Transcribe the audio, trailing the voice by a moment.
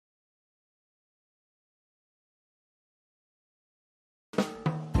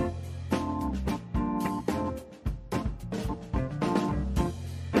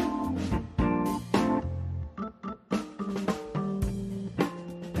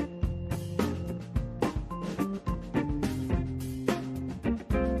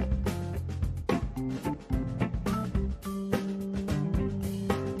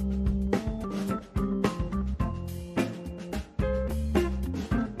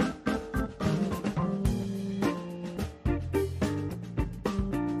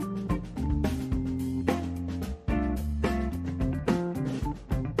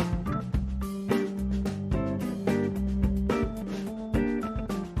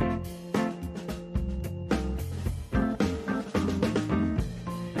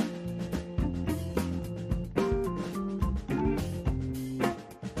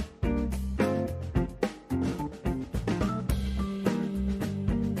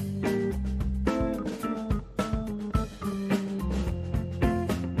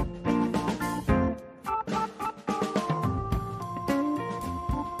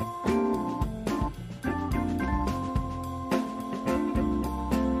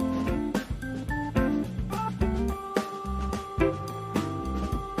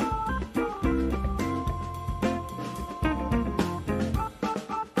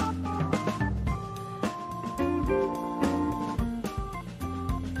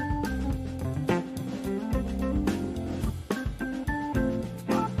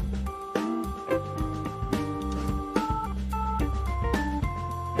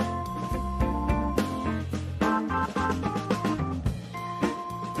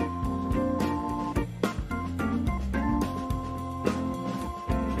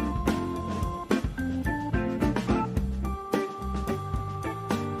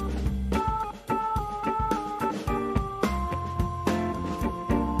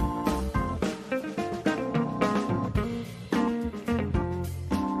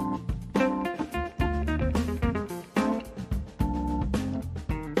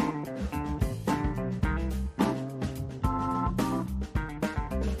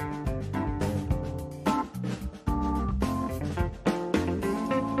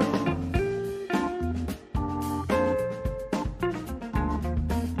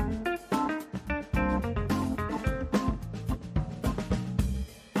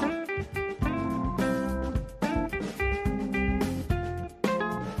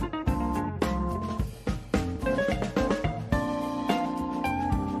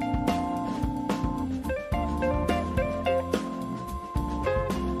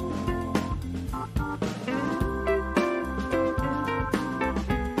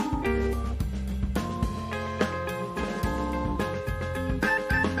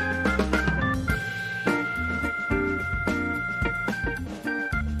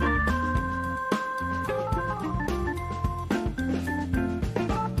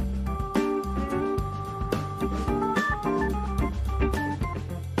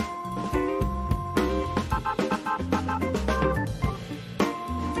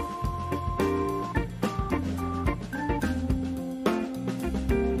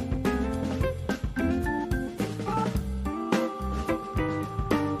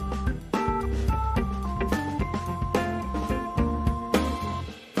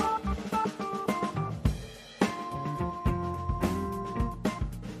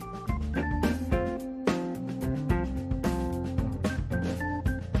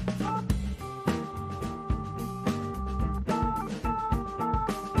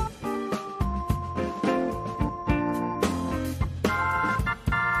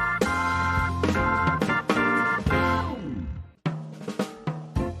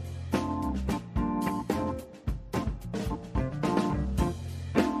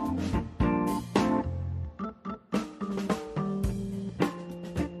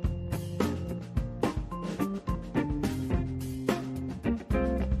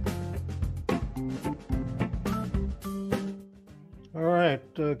All right,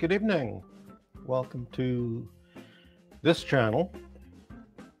 good evening. Welcome to this channel.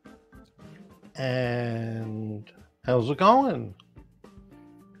 And how's it going?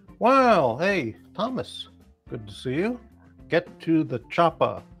 Well, hey, Thomas, good to see you. Get to the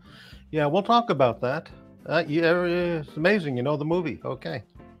chopper. Yeah, we'll talk about that. Yeah, it's amazing, you know the movie. Okay.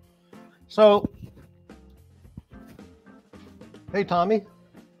 So, hey, Tommy.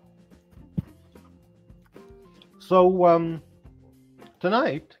 So,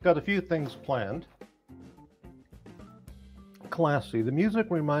 tonight, got a few things planned. Classy. The music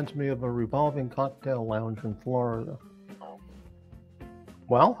reminds me of a revolving cocktail lounge in Florida.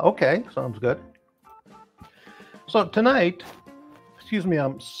 Well, okay, sounds good. So tonight, excuse me,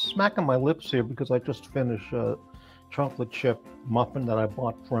 I'm smacking my lips here because I just finished a chocolate chip muffin that I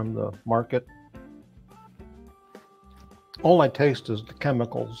bought from the market. All I taste is the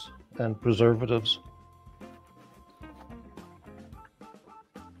chemicals and preservatives.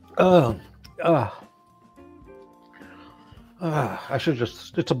 I should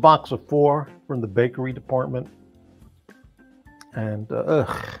just, it's a box of 4 from the bakery department. And,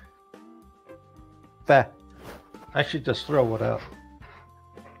 fat. I should just throw it out.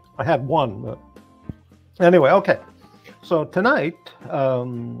 I had one, but anyway, okay. So tonight,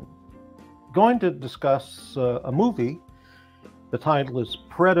 going to discuss a movie. The title is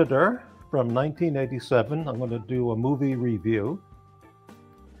Predator from 1987. I'm going to do a movie review.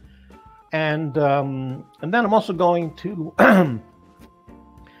 And then I'm also going to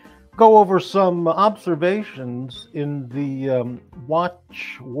go over some observations in the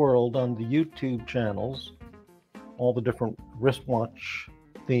watch world on the YouTube channels, all the different wristwatch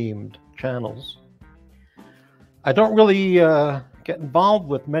themed channels. I don't really get involved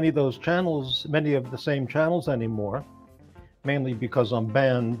with many of those channels, many of the same channels anymore, mainly because I'm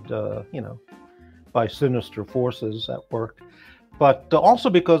banned, by sinister forces at work. But also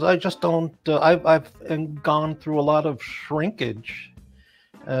because I just don't, I've gone through a lot of shrinkage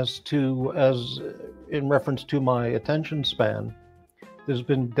as in reference to my attention span. There's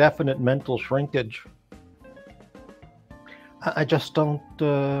been definite mental shrinkage. I just don't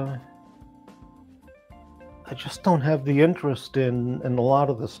have the interest in a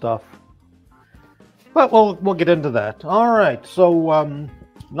lot of the stuff. But we'll get into that. All right, so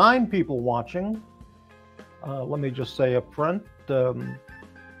 9 people watching. Let me just say up front,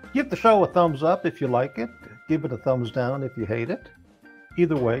 give the show a thumbs up if you like it. Give it a thumbs down if you hate it.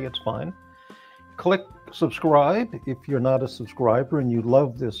 Either way, it's fine. Click subscribe if you're not a subscriber and you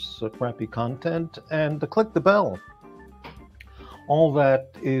love this crappy content, and click the bell. All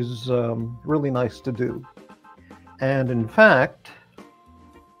that is really nice to do. And in fact,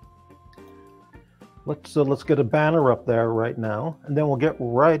 let's get a banner up there right now, and then we'll get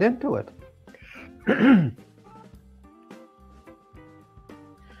right into it.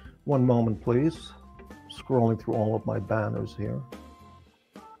 One moment, please. Scrolling through all of my banners here.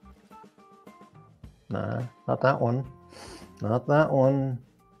 Nah, not that one. Not that one.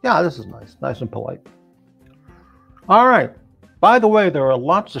 Yeah, this is nice. Nice and polite. All right. By the way, there are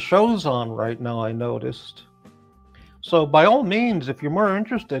lots of shows on right now, I noticed. So by all means, if you're more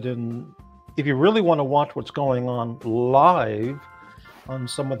interested in, if you really want to watch what's going on live on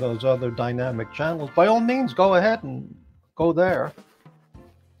some of those other dynamic channels, by all means, go ahead and go there.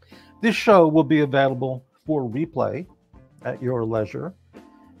 This show will be available for replay at your leisure.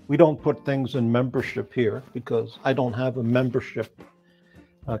 We don't put things in membership here because I don't have a membership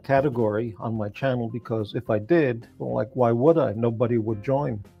category on my channel, because if I did, well, like, why would I? Nobody would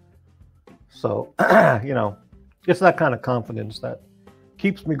join. So, it's that kind of confidence that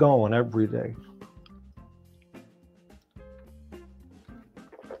keeps me going every day.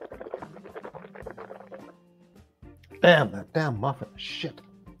 Damn, that damn muffin. Shit.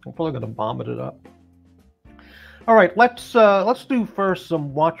 I'm probably going to vomit it up. All right, let's do first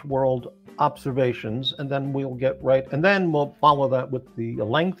some Watch World observations, and then we'll get right, and then we'll follow that with the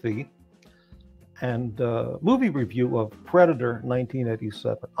lengthy and movie review of Predator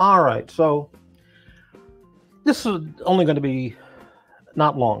 1987. All right, so this is only going to be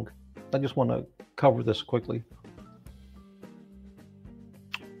not long. I just want to cover this quickly.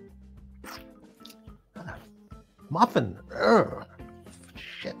 Muffin. Ugh.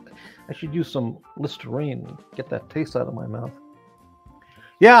 Shit. I should use some Listerine and get that taste out of my mouth.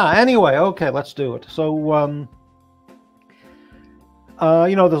 Yeah, anyway, okay, let's do it. So,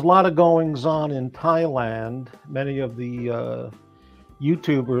 there's a lot of goings on in Thailand. Many of the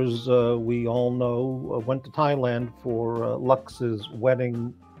YouTubers we all know went to Thailand for Lux's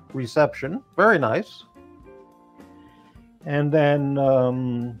wedding reception. Very nice. And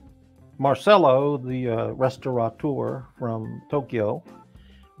then Marcelo, the restaurateur from Tokyo,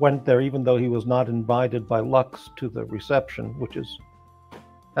 went there even though he was not invited by Lux to the reception,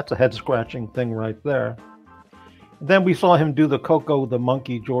 that's a head-scratching thing right there. Then we saw him do the Coco the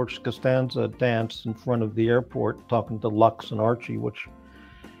Monkey George Costanza dance in front of the airport, talking to Lux and Archie, which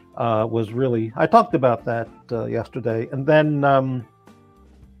was really... I talked about that yesterday. And then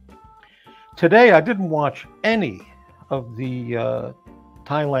today I didn't watch any of the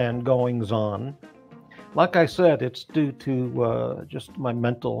Thailand goings-on. Like I said, it's due to just my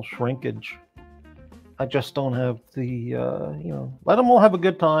mental shrinkage. I just don't have the, let them all have a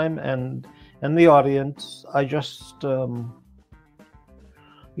good time, and the audience. I just, I'm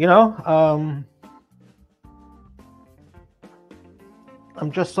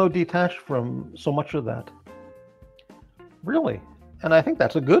just so detached from so much of that. Really. And I think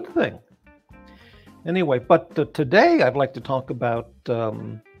that's a good thing. Anyway, but today I'd like to talk about,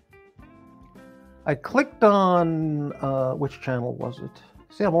 I clicked on, which channel was it?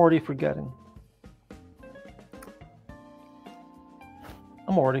 See, I'm already forgetting.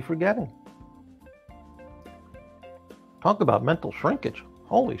 Talk about mental shrinkage.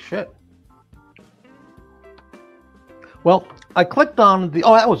 Holy shit. Well, I clicked on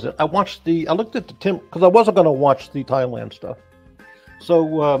that was it. I looked at the Tim, because I wasn't going to watch the Thailand stuff.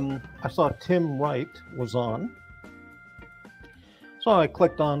 So I saw Tim Wright was on. So I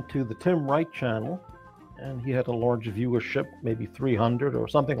clicked on to the Tim Wright channel, and he had a large viewership, maybe 300 or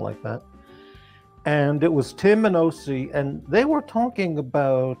something like that. And it was Tim and OC, and they were talking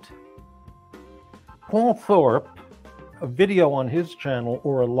about Paul Thorpe, a video on his channel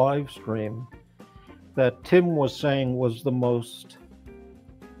or a live stream that Tim was saying was the most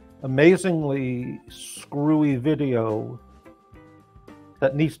amazingly screwy video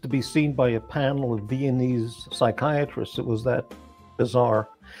that needs to be seen by a panel of Viennese psychiatrists. It was that bizarre.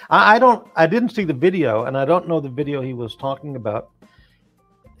 I didn't see the video, and I don't know the video he was talking about.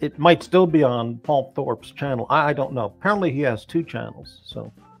 It might still be on Paul Thorpe's channel. I don't know. Apparently he has two channels.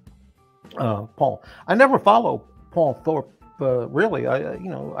 So, Paul. I never follow Paul Thorpe, really.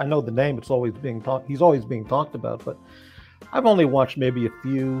 I know the name. It's always being talked. He's always being talked about, but I've only watched maybe a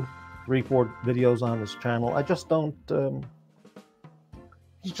few, 3-4 videos on his channel. I just don't.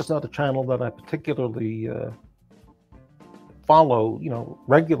 He's just not a channel that I particularly follow,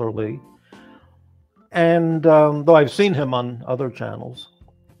 regularly. And though I've seen him on other channels.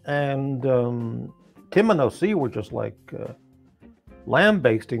 And Tim and OC were just like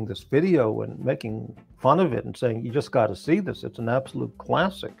lambasting this video and making fun of it and saying, you just got to see this. It's an absolute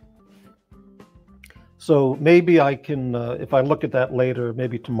classic. So maybe I can, if I look at that later,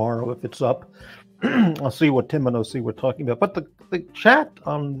 maybe tomorrow, if it's up, I'll see what Tim and OC were talking about. But the chat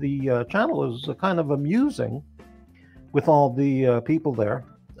on the channel is kind of amusing with all the people there,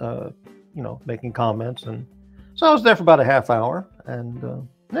 making comments. And so I was there for about a half hour, and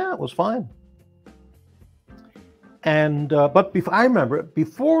yeah, it was fine. And but I remember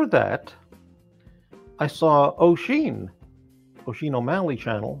before that, I saw Oisin O'Malley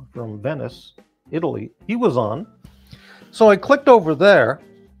channel from Venice, Italy. He was on, so I clicked over there,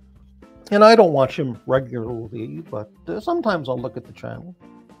 and I don't watch him regularly, but sometimes I'll look at the channel,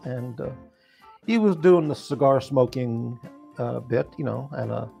 and he was doing the cigar smoking bit,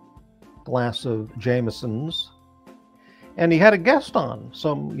 and a glass of Jameson's. And he had a guest on,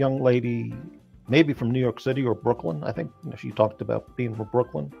 some young lady, maybe from New York City or Brooklyn. I think she talked about being from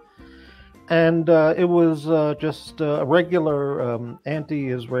Brooklyn. And it was just a regular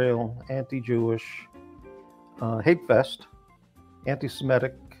anti-Israel, anti-Jewish hate fest,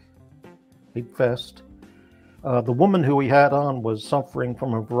 anti-Semitic hate fest. The woman who he had on was suffering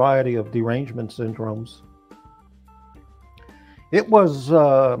from a variety of derangement syndromes. It was...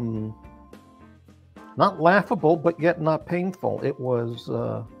 not laughable, but yet not painful. It was,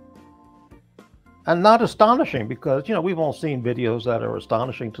 and not astonishing, because, we've all seen videos that are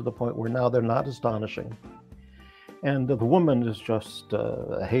astonishing to the point where now they're not astonishing. And the woman is just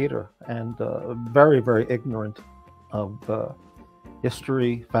a hater and very, very ignorant of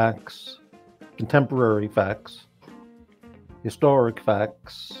history, facts, contemporary facts, historic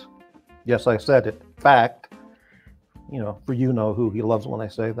facts. Yes, I said it, fact, for who, he loves when I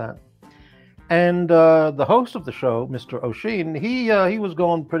say that. And the host of the show, Mr. Oisin, he was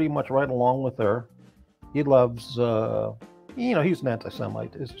going pretty much right along with her. He loves, he's an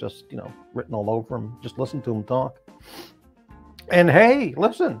anti-Semite. It's just, written all over him. Just listen to him talk. And hey,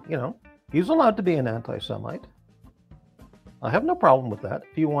 listen, he's allowed to be an anti-Semite. I have no problem with that.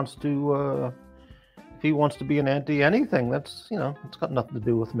 If he wants to be an anti-anything, that's, it's got nothing to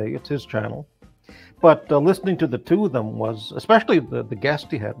do with me. It's his channel. But listening to the two of them was, especially the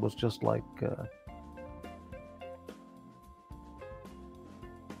guest he had, was just like,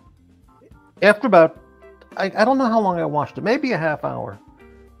 after about, I don't know how long I watched it, maybe a half hour.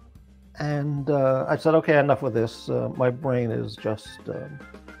 And I said, okay, enough of this. My brain is just,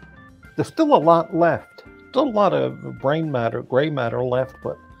 there's still a lot left. Still a lot of brain matter, gray matter left,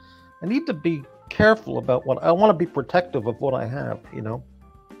 but I need to be careful about what, I want to be protective of what I have, you know,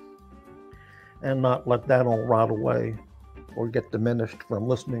 and not let that all rot away or get diminished from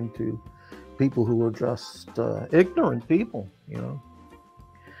listening to people who are just ignorant people, you know.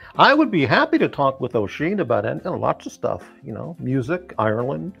 I would be happy to talk with Oisin about lots of stuff, you know, music,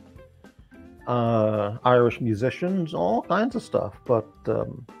 Ireland, Irish musicians, all kinds of stuff. But,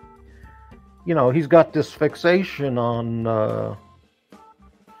 you know, he's got this fixation on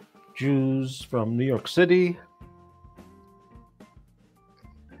Jews from New York City,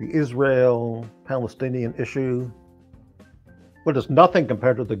 the Israel-Palestinian issue, but it's nothing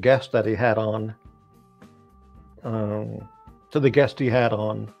compared to the guest that he had on,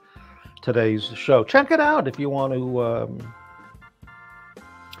 today's show. Check it out if you want to.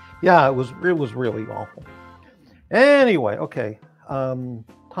 Yeah, it was really awful. Anyway, okay.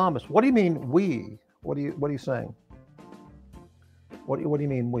 Thomas, what do you mean we? What are you saying? What do you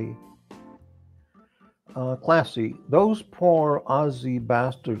mean we? Classy, those poor Aussie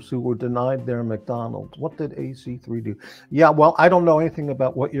bastards who were denied their McDonald's. What did AC3 do? Yeah, well, I don't know anything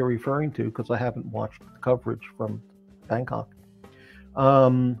about what you're referring to because I haven't watched the coverage from Bangkok.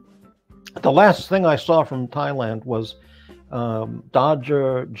 The last thing I saw from Thailand was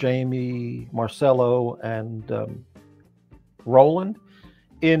Dodger, Jamie, Marcelo, and Roland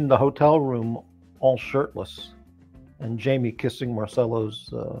in the hotel room, all shirtless, and Jamie kissing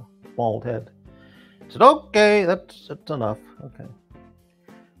Marcelo's bald head. I said, okay, that's enough. Okay.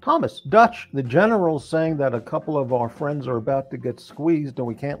 Thomas, Dutch, the general's saying that a couple of our friends are about to get squeezed and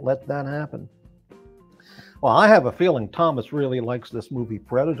we can't let that happen. Well, I have a feeling Thomas really likes this movie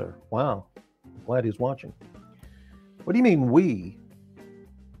Predator. Wow. Glad he's watching. What do you mean we?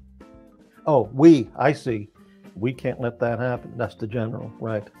 Oh, we, I see. We can't let that happen. That's the general,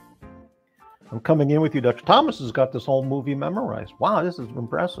 right. I'm coming in with you, Dutch. Thomas has got this whole movie memorized. Wow, this is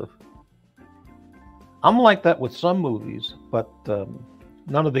impressive. I'm like that with some movies, but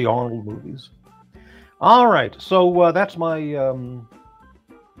none of the Arnold movies. All right, so that's my,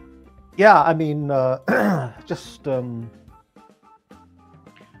 yeah, I mean, just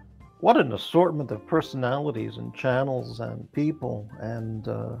what an assortment of personalities and channels and people and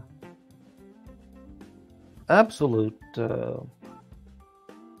absolute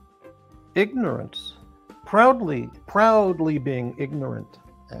ignorance, proudly being ignorant.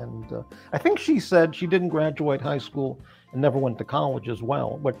 And I think she said she didn't graduate high school and never went to college as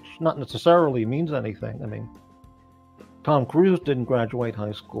well, which not necessarily means anything. I mean, Tom Cruise didn't graduate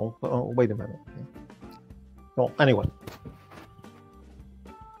high school. Oh, wait a minute. Well, anyway.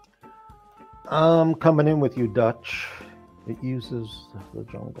 I'm coming in with you, Dutch. It uses the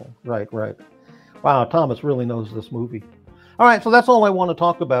jungle. Right. Wow, Thomas really knows this movie. All right, so that's all I want to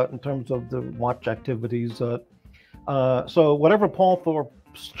talk about in terms of the watch activities. So whatever Paul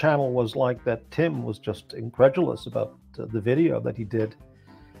Thorpe's channel was like, that Tim was just incredulous about the video that he did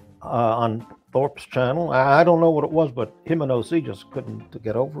on Thorpe's channel. I don't know what it was, but him and OC just couldn't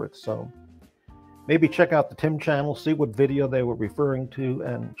get over it. So maybe check out the Tim channel, see what video they were referring to,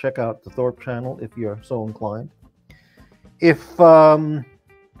 and check out the Thorpe channel if you're so inclined. If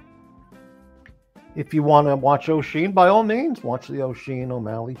you want to watch Oisin, by all means, watch the Oisin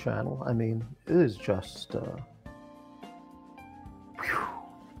O'Malley channel. I mean, it is just...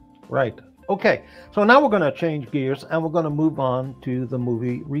 Right. Okay, so now we're going to change gears, and we're going to move on to the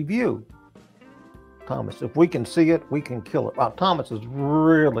movie review. Thomas, if we can see it, we can kill it. Wow, Thomas has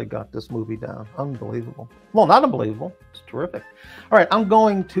really got this movie down. Unbelievable. Well, not unbelievable. It's terrific. All right, I'm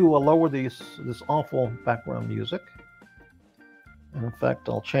going to lower this awful background music. And in fact,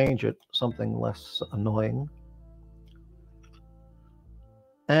 I'll change it something less annoying.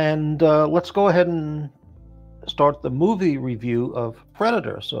 And let's go ahead and start the movie review of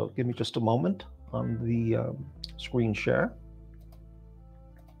Predator. So give me just a moment on the screen share.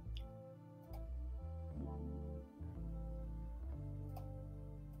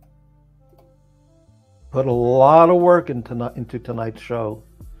 Put a lot of work into tonight's show.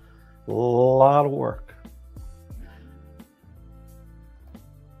 A lot of work.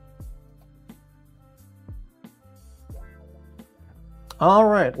 All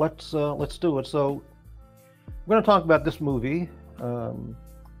right, let's do it. So we're going to talk about this movie,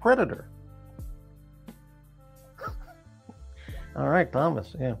 Predator. All right,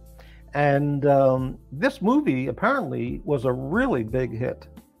 Thomas. Yeah, And this movie apparently was a really big hit.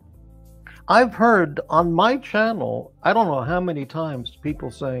 I've heard on my channel, I don't know how many times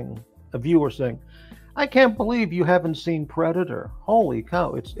people saying, a viewer saying, I can't believe you haven't seen Predator. Holy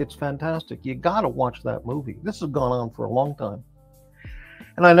cow, it's fantastic. You got to watch that movie. This has gone on for a long time.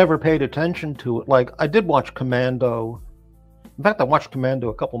 And I never paid attention to it. Like, I did watch Commando. In fact, I watched Commando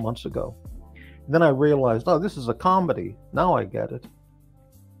a couple months ago. And then I realized, oh, this is a comedy. Now I get it.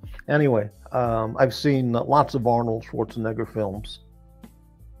 Anyway, I've seen lots of Arnold Schwarzenegger films.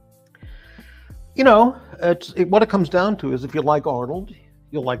 You know, what it comes down to is if you like Arnold,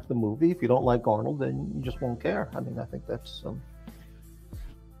 you'll like the movie. If you don't like Arnold, then you just won't care. I mean, I think that's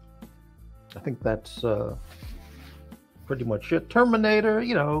pretty much it. Terminator,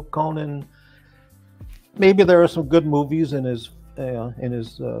 you know, Conan. Maybe there are some good movies in his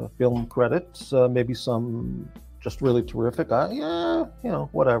film credits. Maybe some just really terrific. Yeah, you know,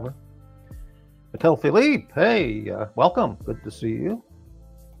 whatever. Patel Philippe, hey, welcome. Good to see you.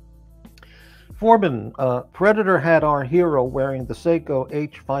 Forbin, Predator had our hero wearing the Seiko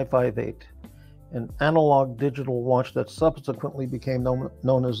H558, an analog digital watch that subsequently became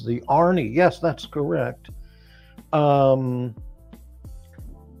known as the Arnie. Yes, that's correct. Long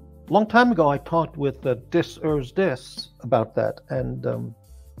time ago, I talked with Dis about that, and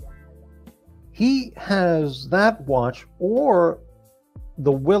he has that watch or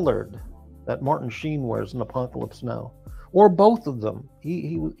the Willard that Martin Sheen wears in Apocalypse Now, or both of them.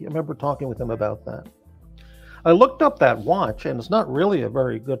 I remember talking with him about that. I looked up that watch, and it's not really a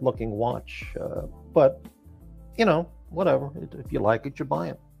very good-looking watch, but, you know, whatever. If you like it, you buy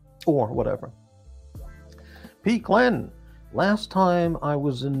it, or whatever. P. Glenn, last time I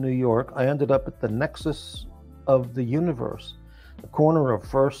was in New York, I ended up at the nexus of the universe, the corner of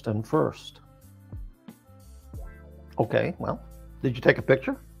First and First. Okay, well, did you take a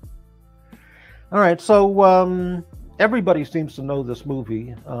picture? All right, so everybody seems to know this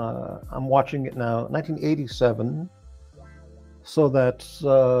movie. I'm watching it now, 1987. So that's,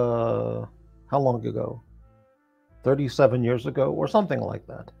 how long ago? 37 years ago, or something like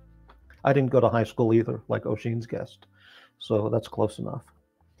that. I didn't go to high school either, like Oshin's guest. So that's close enough.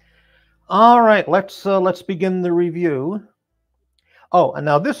 All right, let's begin the review. Oh, and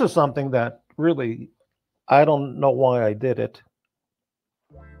now this is something that really, I don't know why I did it.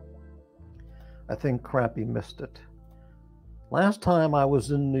 I think Crappy missed it. Last time I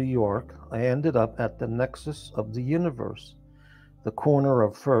was in New York, I ended up at the nexus of the universe, the corner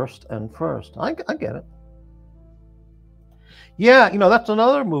of First and First. I get it. Yeah, you know, that's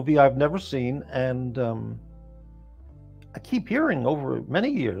another movie I've never seen, and I keep hearing over many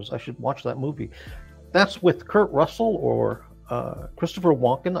years I should watch that movie. That's with Kurt Russell or Christopher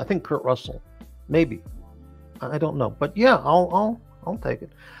Walken. I think Kurt Russell, maybe. I don't know, but yeah, I'll take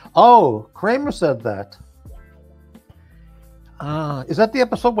it. Oh, Kramer said that. Is that the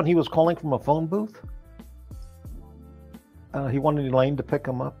episode when he was calling from a phone booth? He wanted Elaine to pick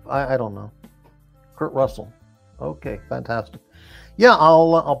him up. I don't know. Kurt Russell. Okay, fantastic. Yeah,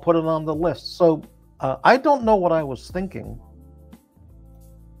 I'll put it on the list. So I don't know what I was thinking,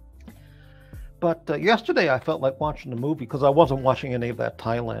 but yesterday I felt like watching a movie because I wasn't watching any of that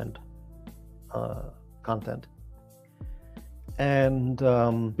Thailand content, and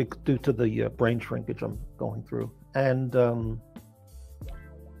due to the brain shrinkage I'm going through, and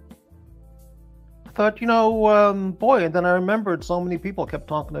I thought, you know, boy, and then I remembered so many people kept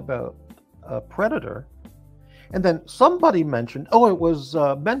talking about Predator. And then somebody mentioned, oh, it was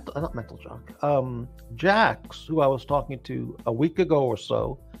not Mental Jock, Jax, who I was talking to a week ago or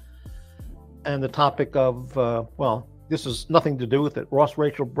so. And the topic of, well, this is nothing to do with it. Ross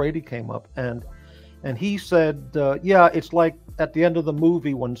Rachel Brady came up, and he said, yeah, it's like at the end of the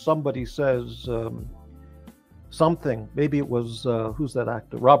movie when somebody says something. Maybe it was, who's that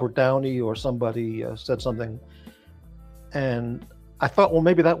actor? Robert Downey or somebody said something. And I thought, well,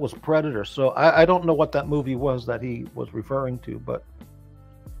 maybe that was Predator. So I don't know what that movie was that he was referring to, but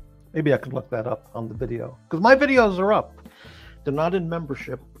maybe I could look that up on the video. Because my videos are up. They're not in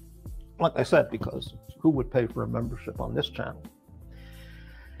membership, like I said, because who would pay for a membership on this channel?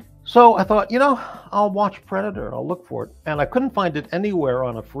 So I thought, you know, I'll watch Predator. I'll look for it. And I couldn't find it anywhere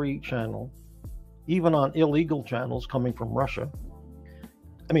on a free channel, even on illegal channels coming from Russia.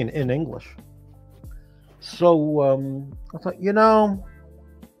 I mean, in English. So I thought, you know,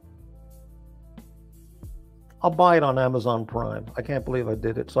 I'll buy it on Amazon Prime. I can't believe I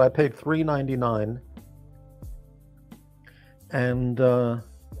did it. So I paid $3.99. And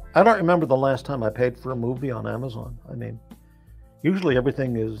I don't remember the last time I paid for a movie on Amazon. I mean, usually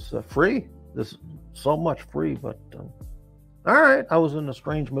everything is free. There's so much free, but All right, I was in a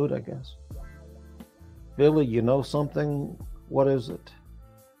strange mood, I guess. Billy, you know something? What is it?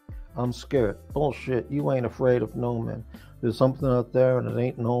 I'm scared. Bullshit. You ain't afraid of no man. There's something out there and it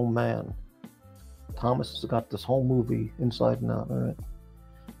ain't no man. Thomas has got this whole movie inside and out. All right.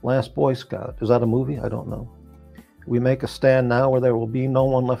 Last Boy Scout. Is that a movie? I don't know. We make a stand now where there will be no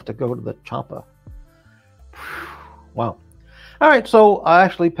one left to go to the chopper. Wow. All right, so I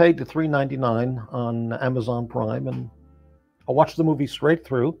actually paid the $3.99 on Amazon Prime, and I watched the movie straight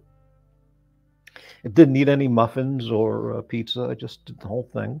through. It didn't need any muffins or pizza. I just did the whole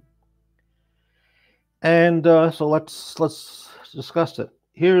thing. And so let's discuss it.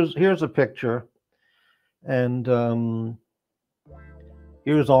 Here's a picture, and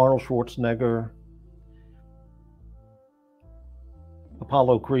here's Arnold Schwarzenegger,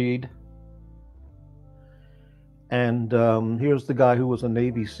 Apollo Creed, and here's the guy who was a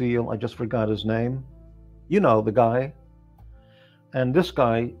Navy SEAL. I just forgot his name. You know the guy. And this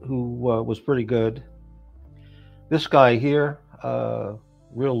guy who was pretty good. This guy here,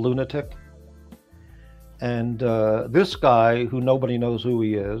 real lunatic. And this guy who nobody knows who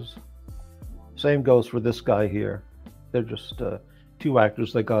he is. Same goes for this guy here. They're just two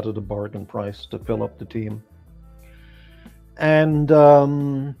actors they got at a bargain price to fill up the team. And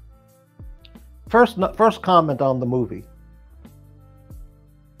first comment on the movie.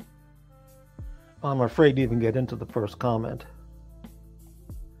 I'm afraid to even get into the first comment.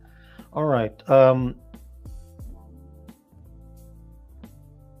 All right.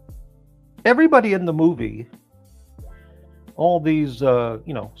 Everybody in the movie, all these,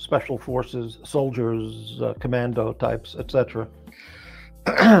 special forces, soldiers, commando types, etc.,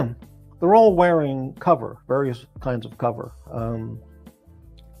 they're all wearing cover, various kinds of cover.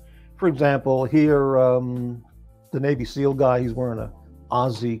 For example, here, the Navy SEAL guy, he's wearing a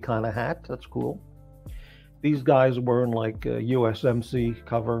Aussie kind of hat. That's cool. These guys are wearing like a USMC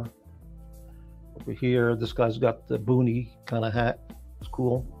cover. Over here, this guy's got the boonie kind of hat. It's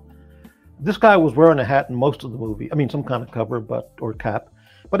cool. This guy was wearing a hat in most of the movie. I mean, some kind of cover, or cap.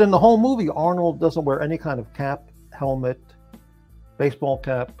 But in the whole movie, Arnold doesn't wear any kind of cap, helmet, baseball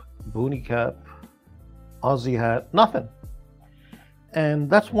cap, boonie cap, Aussie hat, nothing. And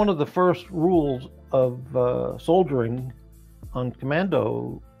that's one of the first rules of soldiering on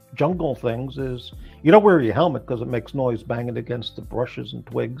commando jungle things is you don't wear your helmet because it makes noise banging against the brushes and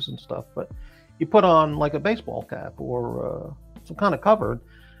twigs and stuff, but you put on like a baseball cap or some kind of cover.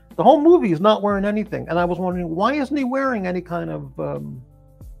 The whole movie is not wearing anything, and I was wondering, why isn't he wearing any kind of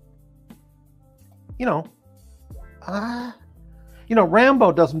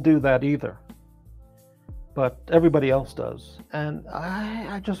Rambo doesn't do that either, but everybody else does. And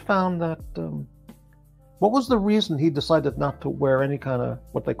I just found that what was the reason he decided not to wear any kind of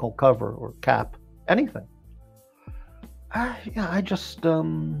what they call cover or cap, anything? I just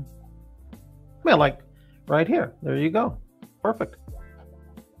like right here, there you go, perfect.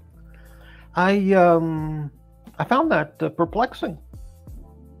 I found that perplexing.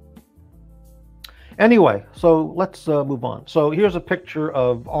 Anyway, so let's move on. So here's a picture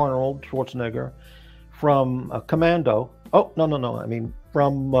of Arnold Schwarzenegger from Commando. Oh, no. I mean,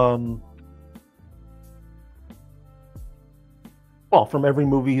 from every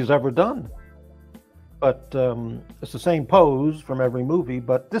movie he's ever done. But it's the same pose from every movie,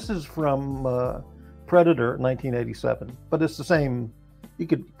 but this is from Predator, 1987. But it's the same. You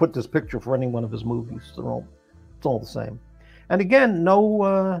could put this picture for any one of his movies. It's all the same. And again,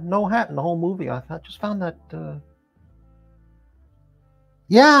 no hat in the whole movie. I just found that.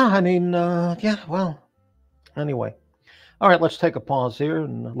 Well. Anyway, all right. Let's take a pause here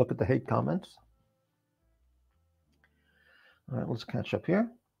and look at the hate comments. All right, let's catch up here.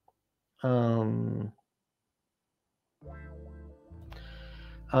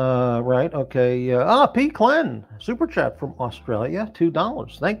 Right, okay. P. Clen, super chat from Australia,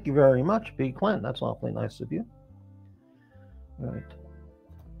 $2. Thank you very much, P. Clen. That's awfully nice of you. All right.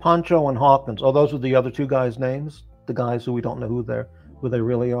 Poncho and Hawkins. Oh, those are the other two guys' names? The guys who we don't know who they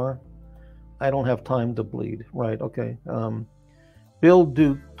really are? I don't have time to bleed. Right, okay. Bill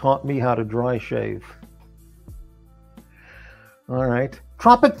Duke taught me how to dry shave. All right.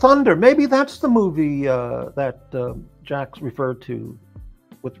 Tropic Thunder. Maybe that's the movie that Jack's referred to.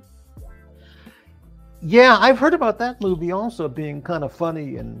 Yeah, I've heard about that movie also being kind of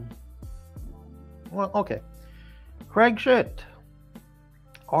funny and... Well, okay. Craig Shit.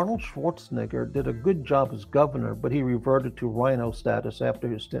 Arnold Schwarzenegger did a good job as governor, but he reverted to rhino status after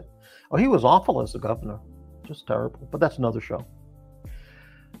his stint. Oh, he was awful as a governor. Just terrible. But that's another show.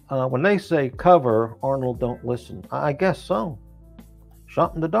 When they say cover, Arnold don't listen. I guess so.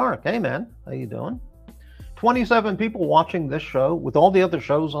 Shot in the dark. Hey, man. How you doing? 27 people watching this show with all the other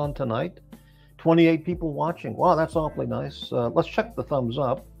shows on tonight. 28 people watching. Wow, that's awfully nice. Let's check the thumbs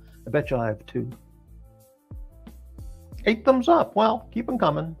up. I bet you I have 2. 8 thumbs up. Well, keep them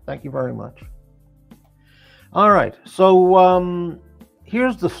coming. Thank you very much. All right. So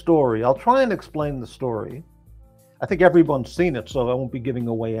here's the story. I'll try and explain the story. I think everyone's seen it, so I won't be giving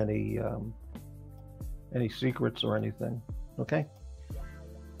away any secrets or anything. Okay.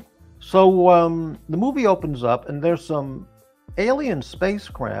 So the movie opens up, and there's some alien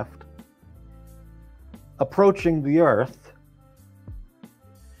spacecraft approaching the Earth.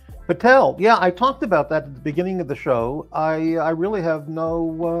 Patel, yeah, I talked about that at the beginning of the show. I really have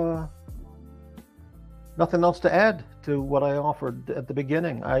nothing else to add to what I offered at the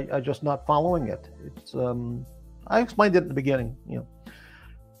beginning. I just not following it. It's I explained it at the beginning, you know.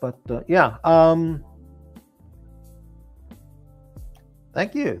 But yeah,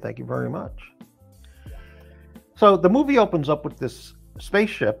 thank you very much. So the movie opens up with this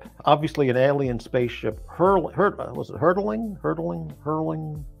spaceship, obviously an alien spaceship, hurtling,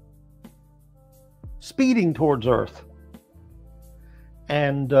 speeding towards Earth,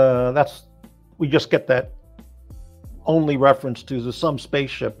 and we just get that only reference to there's some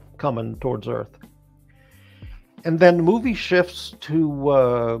spaceship coming towards Earth, and then the movie shifts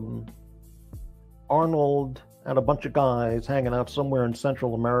to Arnold and a bunch of guys hanging out somewhere in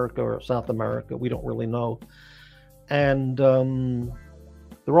Central America or South America. We don't really know, and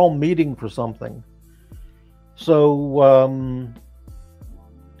they're all meeting for something. So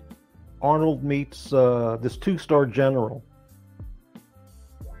Arnold meets this 2-star general.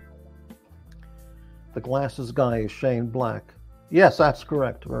 The glasses guy is Shane Black. Yes, that's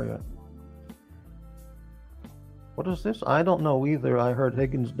correct. Very good. What is this? I don't know either. I heard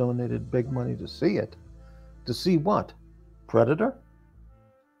Higgins donated big money to see it. To see what? Predator?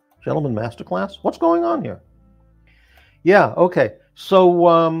 Gentleman Masterclass? What's going on here? Yeah, okay. So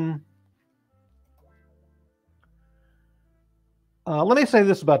let me say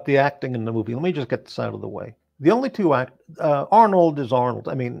this about the acting in the movie. Let me just get this out of the way. The only two Arnold is Arnold.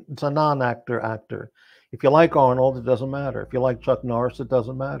 I mean, it's a non-actor actor. If you like Arnold, it doesn't matter. If you like Chuck Norris, it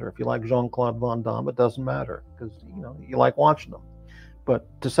doesn't matter. If you like Jean-Claude Van Damme, it doesn't matter, because you like watching them. But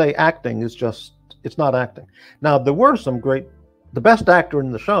to say acting is just, it's not acting. Now, there were some great, the best actor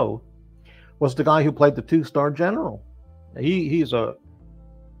in the show was the guy who played the 2-star general. He's a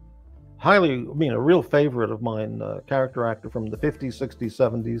highly, a real favorite of mine, character actor from the 50s, 60s,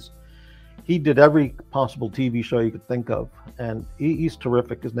 70s. He did every possible TV show you could think of, and he's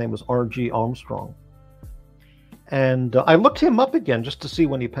terrific. His name was R.G. Armstrong. And I looked him up again just to see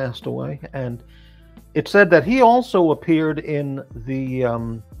when he passed away, and it said that he also appeared in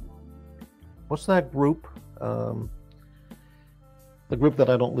the, what's that group? The group that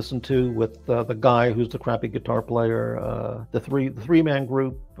I don't listen to with the guy who's the crappy guitar player, the three-man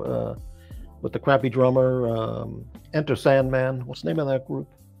group with the crappy drummer, Enter Sandman. What's the name of that group?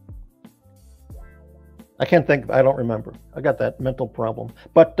 I can't think, I don't remember. I got that mental problem.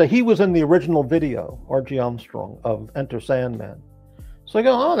 But he was in the original video, R.G. Armstrong, of Enter Sandman. So I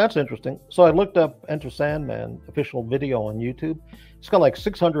go, oh, that's interesting. So I looked up Enter Sandman official video on YouTube. It's got like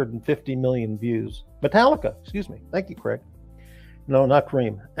 650 million views. Metallica, excuse me. Thank you, Craig. No, not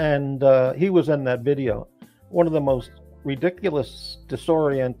Cream. And he was in that video. One of the most ridiculous,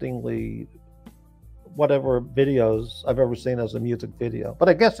 disorientingly whatever videos I've ever seen as a music video. But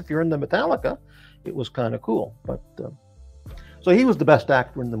I guess if you're into Metallica, it was kind of cool. But so he was the best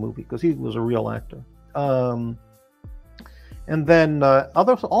actor in the movie because he was a real actor. And then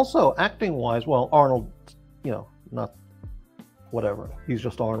others also acting wise, well, Arnold, not whatever. He's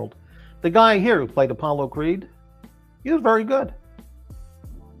just Arnold. The guy here who played Apollo Creed, he was very good.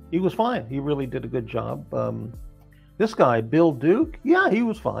 He was fine. He really did a good job. This guy, Bill Duke, yeah, he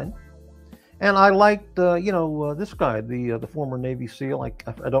was fine. And I liked, this guy, the former Navy SEAL. I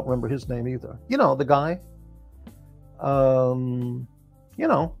don't remember his name either. The guy.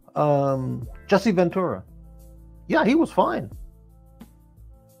 Jesse Ventura. Yeah, he was fine.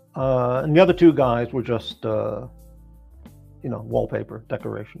 And the other two guys were just, wallpaper,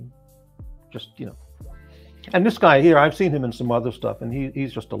 decoration. Just, And this guy here, I've seen him in some other stuff, and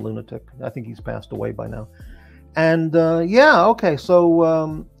he's just a lunatic. I think he's passed away by now. And okay,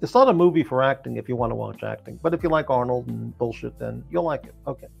 so it's not a movie for acting if you want to watch acting, but if you like Arnold and bullshit, then you'll like it.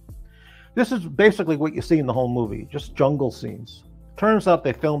 Okay. This is basically what you see in the whole movie, just jungle scenes. Turns out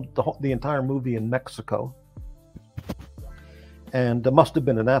they filmed the entire movie in Mexico. And it must have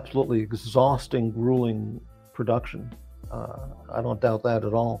been an absolutely exhausting, grueling production. I don't doubt that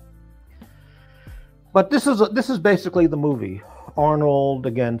at all. But this is basically the movie. Arnold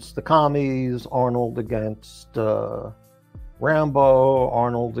against the commies, Arnold against Rambo,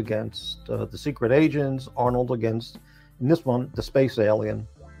 Arnold against the secret agents, Arnold against, in this one, the space alien,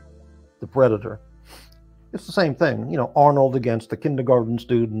 the Predator. It's the same thing, you know, Arnold against the kindergarten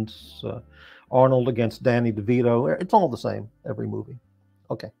students, Arnold against Danny DeVito. It's all the same, every movie.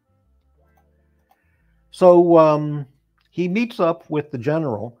 Okay. So he meets up with the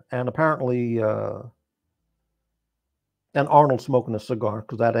general, and apparently, and Arnold's smoking a cigar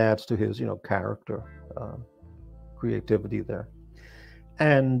because that adds to his, you know, character, creativity there.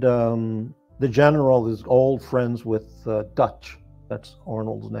 And the general is old friends with Dutch. That's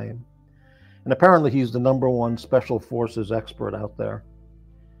Arnold's name. And apparently he's the #1 special forces expert out there.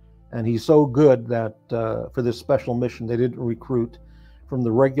 And he's so good that for this special mission, they didn't recruit from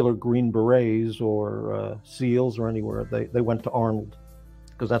the regular Green Berets or SEALs or anywhere. They went to Arnold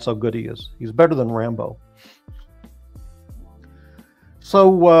because that's how good he is. He's better than Rambo.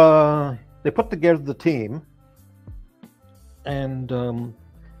 So they put together the team, and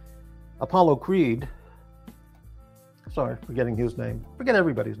Apollo Creed, sorry, forgetting his name, forget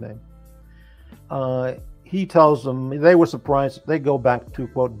everybody's name. He tells them, they were surprised, they go back to,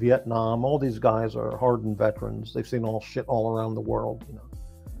 quote, Vietnam. All these guys are hardened veterans. They've seen all shit all around the world, you know.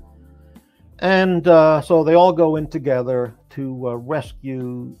 And so they all go in together to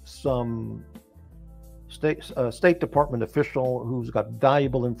rescue some State Department official who's got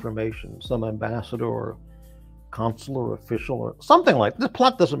valuable information, some ambassador or consular official or something like that. The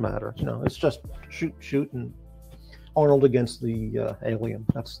plot doesn't matter, you know, it's just shoot, and Arnold against the alien.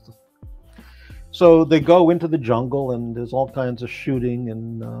 That's the... So they go into the jungle, and there's all kinds of shooting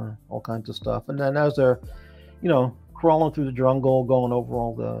and all kinds of stuff. And then as they're, you know, crawling through the jungle, going over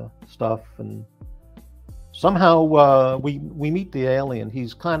all the stuff, and somehow we meet the alien.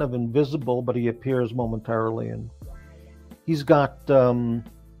 He's kind of invisible, but he appears momentarily, and he's got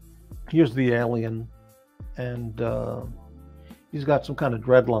here's the alien, and he's got some kind of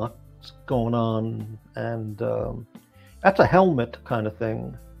dreadlocks going on, and that's a helmet kind of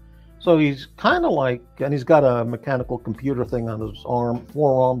thing. So he's kind of like, and he's got a mechanical computer thing on his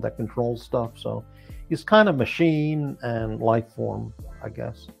forearm that controls stuff. So he's kind of machine and life form, I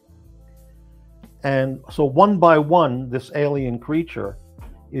guess. And so one by one, this alien creature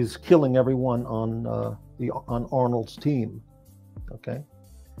is killing everyone on Arnold's team. Okay,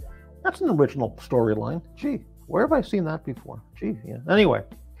 that's an original storyline. Gee, where have I seen that before? Gee, yeah. Anyway,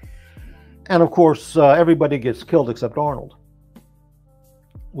 and of course everybody gets killed except Arnold.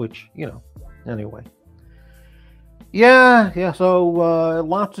 Which, you know, anyway. Yeah. So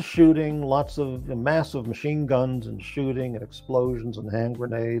lots of shooting, lots of massive machine guns and shooting and explosions and hand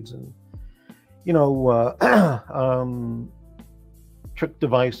grenades and, you know, trick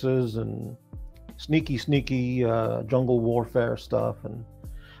devices and sneaky jungle warfare stuff. And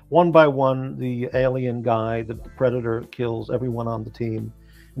one by one, the alien guy, the Predator, kills everyone on the team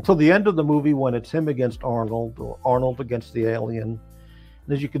until the end of the movie, when it's him against Arnold or Arnold against the alien.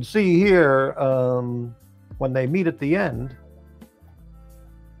 And as you can see here, when they meet at the end,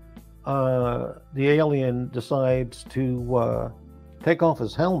 the alien decides to take off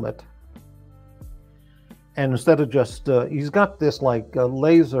his helmet. And instead of just, he's got this like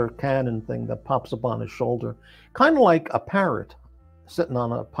laser cannon thing that pops up on his shoulder, kind of like a parrot sitting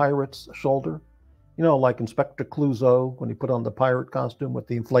on a pirate's shoulder. You know, like Inspector Clouseau when he put on the pirate costume with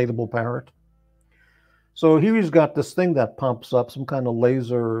the inflatable parrot. So here he's got this thing that pops up, some kind of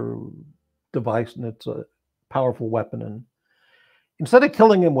laser device, and it's a powerful weapon. And instead of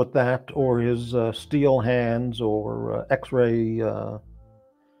killing him with that, or his steel hands, or X-ray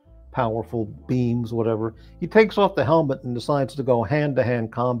powerful beams, whatever, he takes off the helmet and decides to go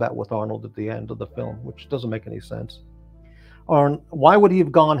hand-to-hand combat with Arnold at the end of the film, which doesn't make any sense. Or why would he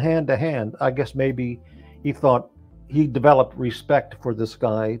have gone hand-to-hand? I guess maybe he thought he developed respect for this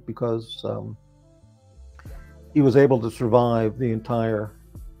guy because he was able to survive the entire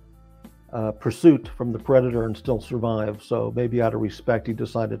pursuit from the Predator and still survive. So maybe out of respect, he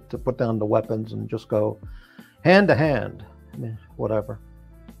decided to put down the weapons and just go hand to hand. Whatever.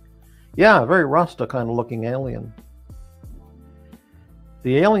 Yeah, very Rasta kind of looking alien.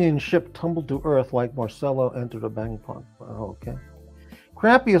 The alien ship tumbled to Earth like Marcello entered a bang pond. Oh, okay.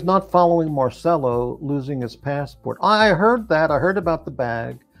 Crappy is not following Marcello, losing his passport. I heard that. I heard about the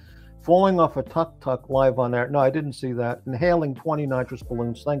bag. Falling off a tuk-tuk live on air. No, I didn't see that. Inhaling 20 nitrous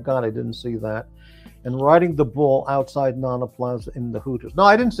balloons. Thank God I didn't see that. And riding the bull outside Nana Plaza in the Hooters. No,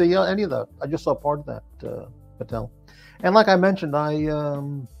 I didn't see any of that. I just saw part of that, Patel. And like I mentioned,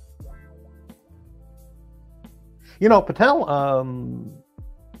 you know, Patel,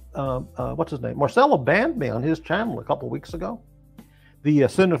 what's his name? Marcelo banned me on his channel a couple weeks ago. the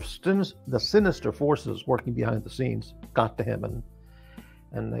sinister forces working behind the scenes got to him,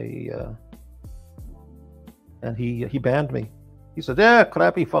 and he banned me. He said, "Yeah,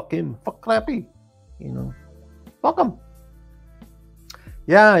 Crappy, fuck him, fuck Crappy, fuck him."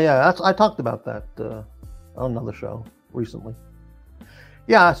 Yeah. I talked about that on another show recently.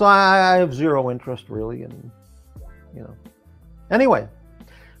 Yeah, so I have zero interest really in, Anyway,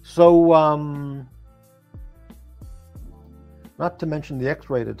 so not to mention the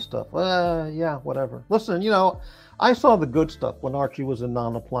X-rated stuff. Yeah, whatever. Listen, I saw the good stuff when Archie was in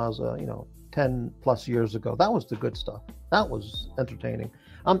Nana Plaza, 10 plus years ago. That was the good stuff. That was entertaining.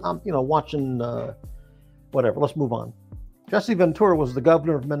 I'm watching whatever. Let's move on. Jesse Ventura was the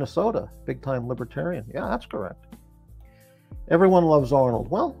governor of Minnesota, big time libertarian. Yeah, that's correct. Everyone loves Arnold.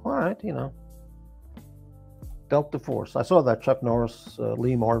 Well, all right, Delta Force. I saw that Chuck Norris,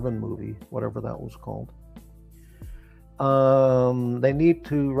 Lee Marvin movie, whatever that was called. They need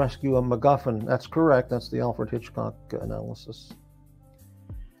to rescue a MacGuffin. That's correct. That's the Alfred Hitchcock analysis.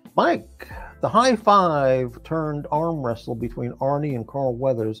 Mike, the high five turned arm wrestle between Arnie and Carl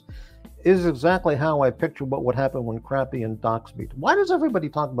Weathers is exactly how I picture what would happen when Crappy and Docs meet. Why does everybody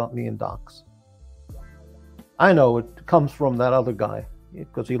talk about me and Docs? I know it comes from that other guy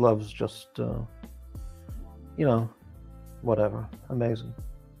because he loves just, whatever. Amazing.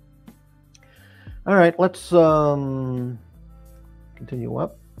 All right, let's continue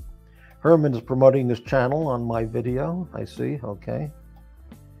up. Herman is promoting this channel on my video. I see. Okay.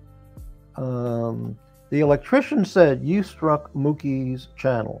 The electrician said you struck Mookie's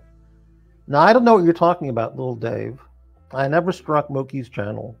channel. Now, I don't know what you're talking about, little Dave. I never struck Mookie's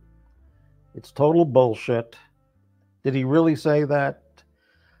channel. It's total bullshit. Did he really say that?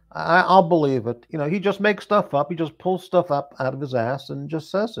 I'll believe it. He just makes stuff up. He just pulls stuff up out of his ass and just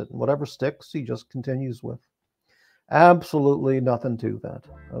says it. And whatever sticks, he just continues with. Absolutely nothing to that.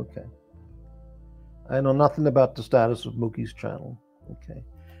 Okay. I know nothing about the status of Mookie's channel. Okay.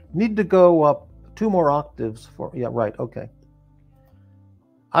 Need to go up 2 more octaves for... Yeah, right. Okay.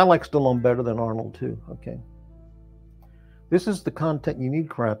 I like Stallone better than Arnold, too. Okay. This is the content you need,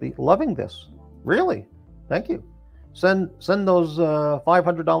 Crappy. Loving this. Really? Thank you. Send those $500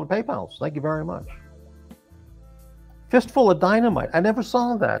 PayPals. Thank you very much. Fistful of Dynamite. I never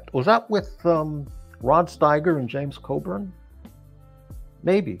saw that. Was that with Rod Steiger and James Coburn?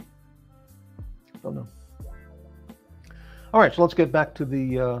 Maybe. Don't know. All right, so let's get back to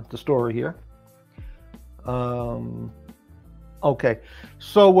the story here. Okay,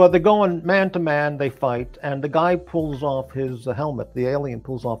 so they're going man to man, they fight, and the guy pulls off his helmet. The alien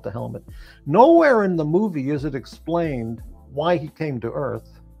pulls off the helmet. Nowhere in the movie is it explained why he came to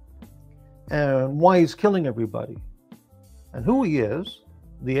Earth and why he's killing everybody and who he is,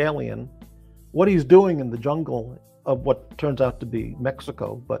 the alien, what he's doing in the jungle of what turns out to be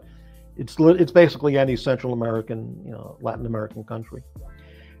Mexico, but it's basically any Central American, Latin American country.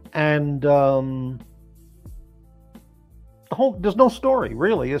 And there's no story,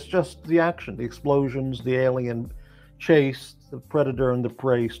 really. It's just the action, the explosions, the alien chase, the predator and the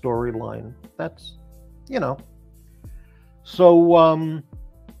prey storyline. That's, So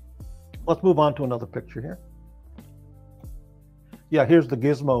let's move on to another picture here. Yeah, here's the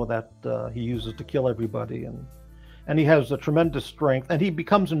gizmo that he uses to kill everybody. And he has a tremendous strength, and he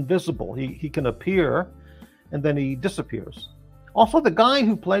becomes invisible. He can appear, and then he disappears. Also, the guy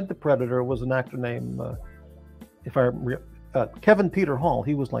who played the Predator was an actor named, Kevin Peter Hall.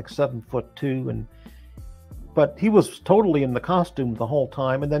 He was like 7'2", but he was totally in the costume the whole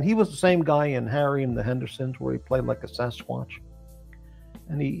time. And then he was the same guy in Harry and the Hendersons, where he played like a Sasquatch.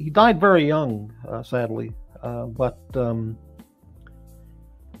 And he died very young, sadly. But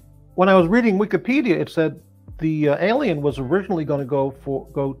when I was reading Wikipedia, it said the alien was originally going to go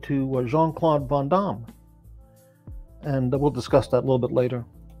to Jean-Claude Van Damme, and we'll discuss that a little bit later.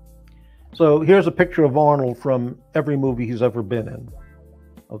 So here's a picture of Arnold from every movie he's ever been in.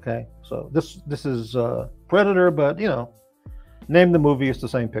 Okay, so this is Predator, but name the movie, it's the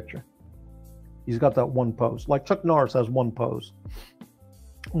same picture. He's got that one pose, like Chuck Norris has one pose,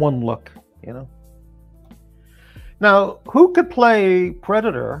 one look. Now, who could play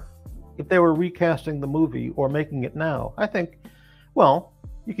Predator if they were recasting the movie or making it now? I think, well,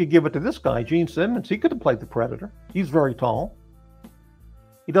 you could give it to this guy, Gene Simmons. He could have played the Predator. He's very tall.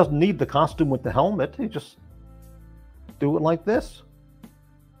 He doesn't need the costume with the helmet. He just do it like this,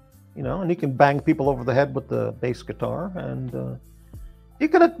 and he can bang people over the head with the bass guitar, and he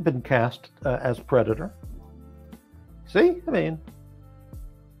could have been cast as Predator. See, I mean,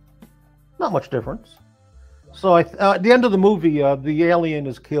 not much difference. So at the end of the movie, the alien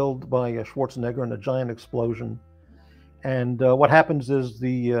is killed by Schwarzenegger in a giant explosion, And what happens is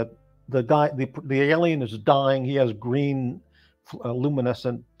the alien is dying. He has green,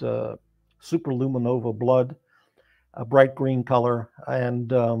 luminescent, superluminova blood, a bright green color,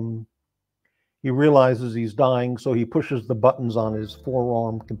 and he realizes he's dying, so he pushes the buttons on his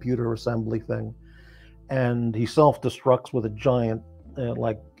forearm computer assembly thing, and he self-destructs with a giant,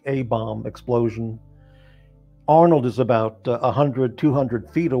 like A-bomb explosion. Arnold is about 100,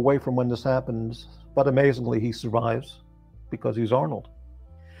 200 feet away from when this happens, but amazingly he survives because he's Arnold.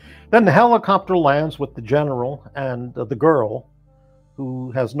 Then the helicopter lands with the general and the girl,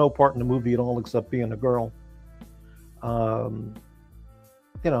 who has no part in the movie at all except being a girl. And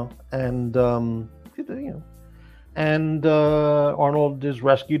Arnold is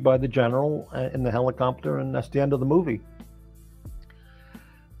rescued by the general in the helicopter, and that's the end of the movie.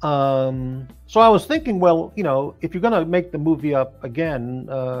 So I was thinking, well, if you're going to make the movie up again,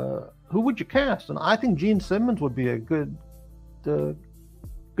 who would you cast? And I think Gene Simmons would be a good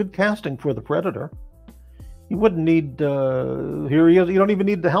casting for the Predator. You wouldn't need, here he is. You don't even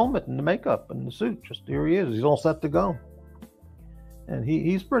need the helmet and the makeup and the suit. Just here he is. He's all set to go. And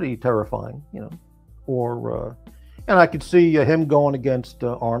he's pretty terrifying, and I could see him going against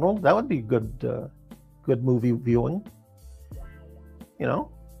Arnold. That would be good movie viewing, So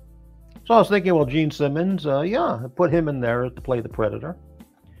I was thinking, well, Gene Simmons, put him in there to play the Predator.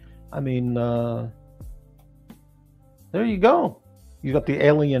 I mean, there you go. He's got the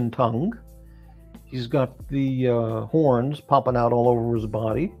alien tongue. He's got the horns popping out all over his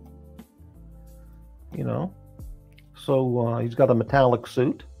body. So he's got a metallic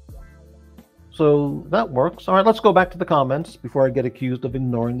suit. So that works. All right, let's go back to the comments before I get accused of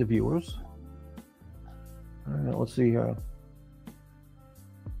ignoring the viewers. All right, let's see here.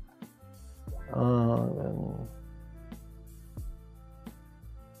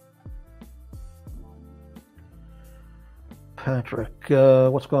 Patrick,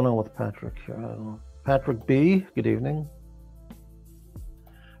 what's going on with Patrick here? Patrick B, good evening.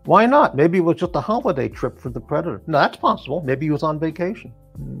 Why not? Maybe it was just a holiday trip for the Predator. No, that's possible. Maybe he was on vacation.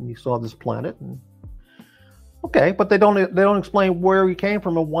 He saw this planet. Okay, but they don't explain where he came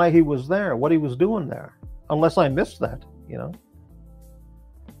from and why he was there, what he was doing there, unless I missed that.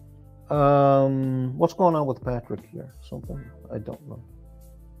 What's going on with Patrick here? Something I don't know.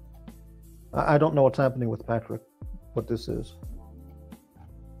 I don't know what's happening with Patrick. What this is?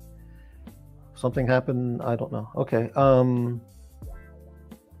 Something happened. I don't know. Okay.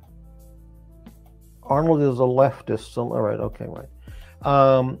 Arnold is a leftist. So, all right. Okay. Right.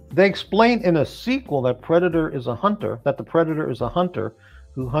 They explain in a sequel that the Predator is a hunter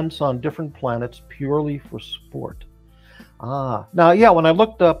who hunts on different planets purely for sport. Now, yeah, when I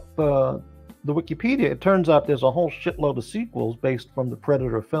looked up the Wikipedia, it turns out there's a whole shitload of sequels based from the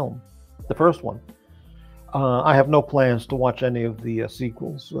Predator film, the first one. I have no plans to watch any of the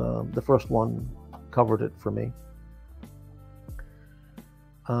sequels. The first one covered it for me.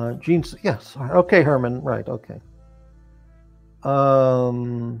 Gene, yes, okay, Herman, right, okay.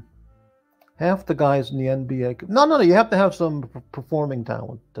 Half the guys in the NBA. No, you have to have some performing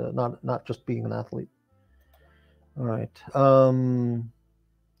talent, not just being an athlete. All right.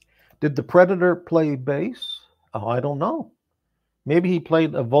 Did the Predator play bass? Oh, I don't know. Maybe he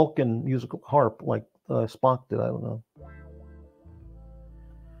played a Vulcan musical harp like Spock did. I don't know.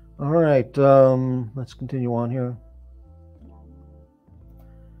 All right. Let's continue on here.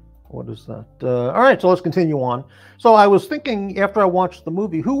 What is that? All right, so let's continue on. So I was thinking, after I watched the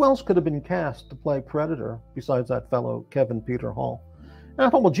movie, who else could have been cast to play Predator besides that fellow Kevin Peter Hall? And I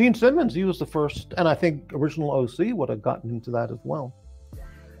thought, well, Gene Simmons, he was the first, and I think original OC would have gotten into that as well.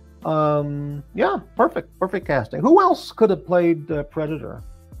 Yeah, perfect casting. Who else could have played Predator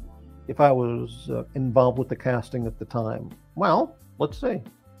if I was involved with the casting at the time? Well, let's see.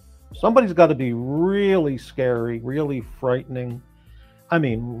 Somebody's got to be really scary, really frightening. I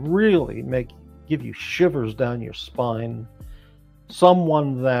mean, really give you shivers down your spine.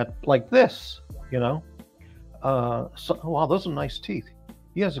 Someone that, like this, wow, those are nice teeth.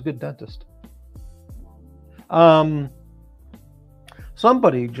 He has a good dentist.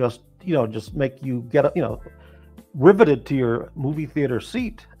 Somebody just make you get up, riveted to your movie theater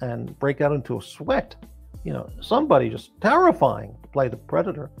seat and break out into a sweat. Somebody just terrifying to play the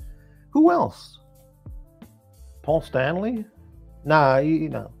Predator. Who else? Paul Stanley? Nah,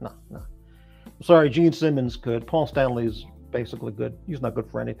 no. Sorry, Gene Simmons could. Paul Stanley's basically good. He's not good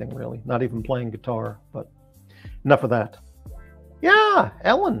for anything, really. Not even playing guitar, but enough of that. Yeah,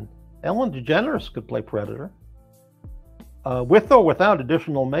 Ellen DeGeneres could play Predator. With or without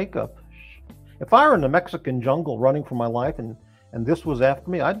additional makeup. If I were in the Mexican jungle running for my life and this was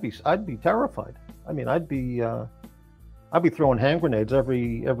after me, I'd be terrified. I mean, I'd be I'd be throwing hand grenades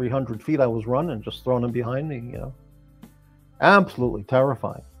every 100 feet I was running, just throwing them behind me, you know. Absolutely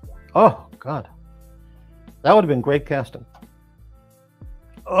terrifying. Oh, God. That would have been great casting.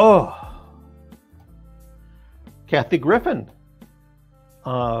 Oh. Kathy Griffin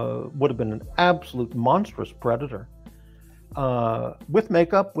would have been an absolute monstrous predator. With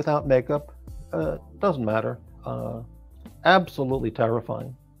makeup, without makeup, doesn't matter. Absolutely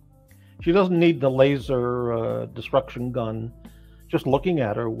terrifying. She doesn't need the laser destruction gun. Just looking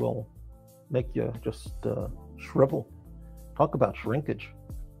at her will make you just shrivel. Talk about shrinkage.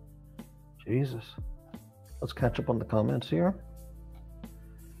 Jesus. Let's catch up on the comments here.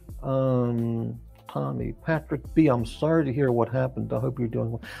 Tommy, Patrick B. I'm sorry to hear what happened. I hope you're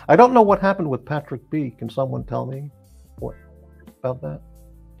doing well. I don't know what happened with Patrick B. Can someone tell me what about that?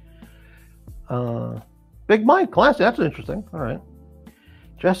 Big Mike, classic. That's interesting. All right.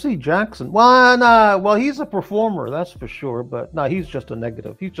 Jesse Jackson. Well, nah, well, he's a performer, that's for sure. But no, he's just a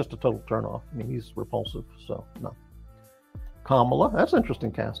negative. He's just a total turnoff. I mean, he's repulsive. So no. Kamala, that's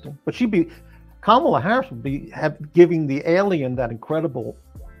interesting casting. But Kamala Harris would be giving the alien that incredible,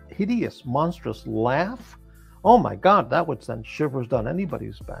 hideous, monstrous laugh. Oh my God, that would send shivers down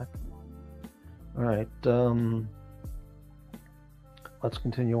anybody's back. All right, let's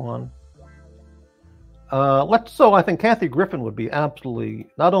continue on. So I think Kathy Griffin would be absolutely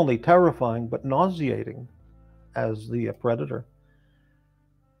not only terrifying but nauseating as the predator.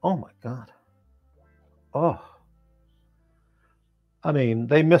 Oh my God. Oh. I mean,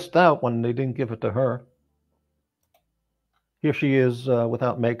 they missed out when they didn't give it to her. Here she is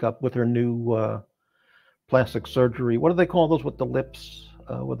without makeup with her new plastic surgery. What do they call those with the lips?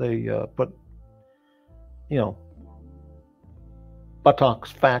 Where they put, you know,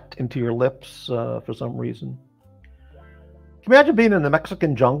 buttocks fat into your lips for some reason. Can you imagine being in the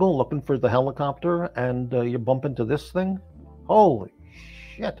Mexican jungle looking for the helicopter and you bump into this thing? Holy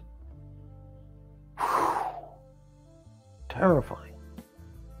shit. Whew. Terrifying.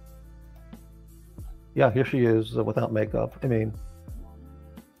 Yeah, here she is without makeup. I mean,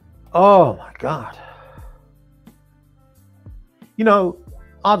 oh my God. You know,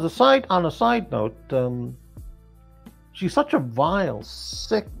 on a side note, she's such a vile,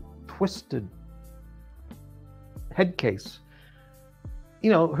 sick, twisted head case.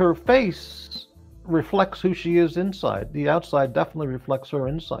 You know, her face reflects who she is inside. The outside definitely reflects her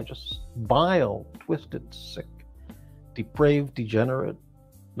inside. Just vile, twisted, sick, depraved, degenerate,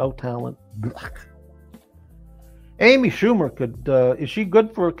 no talent. Amy Schumer could, is she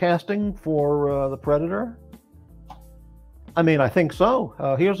good for casting for the Predator? I mean, I think so.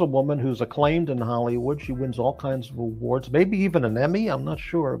 Here's a woman who's acclaimed in Hollywood. She wins all kinds of awards, maybe even an Emmy, I'm not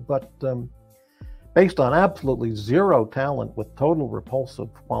sure. But based on absolutely zero talent with total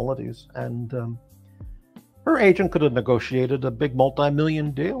repulsive qualities. And her agent could have negotiated a big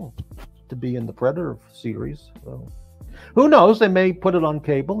multi-million deal to be in the Predator series. So, who knows? They may put it on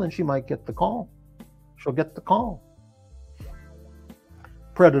cable and she might get the call. She'll get the call.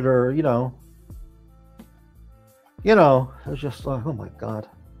 Predator, you know, it's just like, oh my God.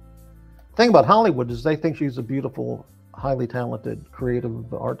 The thing about Hollywood is they think she's a beautiful, highly talented,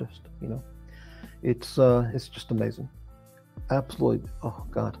 creative artist, you know. It's just amazing. Absolutely. Oh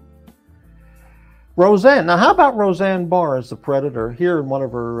God. Roseanne. Now, how about Roseanne Barr as the Predator here in one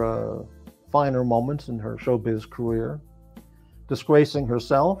of her finer moments in her showbiz career, disgracing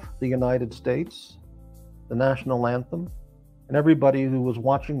herself, the United States, the national anthem, and everybody who was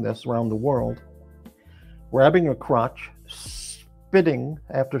watching this around the world, grabbing her crotch, spitting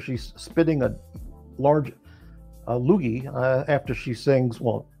after she's spitting a large loogie after she sings.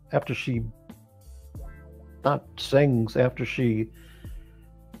 Well, after she not sings, after she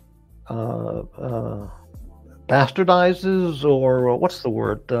bastardizes, or what's the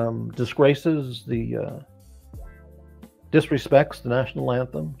word? Disgraces the disrespects the national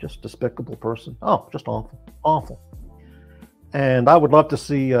anthem. Just despicable person. Oh, just awful, awful. And I would love to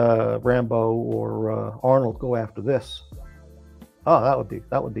see Rambo or Arnold go after this. Oh, that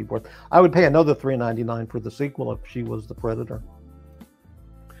would be worth. I would pay another $3.99 for the sequel if she was the Predator.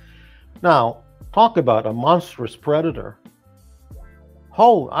 Now, talk about a monstrous Predator.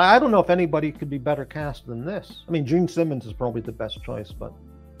 Oh, I don't know if anybody could be better cast than this. I mean, Gene Simmons is probably the best choice, but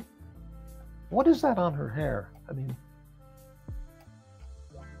what is that on her hair? I mean,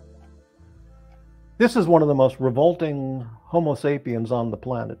 this is one of the most revolting Homo sapiens on the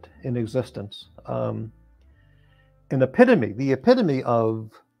planet in existence. The epitome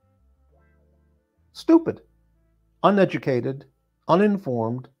of stupid, uneducated,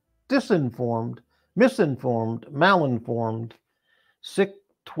 uninformed, disinformed, misinformed, malinformed, sick,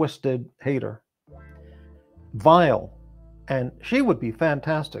 twisted hater. Vile, and she would be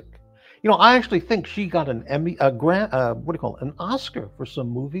fantastic. You know, I actually think she got an Emmy, a grant, what do you call it, an Oscar for some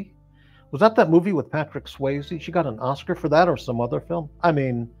movie. Was that movie with Patrick Swayze? She got an Oscar for that or some other film? I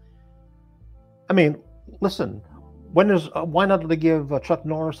mean, listen, why not they give Chuck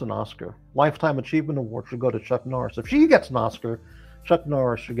Norris an Oscar? Lifetime Achievement Award should go to Chuck Norris. If she gets an Oscar, Chuck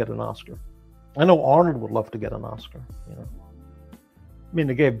Norris should get an Oscar. I know Arnold would love to get an Oscar, you know. I mean,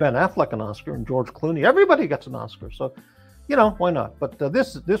 they gave Ben Affleck an Oscar and George Clooney. Everybody gets an Oscar, so, you know, why not? But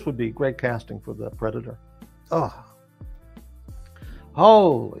this would be great casting for the Predator. Oh,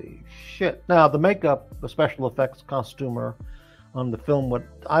 holy shit! Now the makeup, the special effects costumer on the film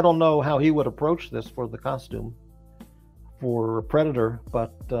I don't know how he would approach this for the costume for Predator,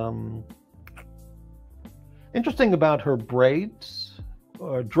 but interesting about her braids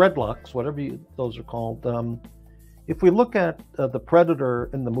or dreadlocks, whatever those are called. If we look at the Predator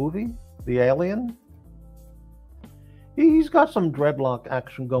in the movie, the alien, he's got some dreadlock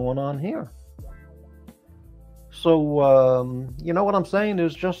action going on here. So, you know what I'm saying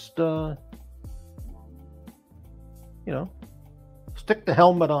is just, you know, stick the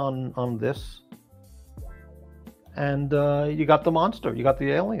helmet on this, and you got the monster, you got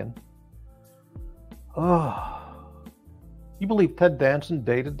the alien. Oh, you believe Ted Danson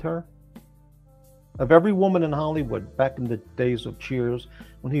dated her? Of every woman in Hollywood back in the days of Cheers,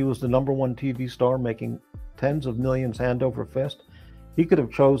 when he was the #1 TV star making tens of millions hand over fist, he could have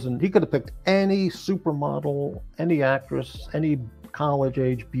picked any supermodel, any actress, any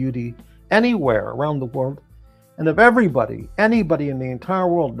college-age beauty, anywhere around the world. And of anybody in the entire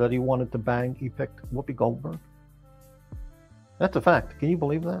world that he wanted to bang, he picked Whoopi Goldberg. That's a fact. Can you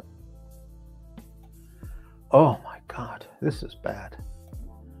believe that? Oh my God, this is bad.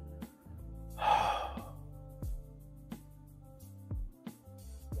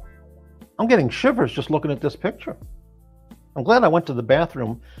 I'm getting shivers just looking at this picture. I'm glad I went to the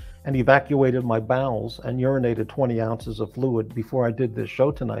bathroom and evacuated my bowels and urinated 20 ounces of fluid before I did this show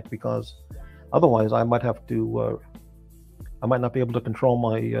tonight, because otherwise I might have to, I might not be able to control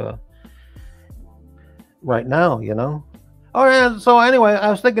my, right now, you know? Oh yeah, so anyway, I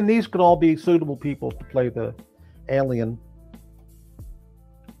was thinking these could all be suitable people to play the alien.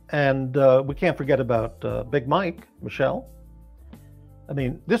 And we can't forget about Big Mike, Michelle. I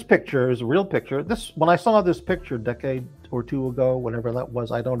mean, this picture is a real picture. When I saw this picture a decade or two ago, whenever that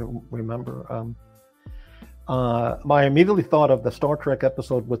was, I don't remember. I immediately thought of the Star Trek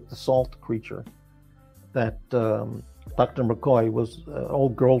episode with the salt creature that Dr. McCoy was an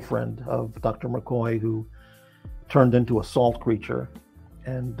old girlfriend of Dr. McCoy who turned into a salt creature.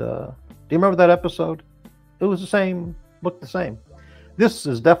 And do you remember that episode? It was the same, looked the same. This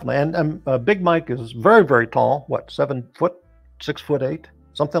is definitely, and Big Mike is very, very tall. What, 7 foot? 6'8",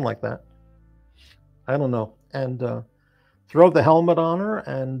 something like that. I don't know. And throw the helmet on her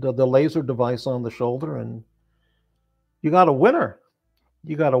and the laser device on the shoulder, and you got a winner.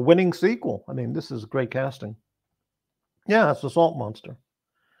 You got a winning sequel. I mean, this is great casting. Yeah, it's the Salt Monster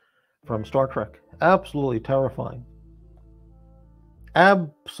from Star Trek. Absolutely terrifying.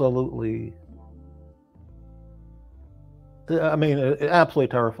 Absolutely. I mean,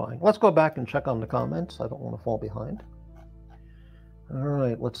 absolutely terrifying. Let's go back and check on the comments. I don't want to fall behind. All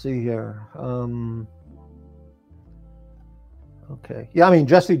right, let's see here. Okay. Yeah, I mean,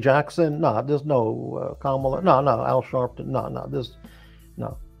 Jesse Jackson, no, there's no Kamala. No, Al Sharpton.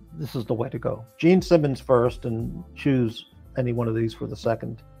 No, this is the way to go. Gene Simmons first, and choose any one of these for the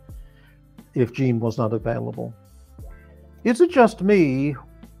second, if Gene was not available. Is it just me,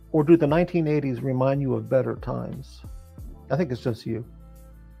 or do the 1980s remind you of better times? I think it's just you.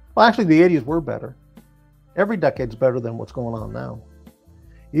 Well, actually, the 80s were better. Every decade's better than what's going on now.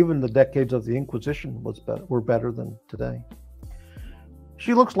 Even the decades of the Inquisition were better than today.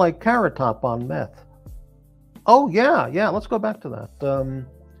 She looks like Carrot Top on meth. Oh, yeah, let's go back to that.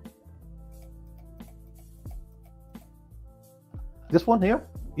 This one here?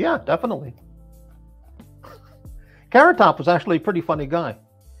 Yeah, definitely. Carrot Top was actually a pretty funny guy.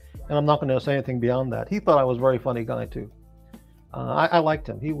 And I'm not going to say anything beyond that. He thought I was a very funny guy, too. I liked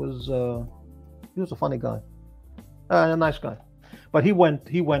him. He was a funny guy. A nice guy. But he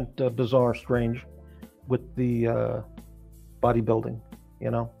went bizarre, strange with the bodybuilding,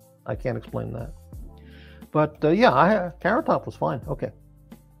 you know. I can't explain that. But yeah, Carrot Top was fine. Okay.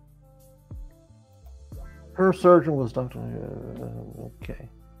 Her surgeon was Dr. Okay.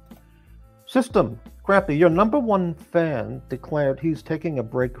 System. Crappy, your #1 fan declared he's taking a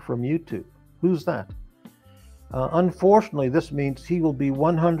break from YouTube. Who's that? Unfortunately, this means he will be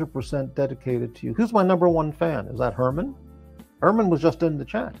 100% dedicated to you. Who's my #1 fan? Is that Herman? Herman was just in the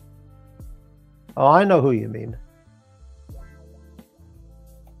chat. Oh, I know who you mean.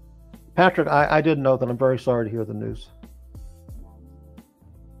 Patrick, I didn't know that. I'm very sorry to hear the news.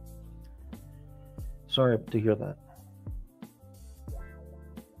 Sorry to hear that.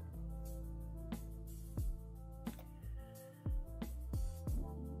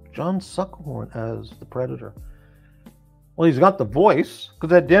 John Suckhorn as the Predator. Well, he's got the voice,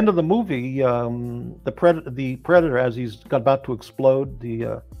 because at the end of the movie, the Predator, as he's about to explode,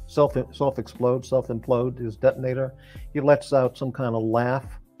 the self-implode his detonator, he lets out some kind of laugh.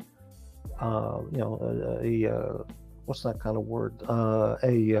 What's that kind of word?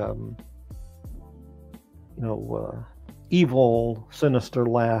 Evil, sinister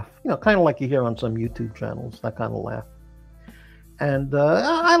laugh. Kind of like you hear on some YouTube channels, that kind of laugh. And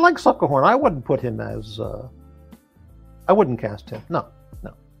I like Suckhorn. I wouldn't put him as. I wouldn't cast him. No.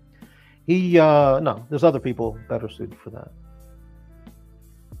 No. There's other people better suited for that.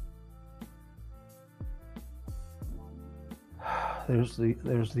 There's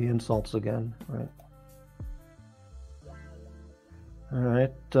the insults again, right? All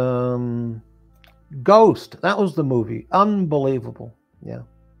right. Ghost. That was the movie. Unbelievable. Yeah.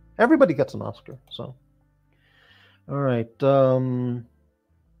 Everybody gets an Oscar. So. All right.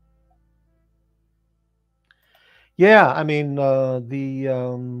 Yeah, I mean,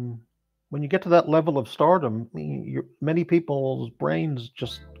 when you get to that level of stardom, many people's brains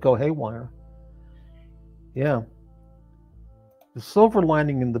just go haywire. Yeah. The silver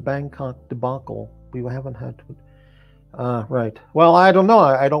lining in the Bangkok debacle, we haven't had to. Right. Well, I don't know.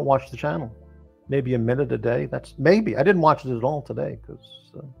 I don't watch the channel. Maybe a minute a day. That's maybe. I didn't watch it at all today because.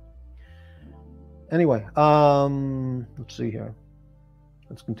 Anyway, let's see here.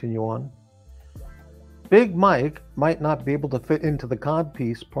 Let's continue on. Big Mike might not be able to fit into the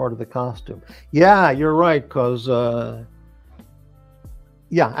codpiece part of the costume. Yeah, you're right, because,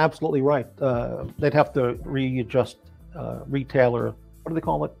 yeah, absolutely right. They'd have to readjust, retailor, what do they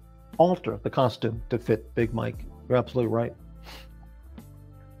call it? Alter the costume to fit Big Mike. You're absolutely right.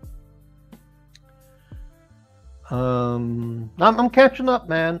 I'm catching up,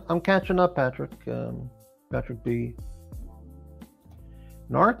 man. I'm catching up, Patrick. Patrick B.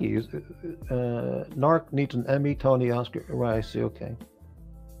 Narc needs an Emmy, Tony, Oscar. Right, I see. Okay.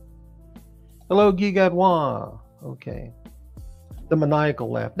 Hello, Guy Gadouin. Okay. The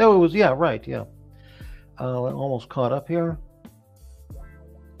maniacal laugh. No, it was, yeah, right, yeah. Almost caught up here.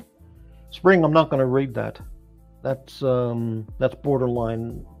 Spring, I'm not going to read that. That's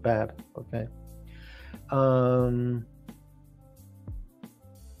borderline bad. Okay.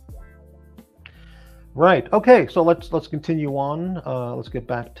 Right. Okay. So let's continue on. Let's get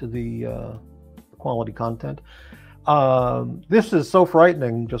back to the quality content. This is so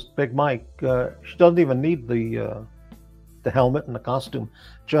frightening. Just Big Mike. She doesn't even need the helmet and the costume.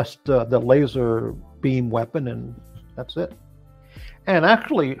 Just the laser beam weapon, and that's it. And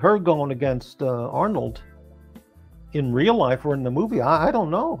actually, her going against Arnold in real life or in the movie, I don't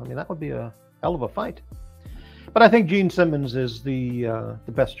know. I mean, that would be a hell of a fight. But I think Gene Simmons is the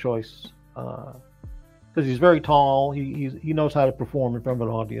best choice because he's very tall. He knows how to perform in front of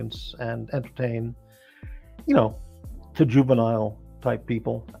an audience and entertain, to juvenile type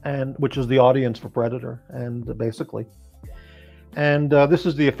people, and which is the audience for Predator, and basically. And this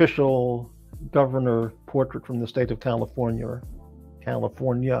is the official governor portrait from the state of California.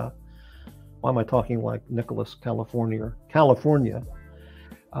 Why am I talking like Nicholas California?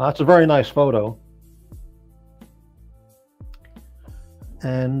 It's a very nice photo.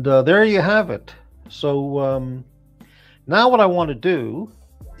 And there you have it. So now what I want to do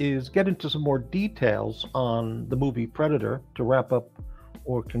is get into some more details on the movie Predator to wrap up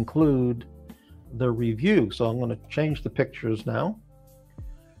or conclude the review. So I'm going to change the pictures now.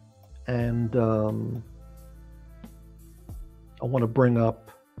 And I want to bring up,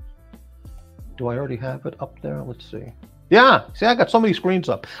 do I already have it up there? Let's see. Yeah, see, I got so many screens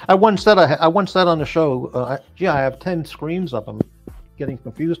up. I once said on the show, I have 10 screens up. I'm getting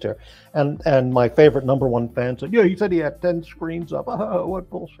confused here. And my favorite #1 fan said, yeah, he said he had 10 screens up. Oh, what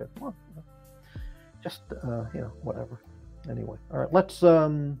bullshit. Well, just, whatever. Anyway, all right, let's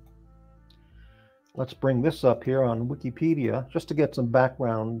bring this up here on Wikipedia just to get some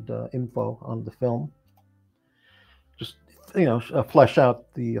background info on the film. Just, flesh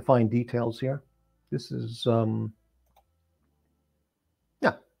out the fine details here. This is,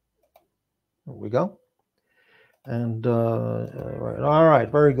 yeah, there we go. And, all right,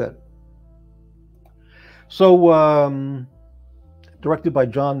 very good. So, directed by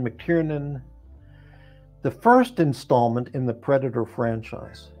John McTiernan, the first installment in the Predator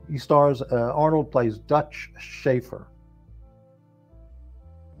franchise. He stars, Arnold plays Dutch Schaefer,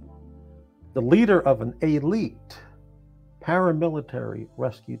 the leader of an elite paramilitary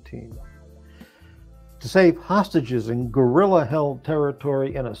rescue team to save hostages in guerrilla-held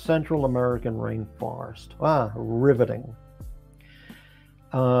territory in a Central American rainforest. Ah, riveting.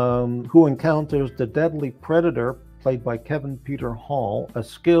 Who encounters the deadly predator, played by Kevin Peter Hall, a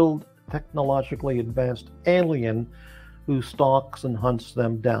skilled, technologically advanced alien who stalks and hunts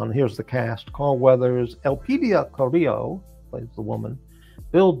them down. Here's the cast. Carl Weathers, Elpidia Carrillo, plays the woman,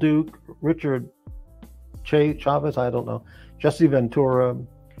 Bill Duke, Richard Chavez, I don't know, Jesse Ventura,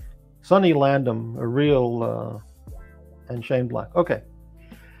 Sonny Landham, a real, and Shane Black. Okay.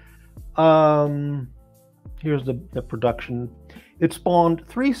 Here's the production. It spawned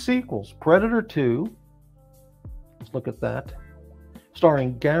 3 sequels. Predator 2, let's look at that,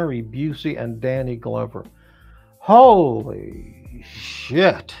 starring Gary Busey and Danny Glover. Holy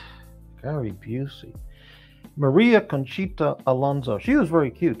shit, Gary Busey. Maria Conchita Alonso, she was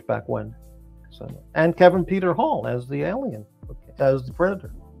very cute back when. So, and Kevin Peter Hall as the alien, as the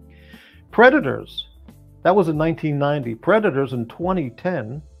Predator. Predators, that was in 1990. Predators in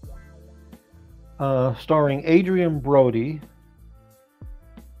 2010, starring Adrian Brody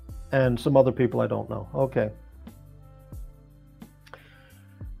and some other people I don't know. Okay.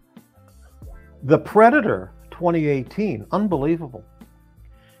 The Predator 2018, unbelievable.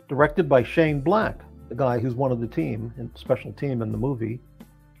 Directed by Shane Black, the guy who's one of the team, special team in the movie.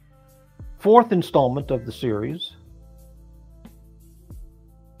 4th installment of the series.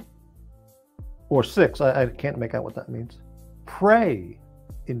 Or 6, I can't make out what that means. Prey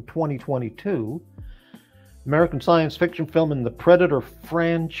in 2022. American science fiction film in the Predator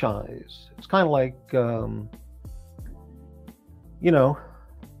franchise. It's kind of like,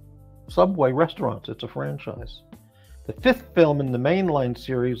 Subway restaurants. It's a franchise. The 5th film in the mainline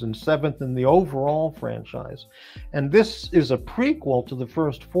series and 7th in the overall franchise. And this is a prequel to the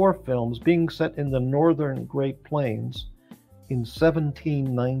first 4 films, being set in the northern Great Plains in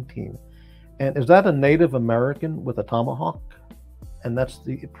 1719. And is that a Native American with a tomahawk? And that's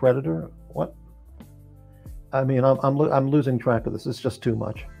the Predator? What? I mean, I'm losing track of this. It's just too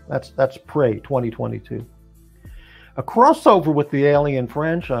much. That's Prey 2022. A crossover with the Alien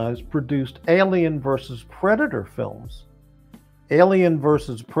franchise produced Alien vs. Predator films. Alien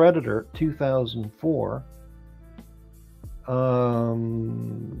vs. Predator 2004.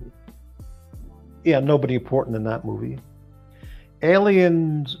 Yeah, nobody important in that movie.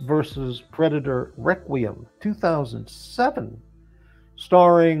 Aliens vs. Predator Requiem 2007.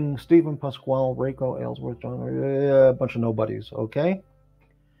 Starring Stephen Pasquale, Rako Ellsworth, a bunch of nobodies, okay?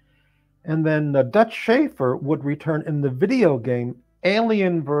 And then Dutch Schaefer would return in the video game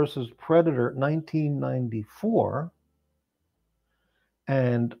Alien vs. Predator 1994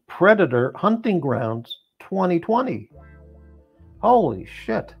 and Predator Hunting Grounds 2020. Holy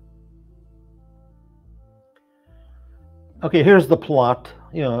shit. Okay, here's the plot.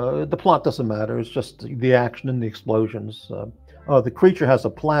 The plot doesn't matter. It's just the action and the explosions. The creature has a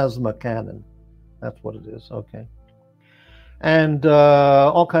plasma cannon. That's what it is. Okay. And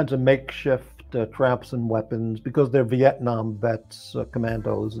all kinds of makeshift traps and weapons, because they're Vietnam vets,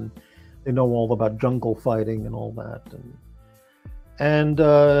 commandos, and they know all about jungle fighting and all that. And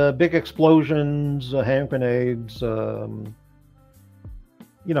big explosions, hand grenades,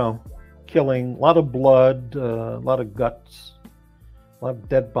 killing, a lot of blood, a lot of guts, a lot of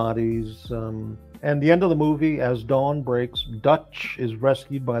dead bodies. And the end of the movie, as dawn breaks, Dutch is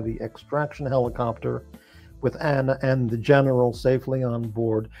rescued by the extraction helicopter with Anna and the general safely on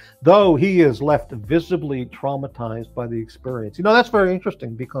board, though he is left visibly traumatized by the experience. That's very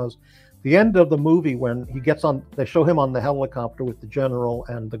interesting, because the end of the movie, when he gets on, they show him on the helicopter with the general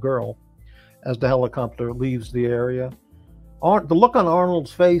and the girl as the helicopter leaves the area. The look on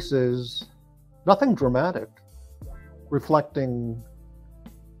Arnold's face is nothing dramatic, reflecting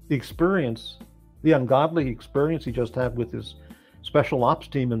the experience, the ungodly experience he just had with his special ops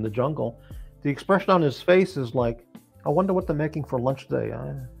team in the jungle. The expression on his face is like, I wonder what they're making for lunch today.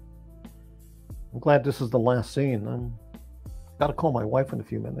 I'm glad this is the last scene. I've got to call my wife in a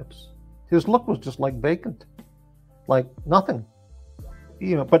few minutes. His look was just like vacant, like nothing.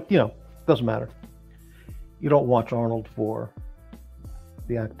 But doesn't matter. You don't watch Arnold for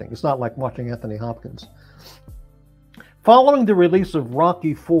the acting. It's not like watching Anthony Hopkins. Following the release of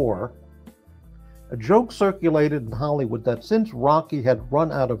Rocky IV, a joke circulated in Hollywood that since Rocky had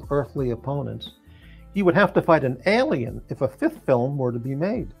run out of earthly opponents, he would have to fight an alien if a 5th film were to be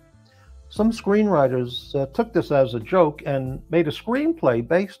made. Some screenwriters took this as a joke and made a screenplay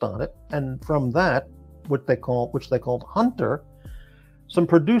based on it, and from that, which they called Hunter, some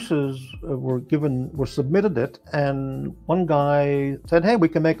producers were submitted it, and one guy said, "Hey, we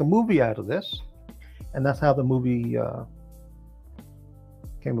can make a movie out of this," and that's how the movie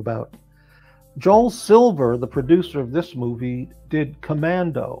came about. Joel Silver, the producer of this movie, did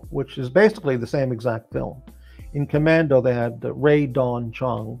Commando, which is basically the same exact film. In Commando, they had Ray Dawn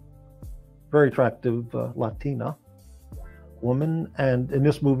Chong, very attractive Latina woman, and in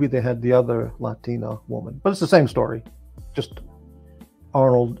this movie, they had the other Latina woman. But it's the same story, just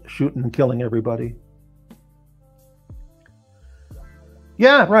Arnold shooting and killing everybody.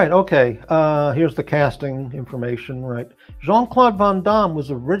 Yeah, right, okay. Here's the casting information, right? Jean-Claude Van Damme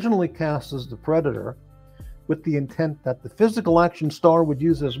was originally cast as the Predator with the intent that the physical action star would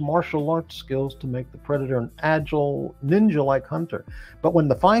use his martial arts skills to make the Predator an agile, ninja-like hunter. But when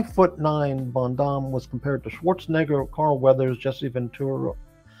the 5'9" Van Damme was compared to Schwarzenegger, Carl Weathers, Jesse Ventura,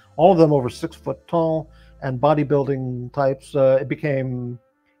 all of them over 6 foot tall, and bodybuilding types, it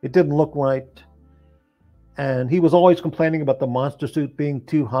didn't look right. And he was always complaining about the monster suit being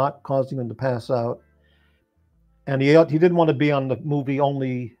too hot, causing him to pass out. And he didn't want to be on the movie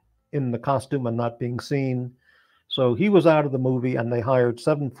only in the costume and not being seen. So he was out of the movie, and they hired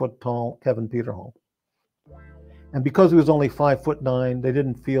 7 foot tall Kevin Peterhall. And because he was only 5'9", they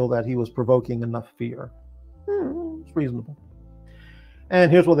didn't feel that he was provoking enough fear. It's reasonable.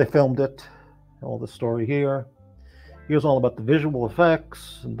 And here's where they filmed it. All the story here. Here's all about the visual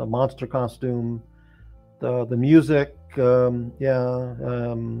effects and the monster costume, the music,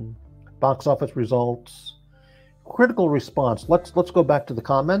 box office results, critical response. Let's go back to the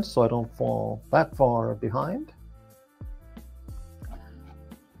comments so I don't fall that far behind.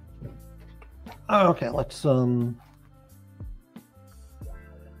 Okay, let's all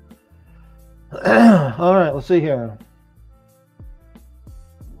right, let's see here.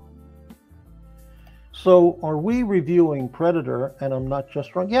 So are we reviewing Predator and I'm not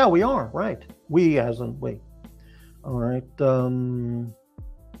just drunk? Yeah, we are, right. We as in we. All right.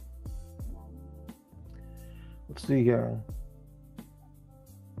 Let's see here.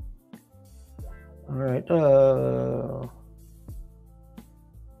 All right.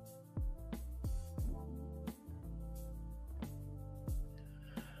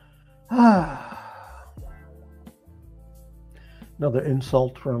 Another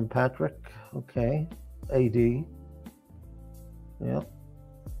insult from Patrick. Okay. AD. Yep.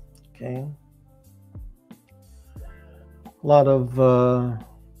 Okay. A lot of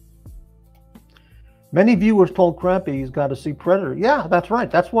many viewers told Crappy he's got to see Predator. Yeah, that's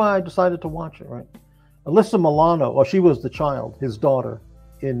right. That's why I decided to watch it, right? Alyssa Milano, she was the child, his daughter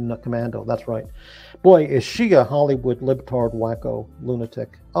in Commando. That's right. Boy, is she a Hollywood libtard wacko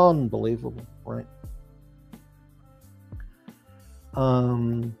lunatic. Unbelievable, right?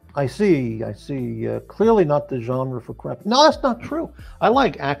 I see. Clearly not the genre for crap. No, that's not true. I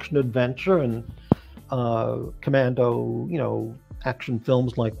like action adventure and Commando, action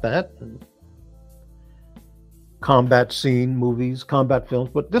films like that. And combat scene movies, combat films.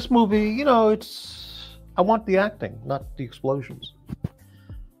 But this movie, I want the acting, not the explosions.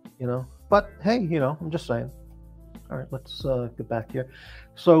 But hey, I'm just saying. All right, let's get back here.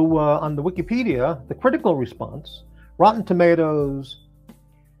 So on the Wikipedia, the critical response, Rotten Tomatoes,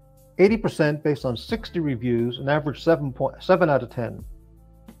 80% based on 60 reviews, an average 7 out of 10.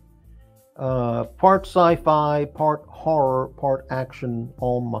 Part sci-fi, part horror, part action,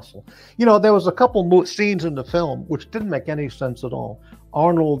 all muscle. There was a couple scenes in the film which didn't make any sense at all.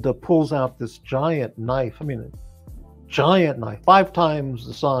 Arnold pulls out this giant knife. Giant knife, 5 times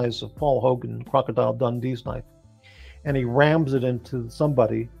the size of Paul Hogan, Crocodile Dundee's knife, and he rams it into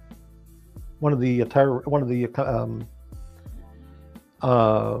somebody. One of the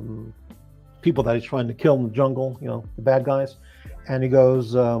people that he's trying to kill in the jungle, the bad guys, and he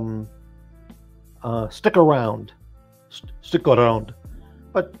goes, stick around.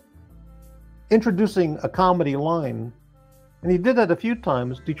 But introducing a comedy line, and he did that a few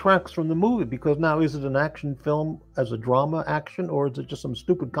times, detracts from the movie, because now is it an action film as a drama action, or is it just some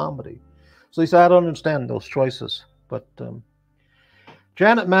stupid comedy? So he said, I don't understand those choices. But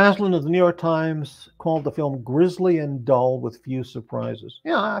Janet Maslin of the New York Times called the film grisly and dull with few surprises.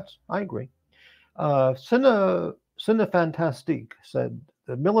 Yeah, I agree. Cinefantastique said,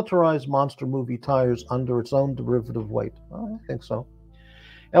 the militarized monster movie tires under its own derivative weight. I think so.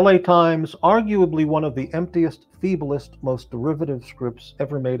 LA Times, arguably one of the emptiest, feeblest, most derivative scripts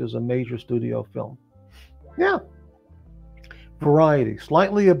ever made as a major studio film. Yeah. Variety,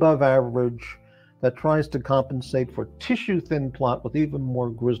 slightly above average, that tries to compensate for tissue-thin plot with even more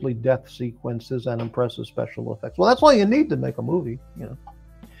grisly death sequences and impressive special effects. Well, that's all you need to make a movie,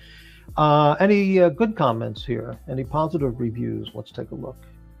 Any good comments here? Any positive reviews? Let's take a look.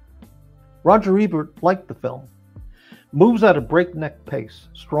 Roger Ebert liked the film. Moves at a breakneck pace,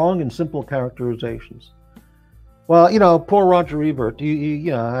 strong and simple characterizations. Well, you know, poor Roger Ebert.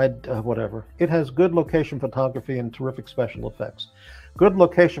 Whatever. It has good location photography and terrific special effects. Good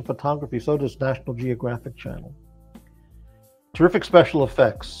location photography. So does National Geographic Channel. Terrific special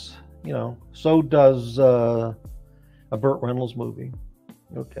effects. You know, so does a Burt Reynolds movie.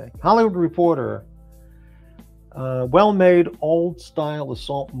 Okay. Hollywood Reporter. Well-made, old-style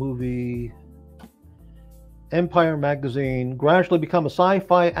assault movie. Empire magazine. Gradually become a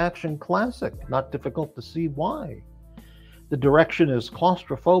sci-fi action classic. Not difficult to see why. The direction is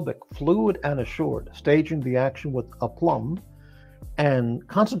claustrophobic, fluid, and assured. Staging the action with aplomb and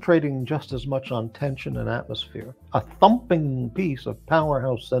concentrating just as much on tension and atmosphere. A thumping piece of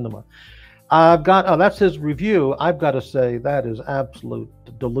powerhouse cinema. That's his review. I've got to say that is absolute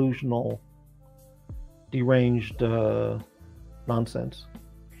delusional, deranged nonsense.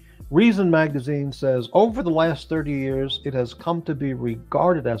 Reason magazine says, over the last 30 years, it has come to be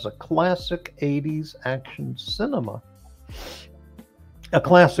regarded as a classic 80s action cinema. A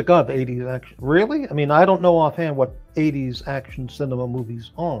classic of 80s action. Really? I mean, I don't know offhand what 80s action cinema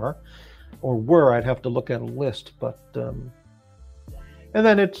movies are, or were. I'd have to look at a list, but... And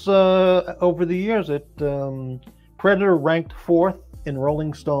then it's, over the years, Predator ranked 4th in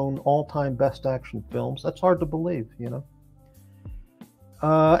Rolling Stone all-time best action films. That's hard to believe, you know.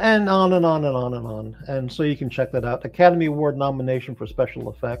 And on and on and on and on. And so you can check that out. Academy Award nomination for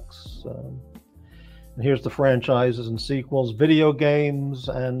special effects. And here's the franchises and sequels, video games,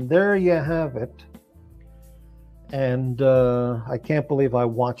 and there you have it. And I can't believe I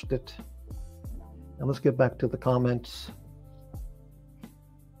watched it. And let's get back to the comments.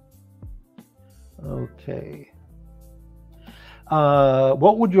 Okay.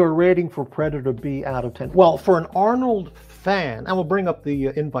 What would your rating for Predator be out of 10? Well, for an Arnold fan, and we'll bring up the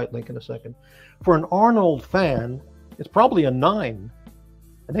invite link in a second. For an Arnold fan, it's probably a 9,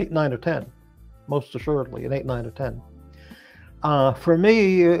 an 8, 9, or 10. Most assuredly, an 8, 9, or 10. For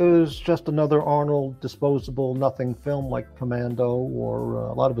me, it was just another Arnold disposable nothing film like Commando or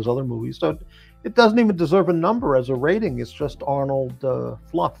a lot of his other movies. So it doesn't even deserve a number as a rating. It's just Arnold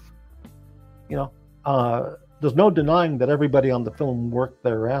fluff. You know, there's no denying that everybody on the film worked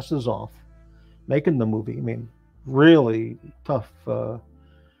their asses off making the movie. I mean, really tough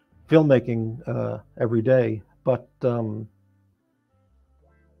filmmaking every day, but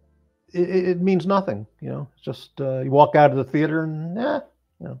it means nothing, you know. It's just you walk out of the theater and you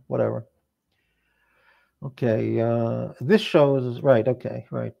know, whatever. Okay, this shows right. Okay,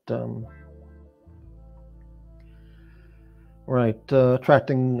 right.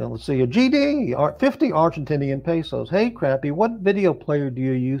 Attracting, let's see, a GD, 50 Argentinian pesos. Hey, Crappy, what video player do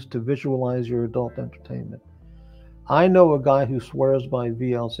you use to visualize your adult entertainment? I know a guy who swears by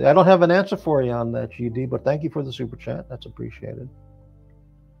VLC. I don't have an answer for you on that, GD, but thank you for the super chat. That's appreciated.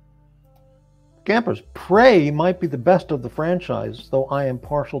 Campers, Prey might be the best of the franchise, though I am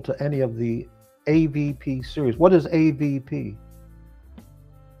partial to any of the AVP series. What is AVP?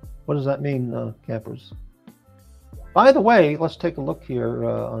 What does that mean, Campers? By the way, let's take a look here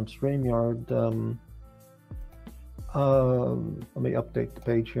on StreamYard. Let me update the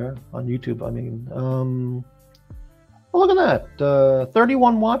page here on YouTube. I mean, oh, look at that.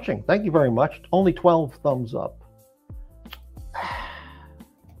 31 watching. Thank you very much. Only 12 thumbs up.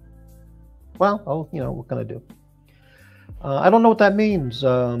 Well, you know, what can I do? I don't know what that means,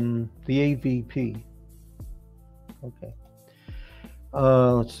 the AVP. Okay.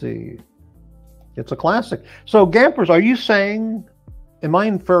 Let's see. It's a classic. So, Gampers, are you saying, am I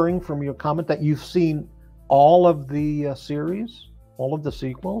inferring from your comment that you've seen all of the series, all of the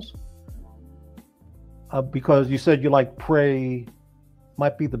sequels? Because you said you like Prey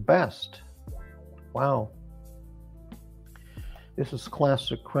might be the best. Wow. This is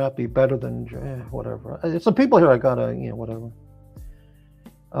classic crappy, better than whatever. It's some people here I gotta, you know, whatever.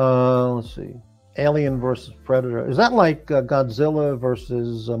 Let's see. Alien versus Predator. Is that like Godzilla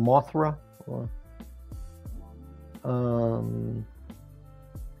versus Mothra? Or,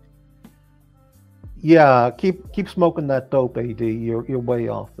 yeah, keep smoking that dope, AD. You're way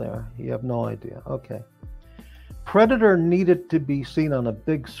off there. You have no idea. Okay. Predator needed to be seen on a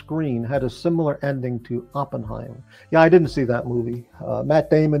big screen, had a similar ending to Oppenheimer. Yeah, I didn't see that movie. Matt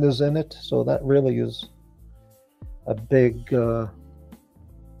Damon is in it, so that really is a big... Yeah,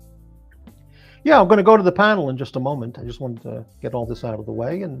 I'm going to go to the panel in just a moment. I just wanted to get all this out of the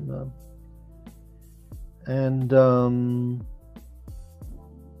way.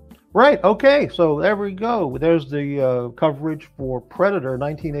 Right, okay, so there we go. There's the coverage for Predator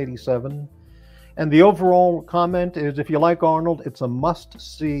 1987. And the overall comment is, if you like Arnold, it's a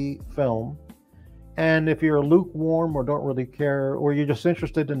must-see film. And if you're lukewarm or don't really care, or you're just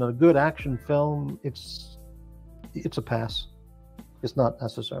interested in a good action film, it's it's a pass. It's not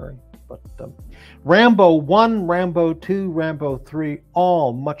necessary. But Rambo 1, Rambo 2, Rambo 3,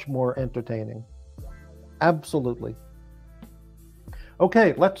 all much more entertaining. Absolutely.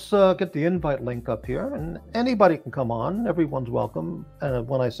 Okay, let's get the invite link up here, and anybody can come on. Everyone's welcome. And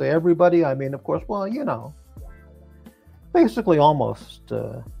when I say everybody, I mean, of course, well, you know, basically almost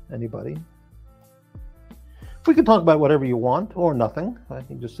anybody. We can talk about whatever you want or nothing. I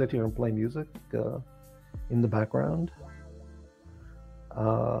can just sit here and play music in the background.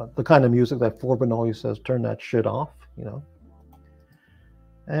 The kind of music that Forbin always says, turn that shit off, you know.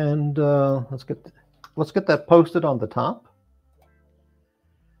 And let's get that posted on the top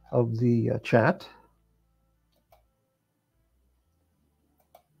of the chat.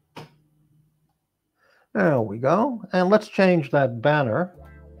 There we go. And let's change that banner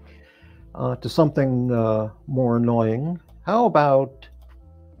to something more annoying. How about,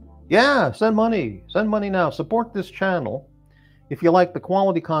 yeah, send money. Send money now. Support this channel. If you like the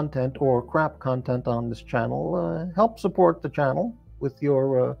quality content or crap content on this channel, help support the channel with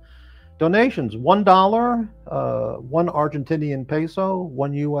your donations. $1, 1 Argentinian peso,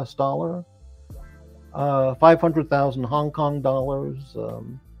 1 US dollar, 500,000 Hong Kong dollars,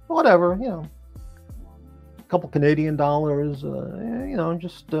 whatever, you know, a couple Canadian dollars, you know,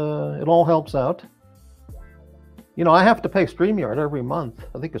 just it all helps out. You know, I have to pay StreamYard every month.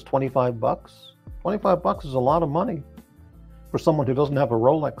 I think it's 25 bucks. 25 bucks is a lot of money for someone who doesn't have a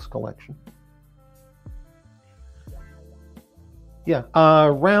Rolex collection. Yeah,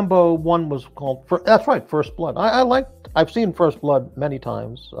 Rambo 1 was called, that's right, First Blood. I've seen First Blood many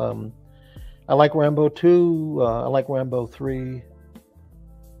times. I like Rambo 2, I like Rambo 3.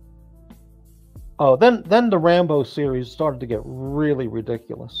 Oh, then the Rambo series started to get really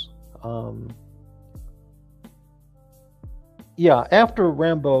ridiculous. Yeah, after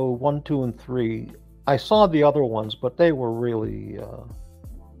Rambo 1, 2, and 3, I saw the other ones, but they were really,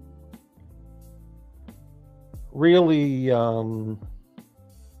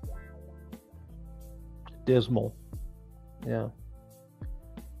 dismal. Yeah.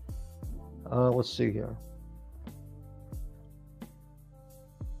 Let's see here.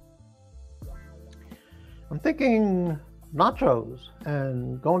 I'm thinking nachos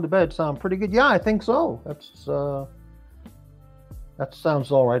and going to bed sound pretty good. Yeah, I think so. That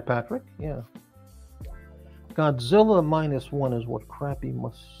sounds all right, Patrick. Yeah. Godzilla -1 is what Crappy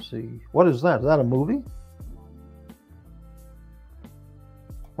must see. What is that? Is that a movie?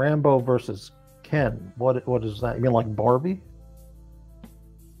 Rambo versus Ken. What is that? You mean like Barbie?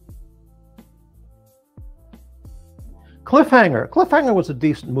 Cliffhanger. Cliffhanger was a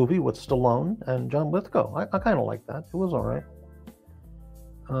decent movie with Stallone and John Lithgow. I kind of like that. It was all right.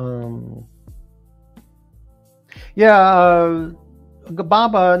 Yeah,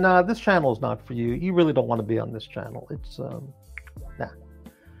 Baba, nah, this channel is not for you. You really don't want to be on this channel. It's, nah.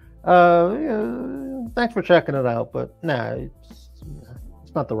 Yeah, thanks for checking it out, but nah, it's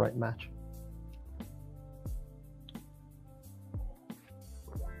not the right match.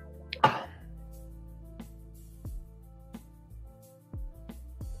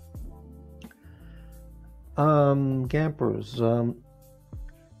 Gampers, 1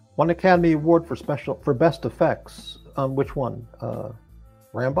 Academy Award for Best Effects. Which one?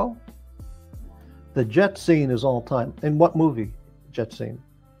 Rambo? The jet scene is all time. In what movie? Jet scene.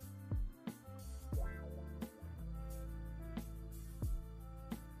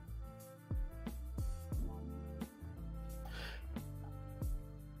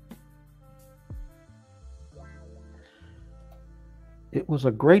 It was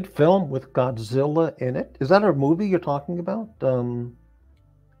a great film with Godzilla in it. Is that a movie you're talking about?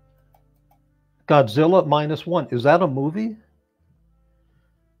 Godzilla -1. Is that a movie?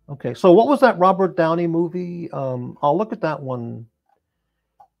 Okay, so what was that Robert Downey movie? I'll look at that one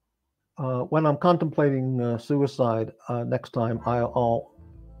when I'm contemplating suicide next time. I'll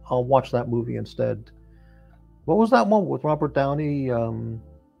watch that movie instead. What was that one with Robert Downey?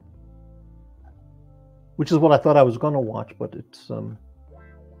 Which is what I thought I was going to watch, but it's